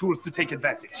have the tools to take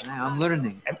advantage. I'm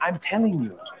learning. And I'm telling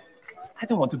you, I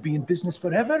don't want to be in business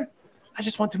forever. I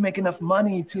just want to make enough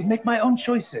money to make my own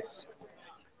choices.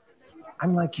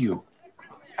 I'm like you.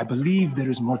 I believe there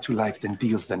is more to life than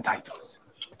deals and titles.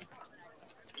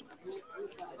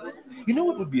 You know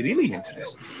what would be really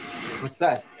interesting? What's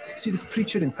that? See this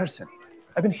preacher in person.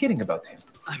 I've been hearing about him.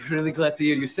 I'm really glad to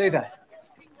hear you say that.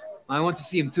 I want to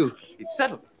see him too. It's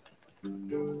settled.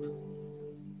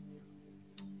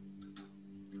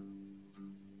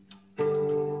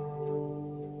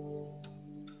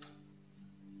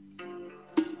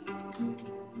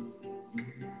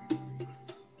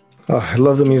 Oh, I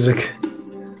love the music.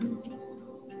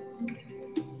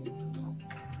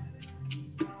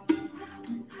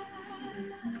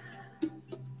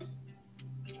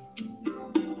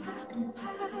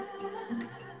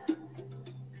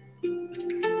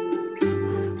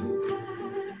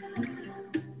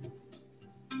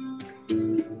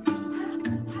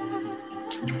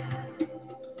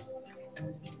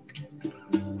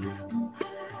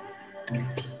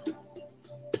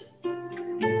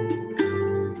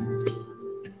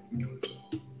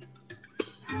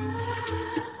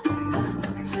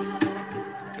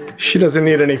 She doesn't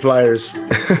need any flyers.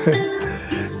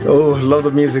 Oh, love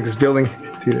the music. It's building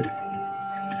theater.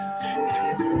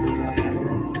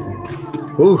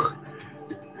 Ooh.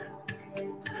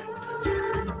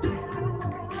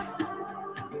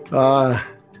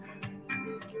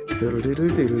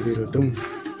 Doodle-doodle-doodle-doodle-doom.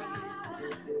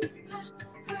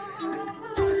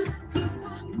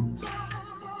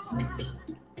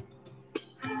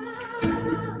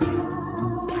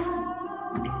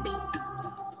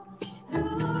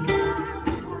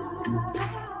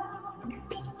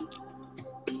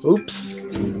 Oops.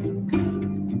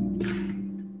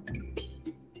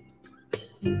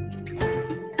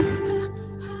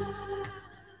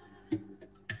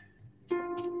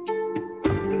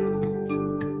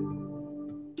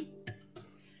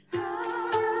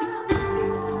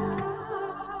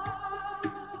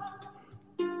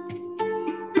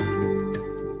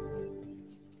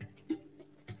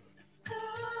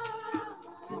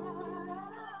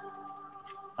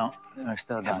 No, they're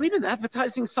still Have down. we been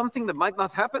advertising something that might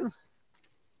not happen?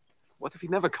 What if he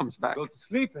never comes back? Go to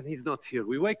sleep and he's not here.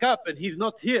 We wake up and he's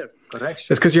not here. Correction.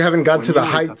 That's because you haven't got to the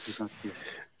heights.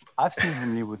 I've seen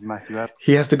him leave with Matthew.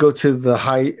 He has to go to the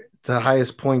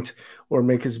highest point or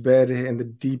make his bed in the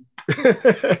deep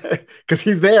because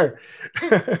he's there.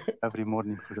 Every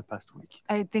morning for the past week.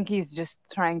 I think he's just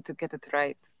trying to get it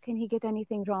right. Can he get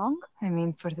anything wrong? I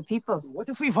mean, for the people. What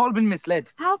if we've all been misled?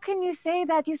 How can you say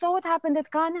that? You saw what happened at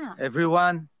Ghana.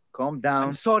 Everyone, calm down.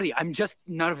 I'm sorry, I'm just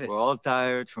nervous. We're all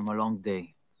tired from a long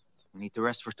day. We need to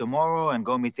rest for tomorrow and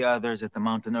go meet the others at the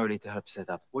mountain early to help set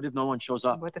up. What if no one shows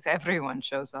up? What if everyone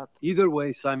shows up? Either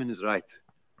way, Simon is right.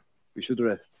 We should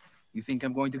rest. You think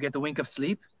I'm going to get a wink of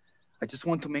sleep? I just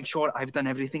want to make sure I've done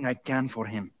everything I can for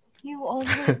him. You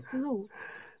always do.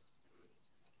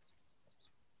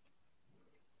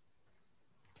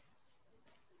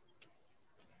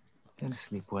 You'll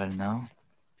sleep well now.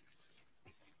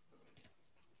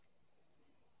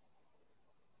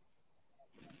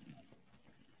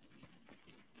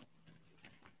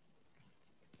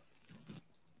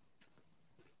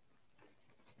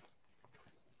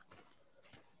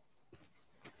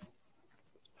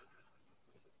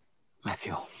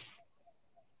 Matthew.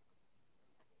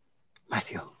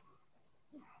 Matthew.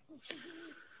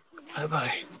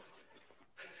 Bye-bye.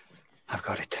 I've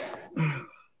got it.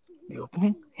 The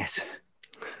opening? Yes.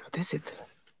 What is it?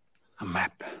 A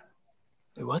map.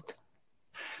 A what?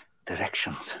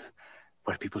 Directions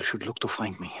where people should look to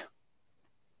find me.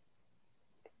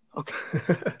 Okay.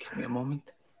 Give me a moment.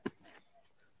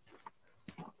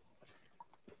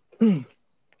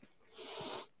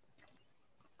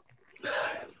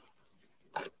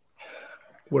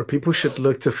 Where people should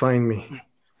look to find me.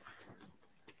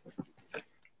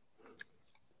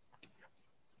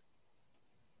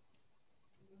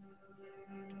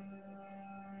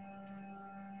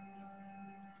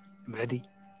 Ready?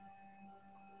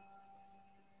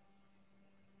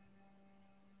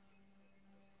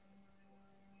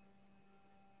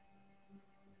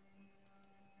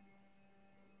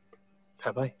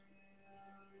 Rabbi?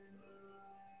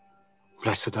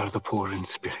 Blessed are the poor in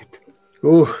spirit.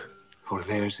 Ooh. For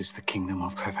theirs is the kingdom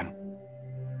of heaven.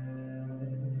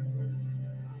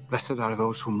 Blessed are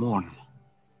those who mourn,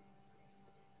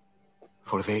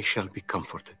 for they shall be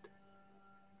comforted.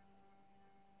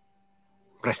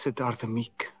 Blessed are the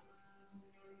meek,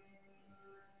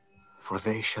 for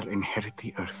they shall inherit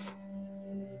the earth.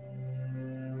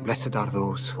 Blessed are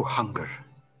those who hunger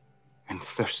and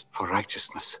thirst for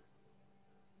righteousness,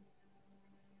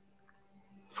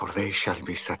 for they shall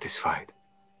be satisfied.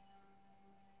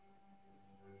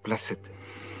 Blessed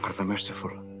are the merciful,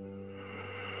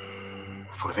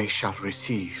 for they shall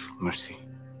receive mercy.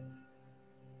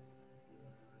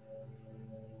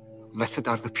 Blessed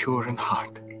are the pure in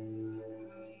heart,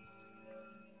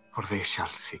 for they shall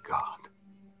see God.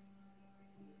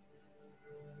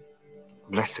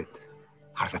 Blessed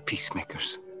are the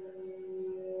peacemakers,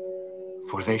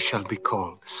 for they shall be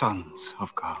called sons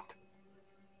of God.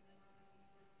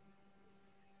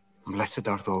 Blessed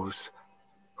are those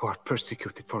who are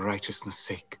persecuted for righteousness'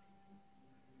 sake,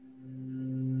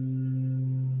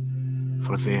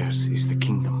 for theirs is the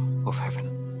kingdom of heaven.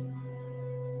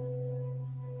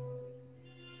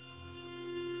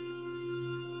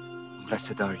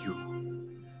 Blessed are you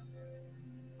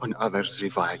when others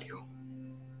revile you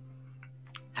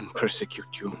and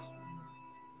persecute you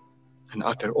and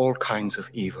utter all kinds of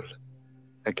evil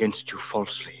against you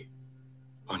falsely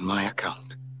on my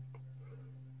account.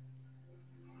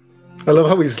 I love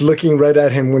how he's looking right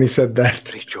at him when he said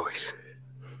that. Rejoice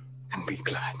and be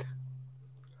glad,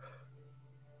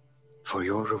 for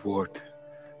your reward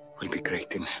will be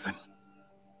great in heaven.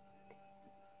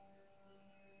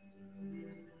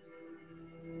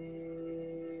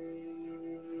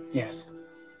 Yes.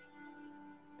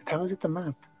 But how is it the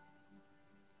map?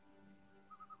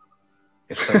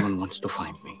 If someone wants to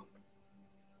find me,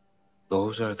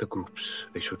 those are the groups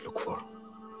they should look for.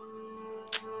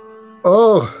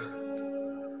 Oh.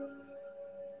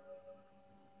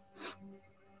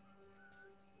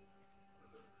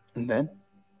 And then?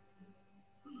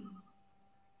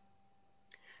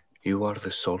 You are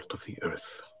the salt of the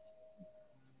earth.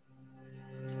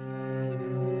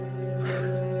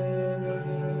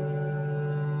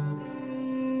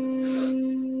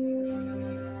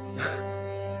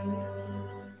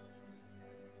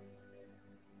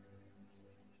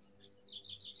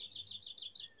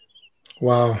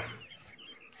 Wow.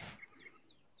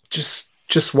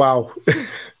 Just wow.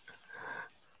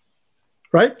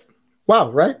 Right?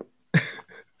 Wow, right?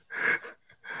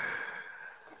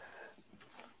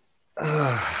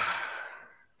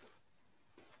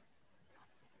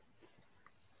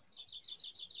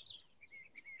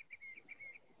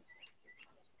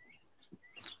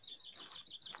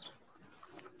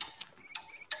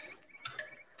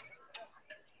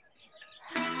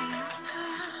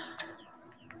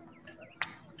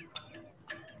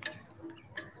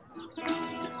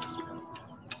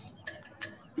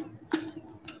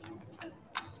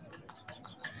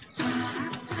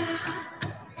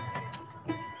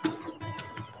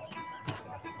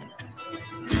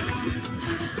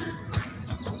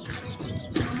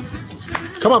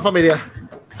 Come on, familia.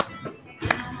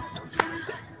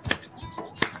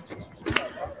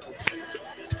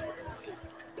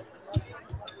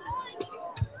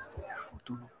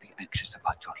 Do not be anxious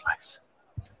about your life.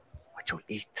 What you'll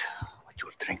eat, what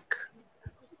you'll drink,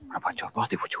 about your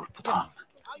body, what you will put on.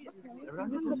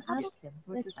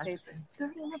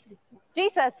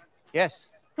 Jesus, Yes,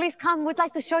 please come. We'd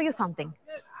like to show you something.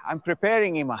 I'm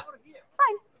preparing, Ima.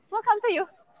 Fine. We'll come to you.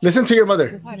 Listen to your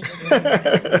mother.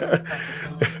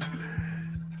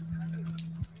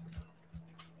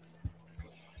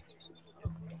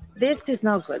 This is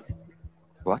no good.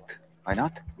 What? Why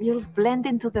not? You'll blend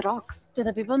into the rocks. To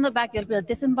the people in the back, you'll be a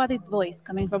disembodied voice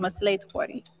coming from a slate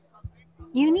quarry.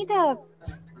 You need a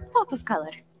pop of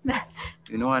color.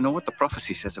 You know, I know what the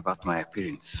prophecy says about my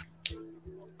appearance.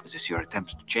 Is this your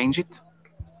attempt to change it?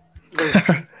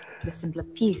 The symbol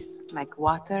of peace, like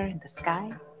water in the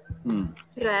sky.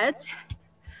 Red,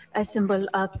 a symbol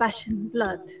of passion,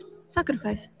 blood,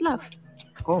 sacrifice, love.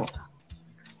 Oh.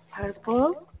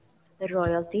 Purple, the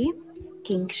royalty,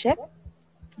 kingship.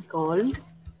 Gold,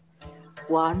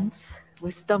 warmth,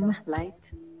 wisdom, light,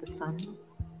 the sun.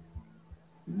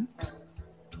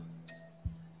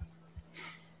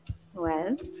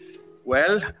 Well?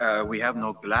 Well, we have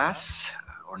no glass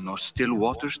or no still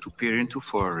waters to peer into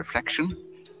for reflection.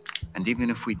 And even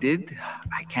if we did,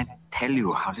 I can't tell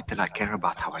you how little I care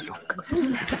about how I look.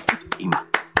 Ima.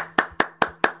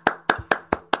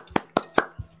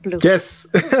 Blue. Yes.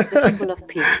 The symbol of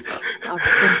peace, our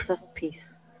Prince of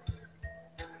Peace.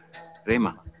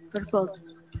 Rema. Purple.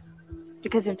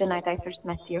 Because of the night I first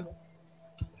met you.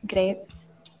 Grapes.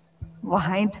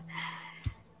 Wine.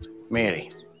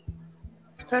 Mary.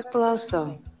 Purple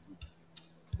also.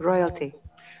 Royalty.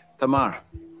 Tamar.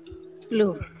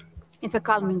 Blue. It's a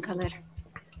calming color.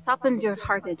 Softens your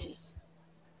hard edges.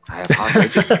 I have hard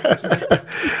edges.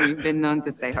 You've been known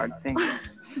to say hard things.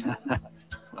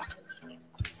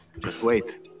 Just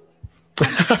wait.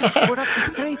 We're up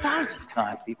to 3,000.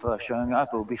 People are showing up.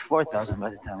 It will be 4,000 by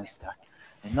the time we start.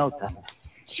 In no time.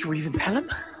 Should we even tell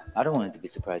him? I don't want him to be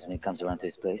surprised when he comes around to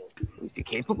his place. Is he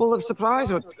capable of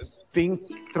surprise or being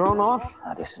thrown off?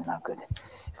 This is not good.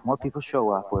 If more people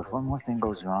show up, or if one more thing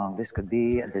goes wrong, this could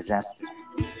be a disaster.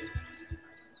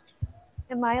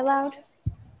 Am I allowed?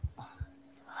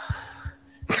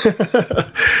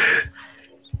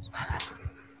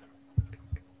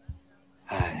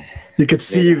 You could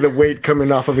see the weight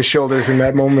coming off of his shoulders in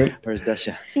that moment. Where's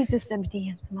Dasha? She's with Zebedee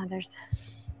and some others.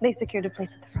 They secured a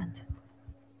place at the front.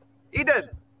 Eden,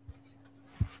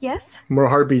 Yes? More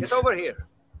heartbeats. get over here.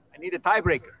 I need a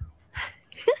tiebreaker.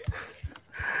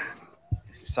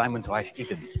 This is Simon's wife,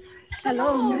 Eden.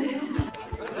 Shalom.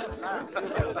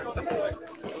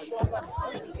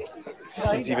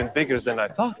 This is even bigger than I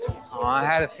thought. Oh, I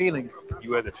had a feeling.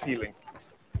 You had a feeling.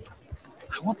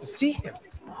 I want to see him.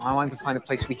 I want to find a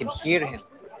place we can hear him.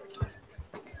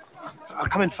 I'll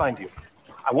come and find you.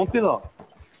 I won't be long.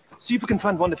 See if we can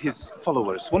find one of his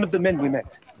followers, one of the men we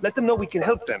met. Let them know we can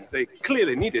help them. They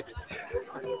clearly need it.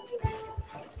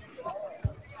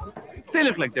 They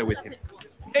look like they're with him.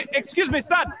 Excuse me,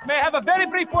 son. May I have a very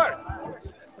brief word?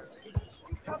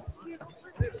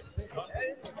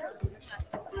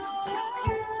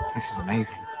 This is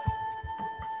amazing.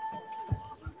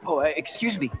 Oh,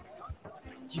 excuse me.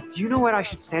 Do you know where I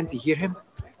should stand to hear him?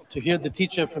 To hear the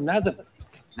teacher from Nazareth.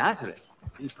 Nazareth?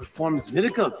 He performs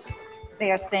miracles.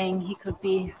 They are saying he could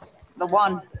be the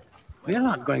one. We are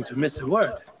not going to miss a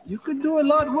word. You could do a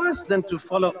lot worse than to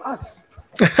follow us.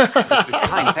 It's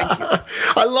kind, thank you.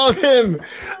 I love him.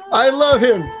 I love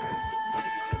him.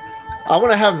 I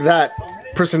want to have that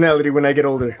personality when I get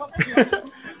older.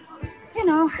 You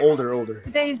know, Older.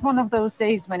 today is one of those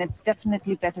days when it's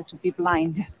definitely better to be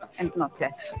blind and not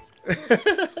deaf.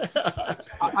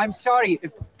 I'm sorry.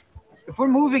 If we're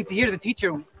moving to hear the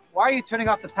teacher, why are you turning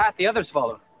off the path the others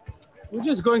follow? We're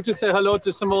just going to say hello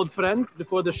to some old friends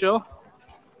before the show.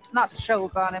 Not a show,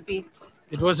 Barnaby.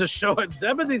 It was a show at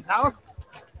Zebedee's house.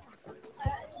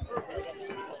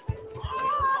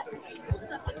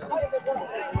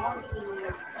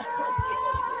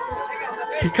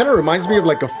 He kind of reminds me of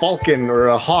like a falcon or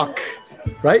a hawk,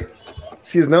 right?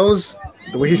 See his nose?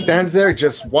 The way he stands there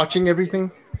just watching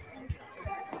everything.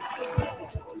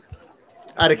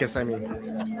 Atticus, I mean.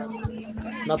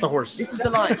 Not the horse. This is the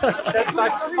line. Step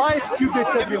back 5 cubits,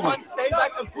 everyone. Stay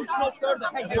back and push no further.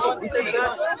 Hey,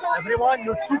 everyone,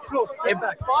 you're too close. Stay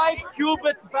back. 5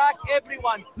 cubits back,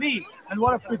 everyone, please. And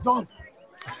what if we don't?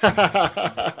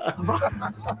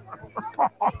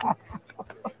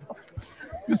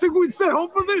 You think we'd stay home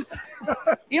for this?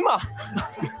 Ima!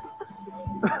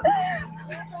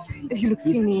 You look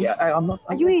skinny. Yeah, I'm not.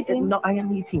 Are you eating? No, I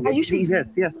am eating. Are you sure?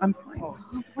 Yes, I'm fine.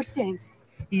 Where's James?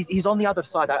 He's on the other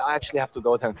side. I actually have to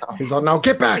go downtown. He's on now.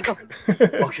 Get back.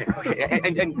 Okay.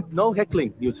 And no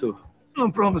heckling, you two.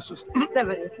 No promises.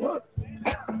 What?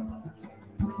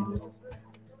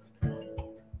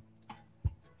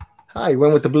 Hi,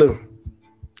 went with the blue.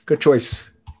 Good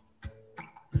choice.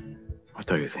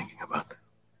 What are you thinking about?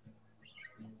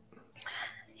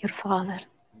 Your father.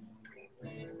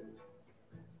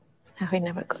 I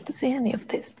never got to see any of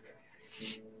this.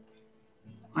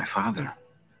 My father?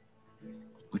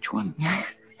 Which one? You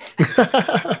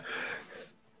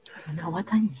know what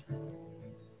I mean?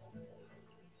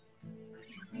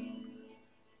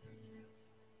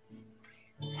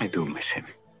 I do miss him.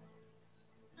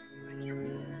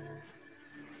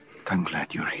 I'm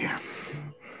glad you're here.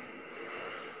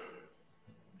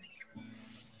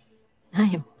 I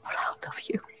am proud of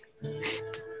you.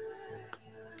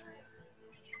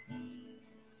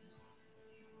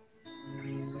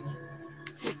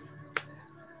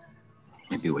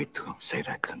 Maybe wait to say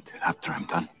that until after I'm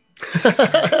done.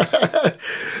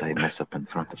 Because I mess up in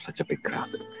front of such a big crowd.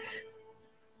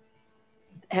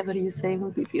 Whatever you say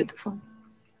will be beautiful.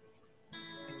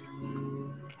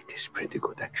 It is pretty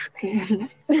good, actually.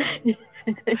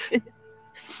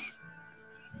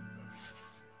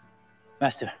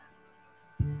 Master,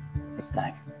 it's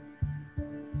time.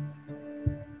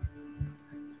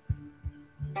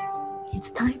 It's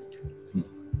time.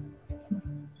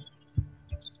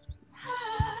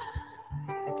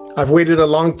 I've waited a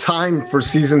long time for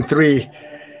season 3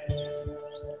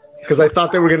 because I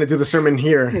thought they were going to do the sermon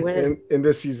here in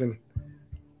this season.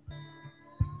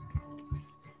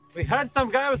 We heard some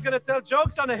guy was going to tell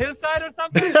jokes on a hillside or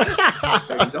something.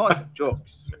 Not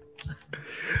jokes.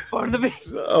 For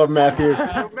the Oh, Matthew.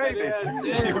 You made it.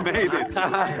 You made it.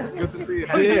 Good to see you.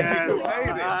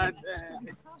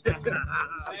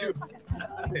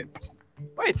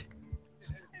 Wait,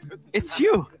 it's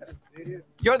you.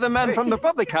 You're the man from the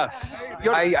public house.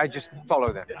 I just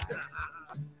follow them.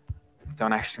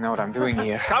 Don't actually know what I'm doing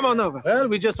here. Come on over. Well,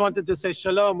 we just wanted to say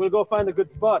shalom. We'll go find a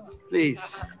good spot.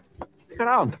 Please, stick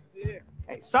around.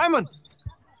 Hey, Simon!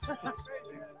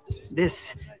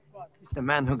 This is the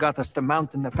man who got us the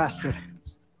mount and the pasture.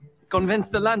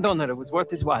 Convinced the landowner it was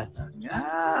worth his while.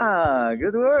 Ah,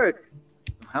 good work.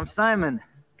 I'm Simon.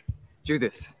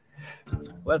 Judas.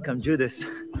 Welcome, Judas.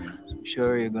 I'm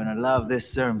sure you're gonna love this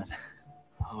sermon.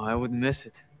 Oh, I wouldn't miss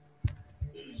it.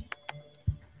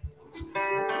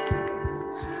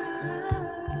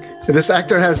 This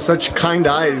actor has such kind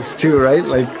eyes too, right?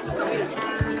 Like,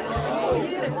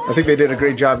 I think they did a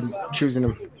great job choosing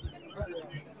him.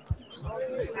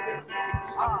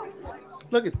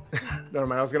 Look at, never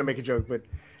mind. I was gonna make a joke, but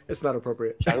it's not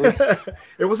appropriate.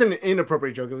 It wasn't an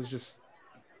inappropriate joke. It was just,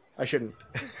 I shouldn't.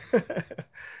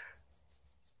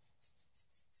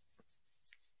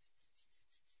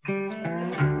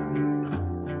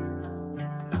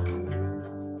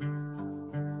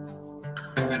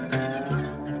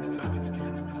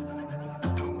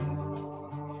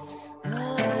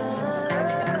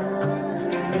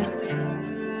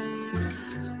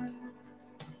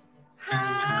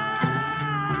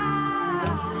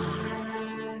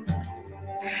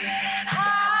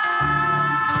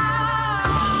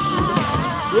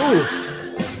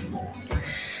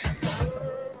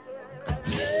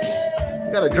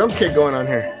 Got a drum kit going on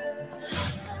here.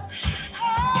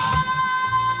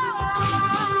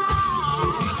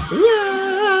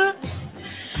 Yeah.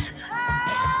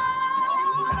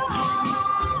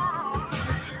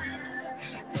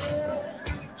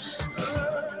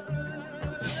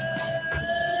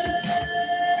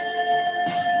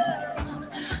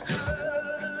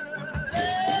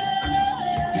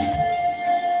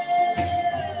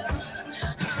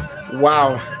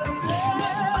 Wow.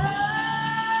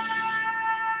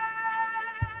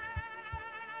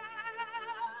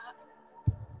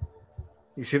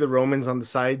 You see the Romans on the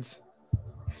sides?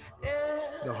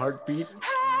 The heartbeat.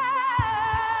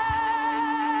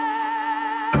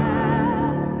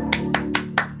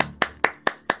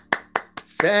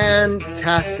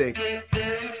 Fantastic.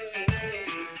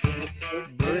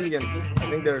 Brilliant. I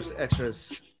think there's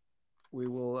extras. We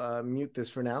will mute this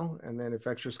for now, and then if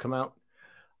extras come out,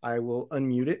 I will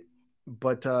unmute it.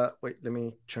 But wait, let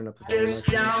me turn up the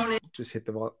volume. Just hit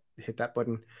that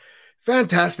button.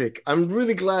 Fantastic. I'm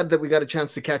really glad that we got a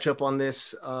chance to catch up on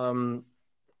this.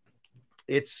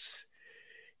 It's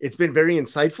been very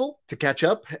insightful to catch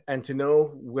up and to know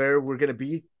where we're going to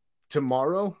be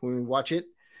tomorrow when we watch it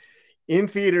in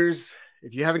theaters.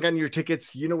 If you haven't gotten your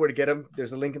tickets, you know where to get them.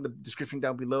 There's a link in the description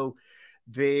down below.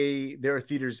 There are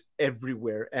theaters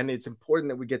everywhere, and it's important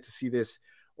that we get to see this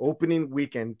opening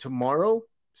weekend. Tomorrow,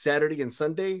 Saturday and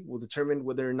Sunday will determine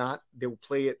whether or not they'll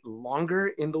play it longer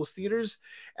in those theaters,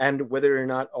 and whether or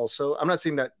not also, I'm not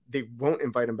saying that they won't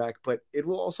invite him back, but it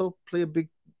will also play a big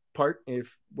part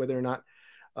if whether or not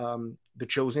The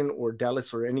Chosen or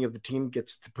Dallas or any of the team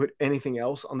gets to put anything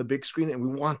else on the big screen. And we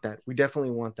want that. We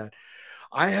definitely want that.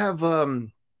 I've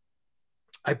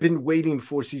been waiting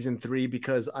for season 3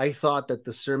 because I thought that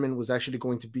the sermon was actually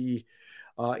going to be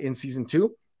in season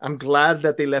 2. I'm glad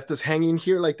that they left us hanging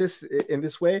here like this, in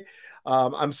this way.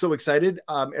 I'm so excited.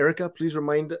 Erica, please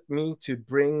remind me to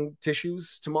bring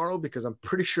tissues tomorrow, because I'm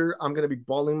pretty sure I'm going to be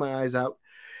bawling my eyes out.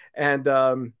 And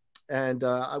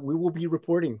we will be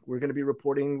reporting. We're going to be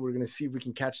reporting. We're going to see if we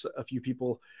can catch a few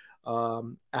people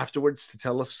afterwards to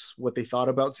tell us what they thought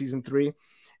about season 3.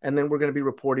 And then we're going to be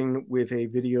reporting with a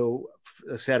video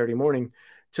Saturday morning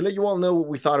to let you all know what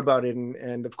we thought about it.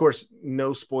 And of course,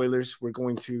 no spoilers. We're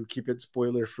going to keep it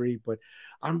spoiler free, but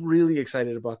I'm really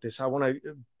excited about this. I want a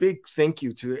big thank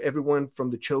you to everyone from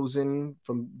The Chosen,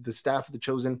 from the staff of The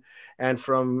Chosen, and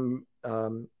from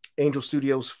Angel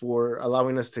Studios for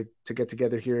allowing us to get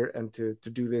together here and to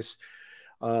do this.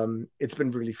 It's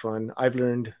been really fun. I've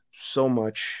learned so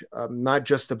much, not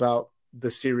just about the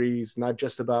series, not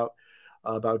just about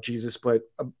Jesus, but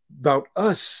about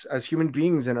us as human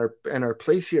beings and our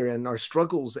place here and our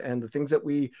struggles and the things that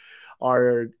we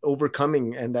are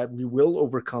overcoming and that we will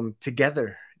overcome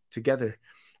together,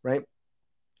 right?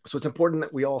 So it's important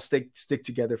that we all stick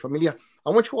together. Familia,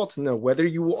 I want you all to know, whether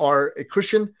you are a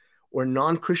Christian or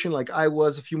non-Christian like I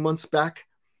was a few months back,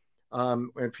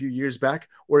 a few years back,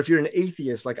 or if you're an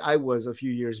atheist like I was a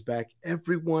few years back,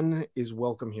 everyone is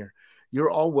welcome here.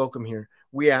 You're all welcome here.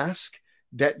 We ask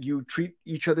that you treat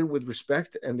each other with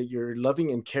respect and that you're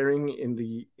loving and caring in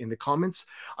the comments.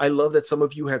 I love that some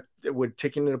of you would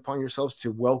taken it upon yourselves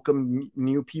to welcome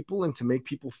new people and to make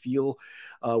people feel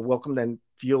welcomed and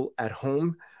feel at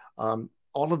home.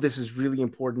 All of this is really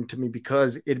important to me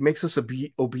because it makes us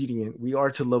obedient. We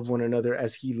are to love one another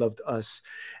as he loved us.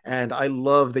 And I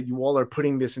love that you all are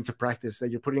putting this into practice,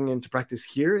 that you're putting it into practice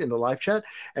here in the live chat.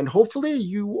 And hopefully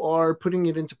you are putting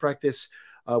it into practice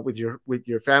with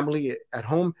your family at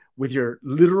home, with your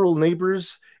literal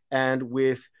neighbors, and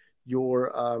with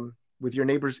your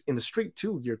neighbors in the street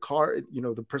too. Your car,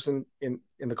 the person in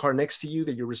the car next to you,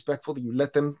 that you're respectful, that you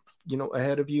let them,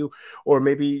 ahead of you. Or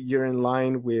maybe you're in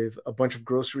line with a bunch of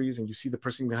groceries and you see the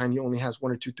person behind you only has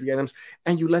 1 or 2, 3 items,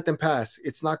 and you let them pass.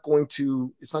 It's not going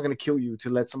to kill you to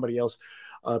let somebody else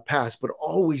pass. But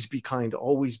always be kind,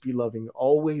 always be loving,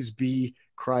 always be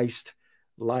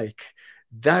Christ-like.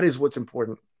 That is what's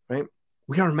important, right?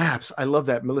 We are maps. I love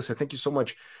that. Melissa, thank you so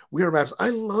much. We are maps. I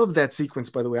love that sequence,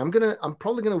 by the way. I'm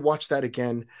probably going to watch that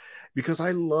again because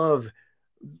I love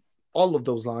all of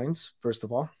those lines, first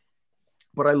of all.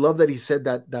 But I love that he said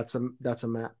that that's a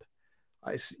map.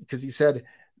 Because he said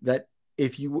that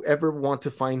if you ever want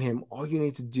to find him, all you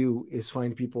need to do is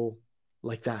find people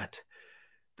like that.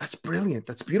 That's brilliant.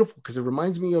 That's beautiful, because it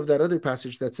reminds me of that other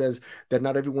passage that says that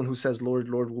not everyone who says Lord,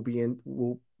 Lord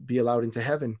will be allowed into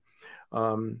heaven.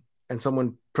 And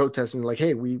someone protesting like,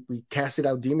 hey, we casted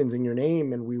out demons in your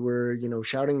name, and we were,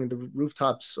 shouting in the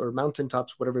rooftops or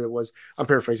mountaintops, whatever it was. I'm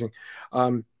paraphrasing.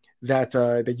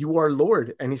 That you are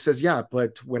Lord. And he says, yeah,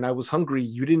 but when I was hungry,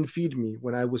 you didn't feed me.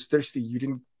 When I was thirsty, you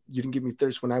didn't give me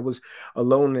thirst. When I was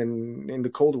alone and in the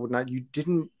cold or whatnot, you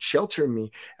didn't shelter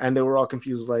me. And they were all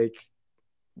confused, like,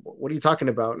 what are you talking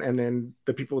about? And then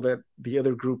the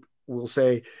other group will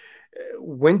say,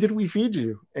 when did we feed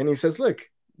you? And he says, look,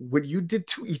 what you did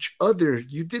to each other,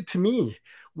 you did to me.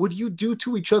 What you do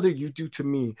to each other, you do to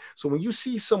me. So when you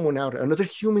see someone out, another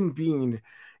human being,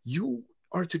 you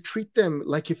are to treat them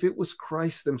like if it was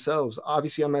Christ themselves.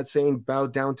 Obviously, I'm not saying bow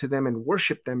down to them and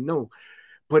worship them. No,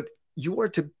 but you are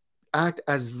to act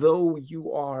as though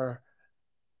you are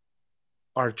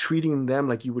treating them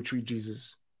like you would treat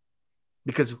Jesus.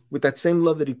 Because with that same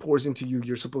love that he pours into you,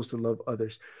 you're supposed to love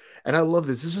others. And I love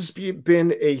this. This has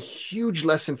been a huge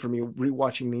lesson for me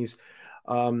rewatching these.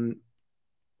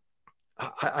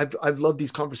 I've loved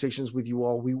these conversations with you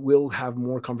all. We will have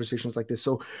more conversations like this.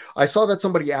 So I saw that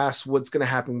somebody asked what's going to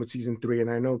happen with season 3.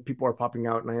 And I know people are popping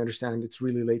out, and I understand it's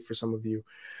really late for some of you.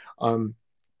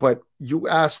 But you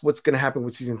asked what's going to happen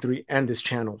with season 3 and this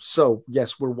channel. So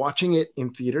yes, we're watching it in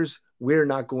theaters. We're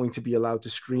not going to be allowed to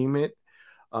stream it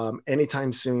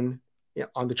anytime soon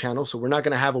on the channel. So we're not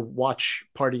going to have a watch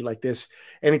party like this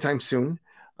anytime soon,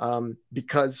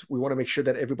 because we want to make sure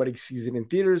that everybody sees it in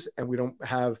theaters and we don't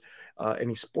have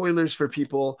any spoilers for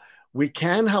people. We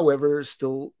can, however,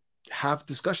 still have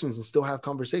discussions and still have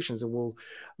conversations, and we'll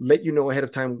let you know ahead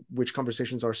of time which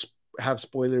conversations have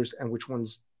spoilers and which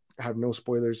ones have no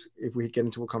spoilers if we get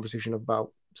into a conversation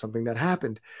about something that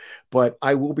happened. But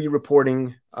I will be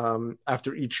reporting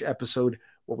after each episode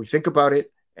what we think about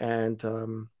it and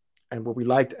what we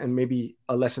liked and maybe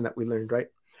a lesson that we learned, right?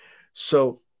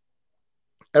 So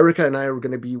Erica and I are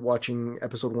going to be watching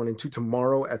episode 1 and 2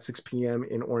 tomorrow at 6 p.m.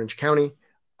 in Orange County.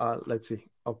 Let's see.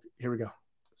 Oh, here we go.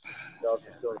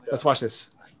 Let's watch this.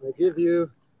 I give you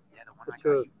the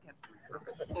truth.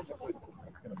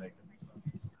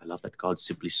 I love that God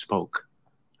simply spoke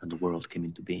and the world came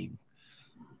into being.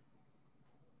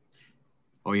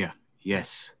 Oh, yeah.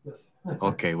 Yes.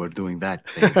 Okay, we're doing that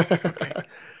thing.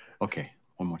 Okay,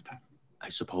 one more time. I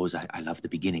suppose I love the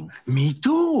beginning. Me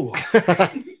too.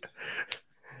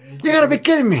 You gotta be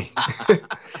kidding me.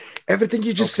 Everything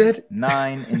you just said.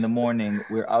 9 in the morning,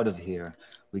 we're out of here.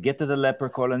 We get to the leper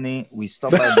colony. We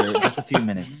stop by there just a few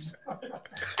minutes.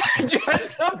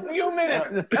 Just a few minutes.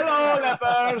 Hello,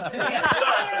 lepers.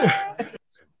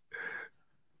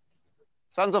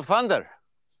 Sons of Thunder.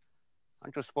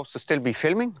 Aren't you supposed to still be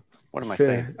filming? What am I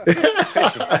saying?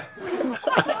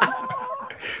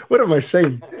 What am I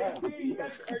saying?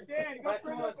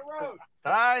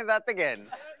 Try that again.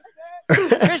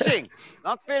 Fishing,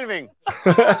 not filming.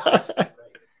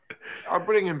 I'll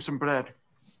bring him some bread.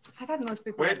 I thought most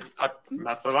people. Wait,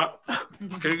 not for that.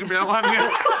 Can you give me that one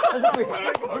here?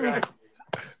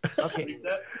 Okay.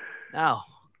 Now,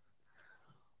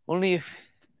 only if.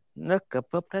 You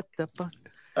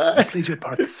played your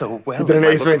part so well. You did an My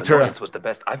Ace book of Ventura. Annoyance was the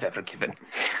best I've ever given.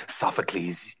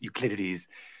 Sophocles, Euclides.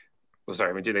 Oh,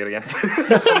 sorry, we do that again.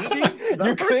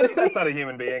 Euclides? That's not a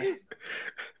human being.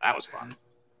 That was fun.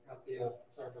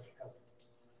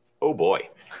 Oh boy.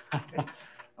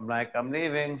 I'm like, I'm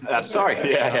leaving. Sorry.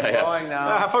 Yeah. I'm going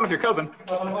now. Have fun with your cousin.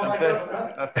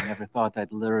 I never thought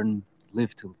I'd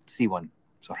live to see one.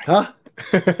 Sorry. Huh?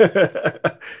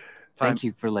 Thank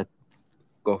you for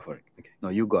Go for it. Okay. No,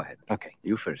 you go ahead. Okay.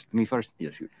 You first. Me first?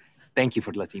 Yes, you. Thank you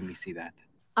for letting me see that.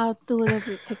 I'll do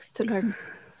whatever it takes to learn.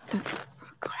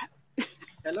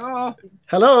 Hello.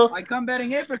 Hello. I come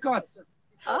bearing apricots.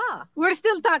 We're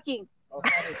still talking.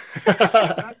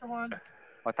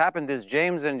 What happened is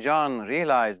James and John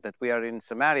realized that we are in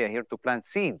Samaria here to plant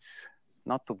seeds,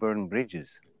 not to burn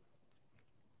bridges.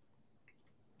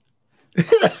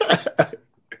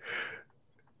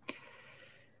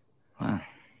 Wow.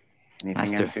 Anything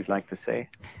Master. else you'd like to say?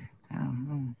 Take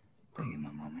him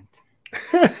a moment.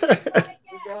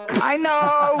 I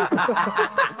know.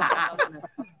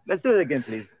 Let's do it again,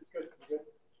 please.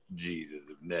 Jesus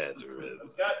of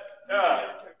Nazareth.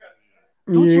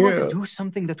 Don't you want to do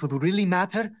something that would really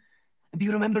matter and be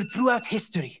remembered throughout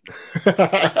history?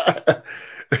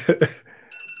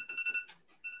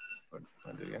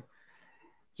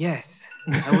 Yes,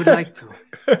 I would like to.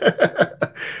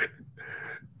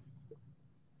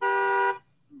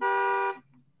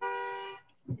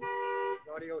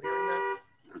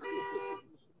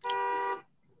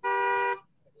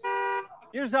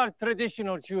 Here's our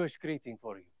traditional Jewish greeting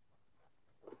for you.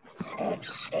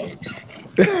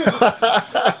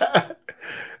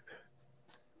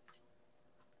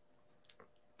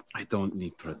 I don't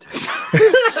need protection.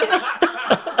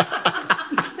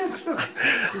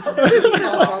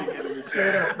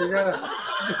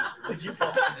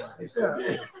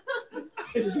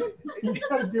 You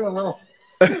gotta do a little.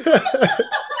 You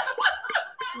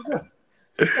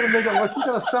gotta make it look. You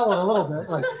gotta sell it a little bit.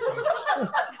 Like.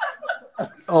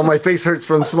 Oh, my face hurts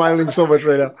from smiling so much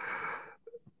right now.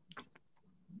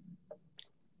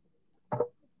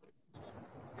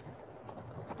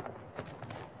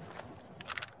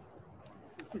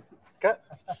 Cut.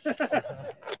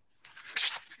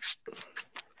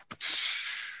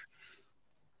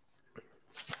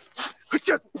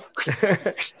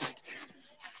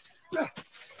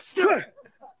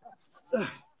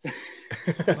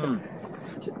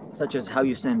 Such as how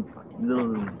you send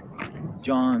little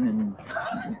John and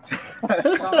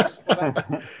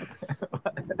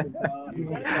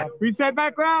reset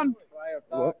background.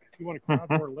 Look, you want a crowd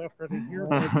more left right in here?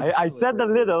 I said the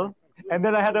little, and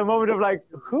then I had a moment of like,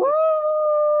 whoo!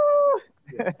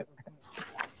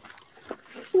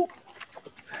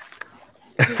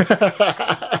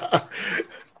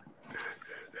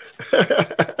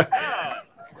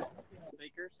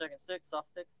 Baker, second six, soft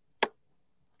six.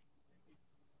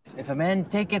 If a man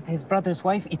taketh his brother's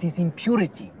wife, it is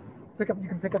impurity. You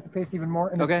can pick up the pace even more.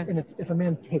 And Okay. It's if a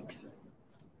man takes.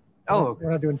 Oh,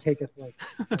 We're not doing taketh like.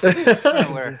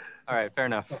 all right, fair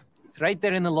enough. It's right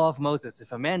there in the law of Moses.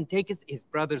 If a man taketh his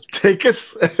brother's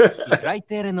Taketh? It's right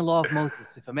there in the law of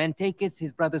Moses. If a man taketh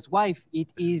his brother's wife, it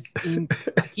is in.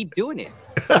 I keep doing it.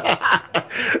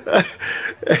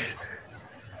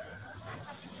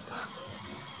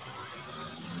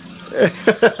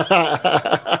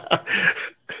 It'll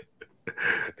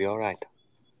be all right.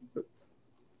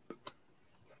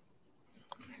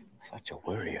 Such a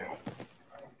worrier.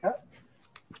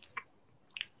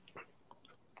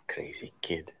 Crazy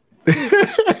kid.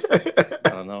 I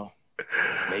don't know.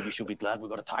 Maybe she'll be glad we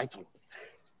got a title.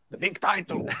 The big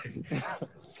title.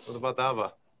 What about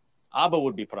Abba? Abba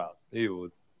would be proud. He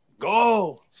would.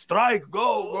 Go! Strike!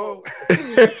 Go! Go!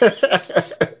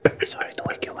 Sorry to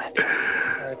wake you, Matthew.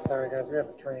 All right, sorry guys, we have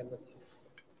a train that's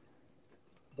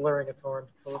blurring its horn.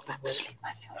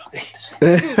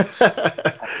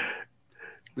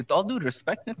 With all due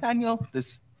respect, Nathaniel,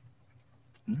 this.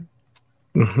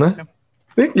 Mhm.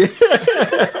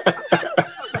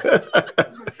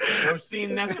 No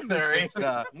scene necessary.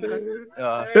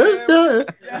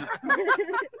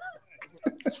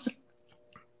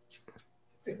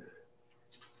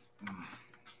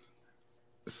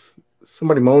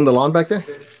 Somebody mowing the lawn back there?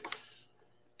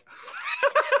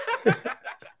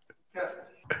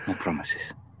 No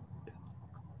promises.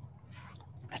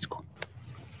 Let's go.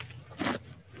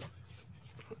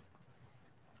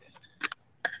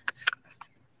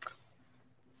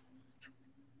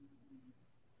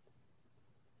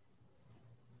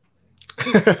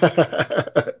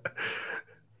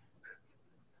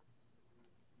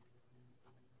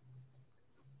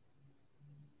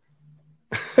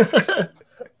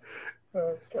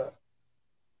 Oh, God.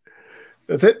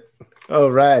 That's it?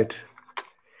 All right.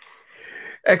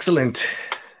 Excellent.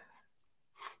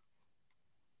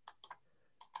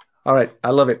 All right.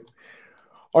 I love it.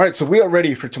 All right. So we are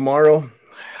ready for tomorrow.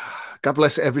 God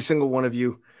bless every single one of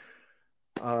you.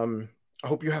 I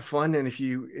hope you have fun. And if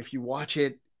you watch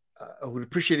it, I would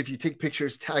appreciate if you take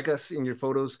pictures, tag us in your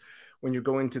photos when you're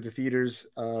going to the theaters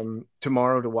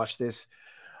tomorrow to watch this.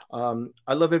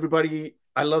 I love everybody.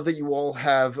 I love that you all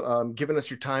have given us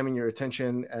your time and your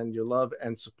attention and your love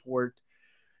and support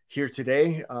here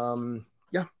today.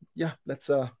 Yeah. Let's.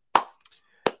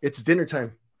 It's dinner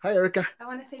time. Hi, Erica. I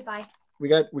want to say bye. We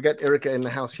got Erica in the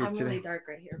house here I'm today. really dark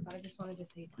right here, but I just wanted to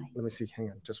say bye. Let me see. Hang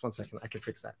on, just 1 second. I can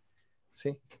fix that.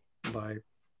 See, by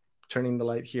turning the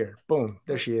light here. Boom.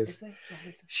 There she is. This way? Yeah,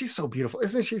 this way. She's so beautiful.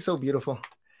 Isn't she so beautiful?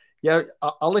 Yeah,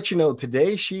 I'll let you know.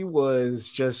 Today, she was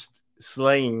just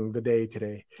slaying the day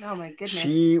today. Oh, my goodness.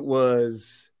 She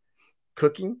was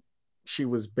cooking. She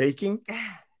was baking.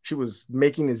 She was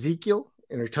making Ezekiel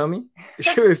in her tummy.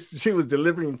 She was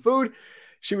delivering food.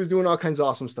 She was doing all kinds of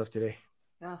awesome stuff today.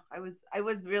 No, I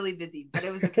was really busy, but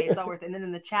it was okay. It's all worth it. And then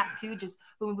in the chat too, just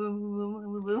boom, boom, boom, boom,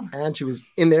 boom, boom. And she was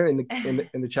in there in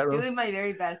the chat room. Doing my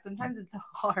very best. Sometimes it's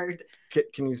hard.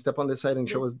 Can you step on this side and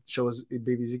show us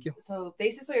baby Ezekiel? So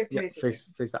face this way or Yeah, face this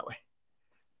way? face that way.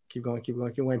 Keep going, keep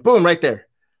going, keep going. Boom, right there.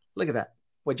 Look at that.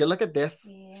 Would you look at death?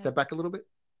 Yeah. Step back a little bit.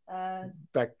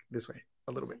 Back this way,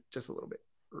 a little This bit, just a little bit.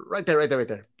 Right there, right there, right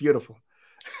there. Beautiful.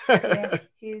 Yeah,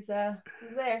 he's there.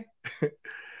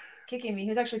 Kicking me. He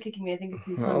was actually kicking me. I think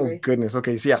he's hungry. Oh goodness.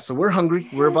 Okay, so yeah, so we're hungry.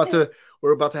 We're about to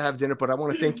have dinner, but I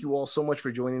want to thank you all so much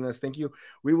for joining us. Thank you.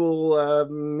 We will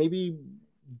maybe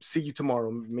see you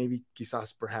tomorrow, maybe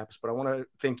quizás perhaps, but I want to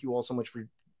thank you all so much for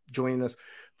joining us,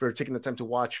 for taking the time to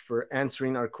watch, for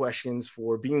answering our questions,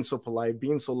 for being so polite,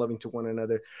 being so loving to one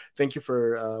another. Thank you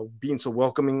for being so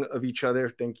welcoming of each other.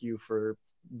 Thank you for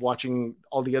watching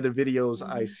all the other videos.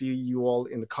 I see you all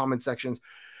in the comment sections.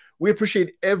 We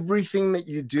appreciate everything that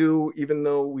you do, even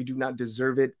though we do not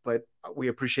deserve it, but we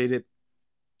appreciate it.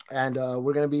 And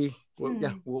we're going to be,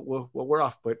 we're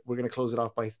off, but we're going to close it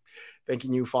off by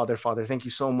thanking you, Father. Thank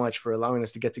you so much for allowing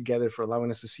us to get together, for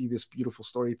allowing us to see this beautiful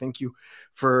story. Thank you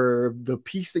for the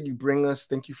peace that you bring us.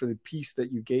 Thank you for the peace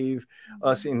that you gave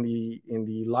us in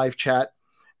the live chat.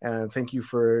 And thank you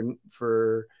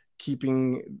for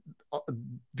keeping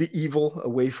the evil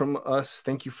away from us.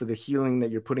 Thank you for the healing that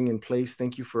you're putting in place.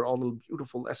 Thank you for all the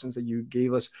beautiful lessons that you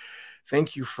gave us.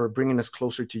 Thank you for bringing us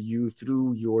closer to you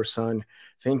through your son.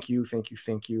 Thank you.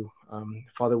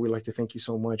 Father, we'd like to thank you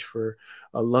so much for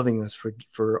loving us,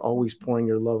 for always pouring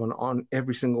your love on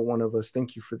every single one of us.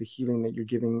 Thank you for the healing that you're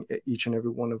giving each and every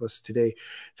one of us today.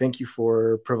 Thank you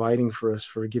for providing for us,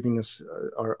 for giving us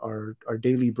our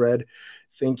daily bread.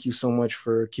 Thank you so much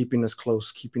for keeping us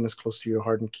close to your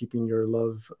heart and keeping your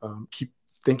love.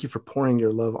 Thank you for pouring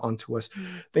your love onto us.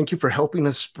 Thank you for helping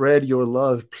us spread your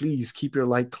love. Please keep your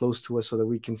light close to us so that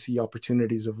we can see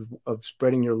opportunities of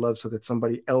spreading your love so that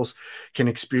somebody else can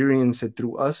experience it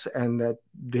through us, and that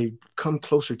they come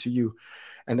closer to you,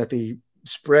 and that they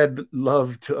spread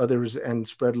love to others and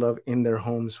spread love in their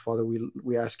homes. Father,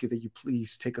 we ask you that you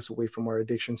please take us away from our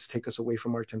addictions, take us away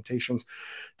from our temptations,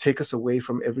 take us away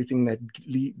from everything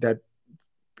that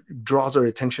draws our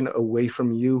attention away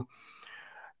from you.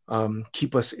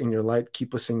 Keep us in your light.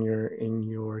 Keep us in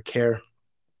your care.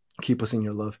 Keep us in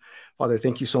your love. Father,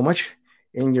 thank you so much.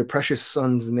 In your precious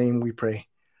Son's name we pray.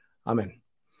 Amen.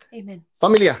 Amen.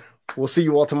 Familia, we'll see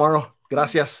you all tomorrow.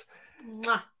 Gracias.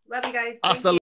 Mwah. Love you guys. Hasta